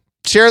 man.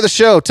 Share the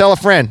show. Tell a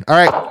friend. All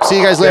right. See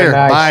you guys later.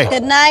 Bye.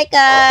 Good night,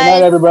 guys. Good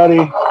night,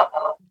 everybody.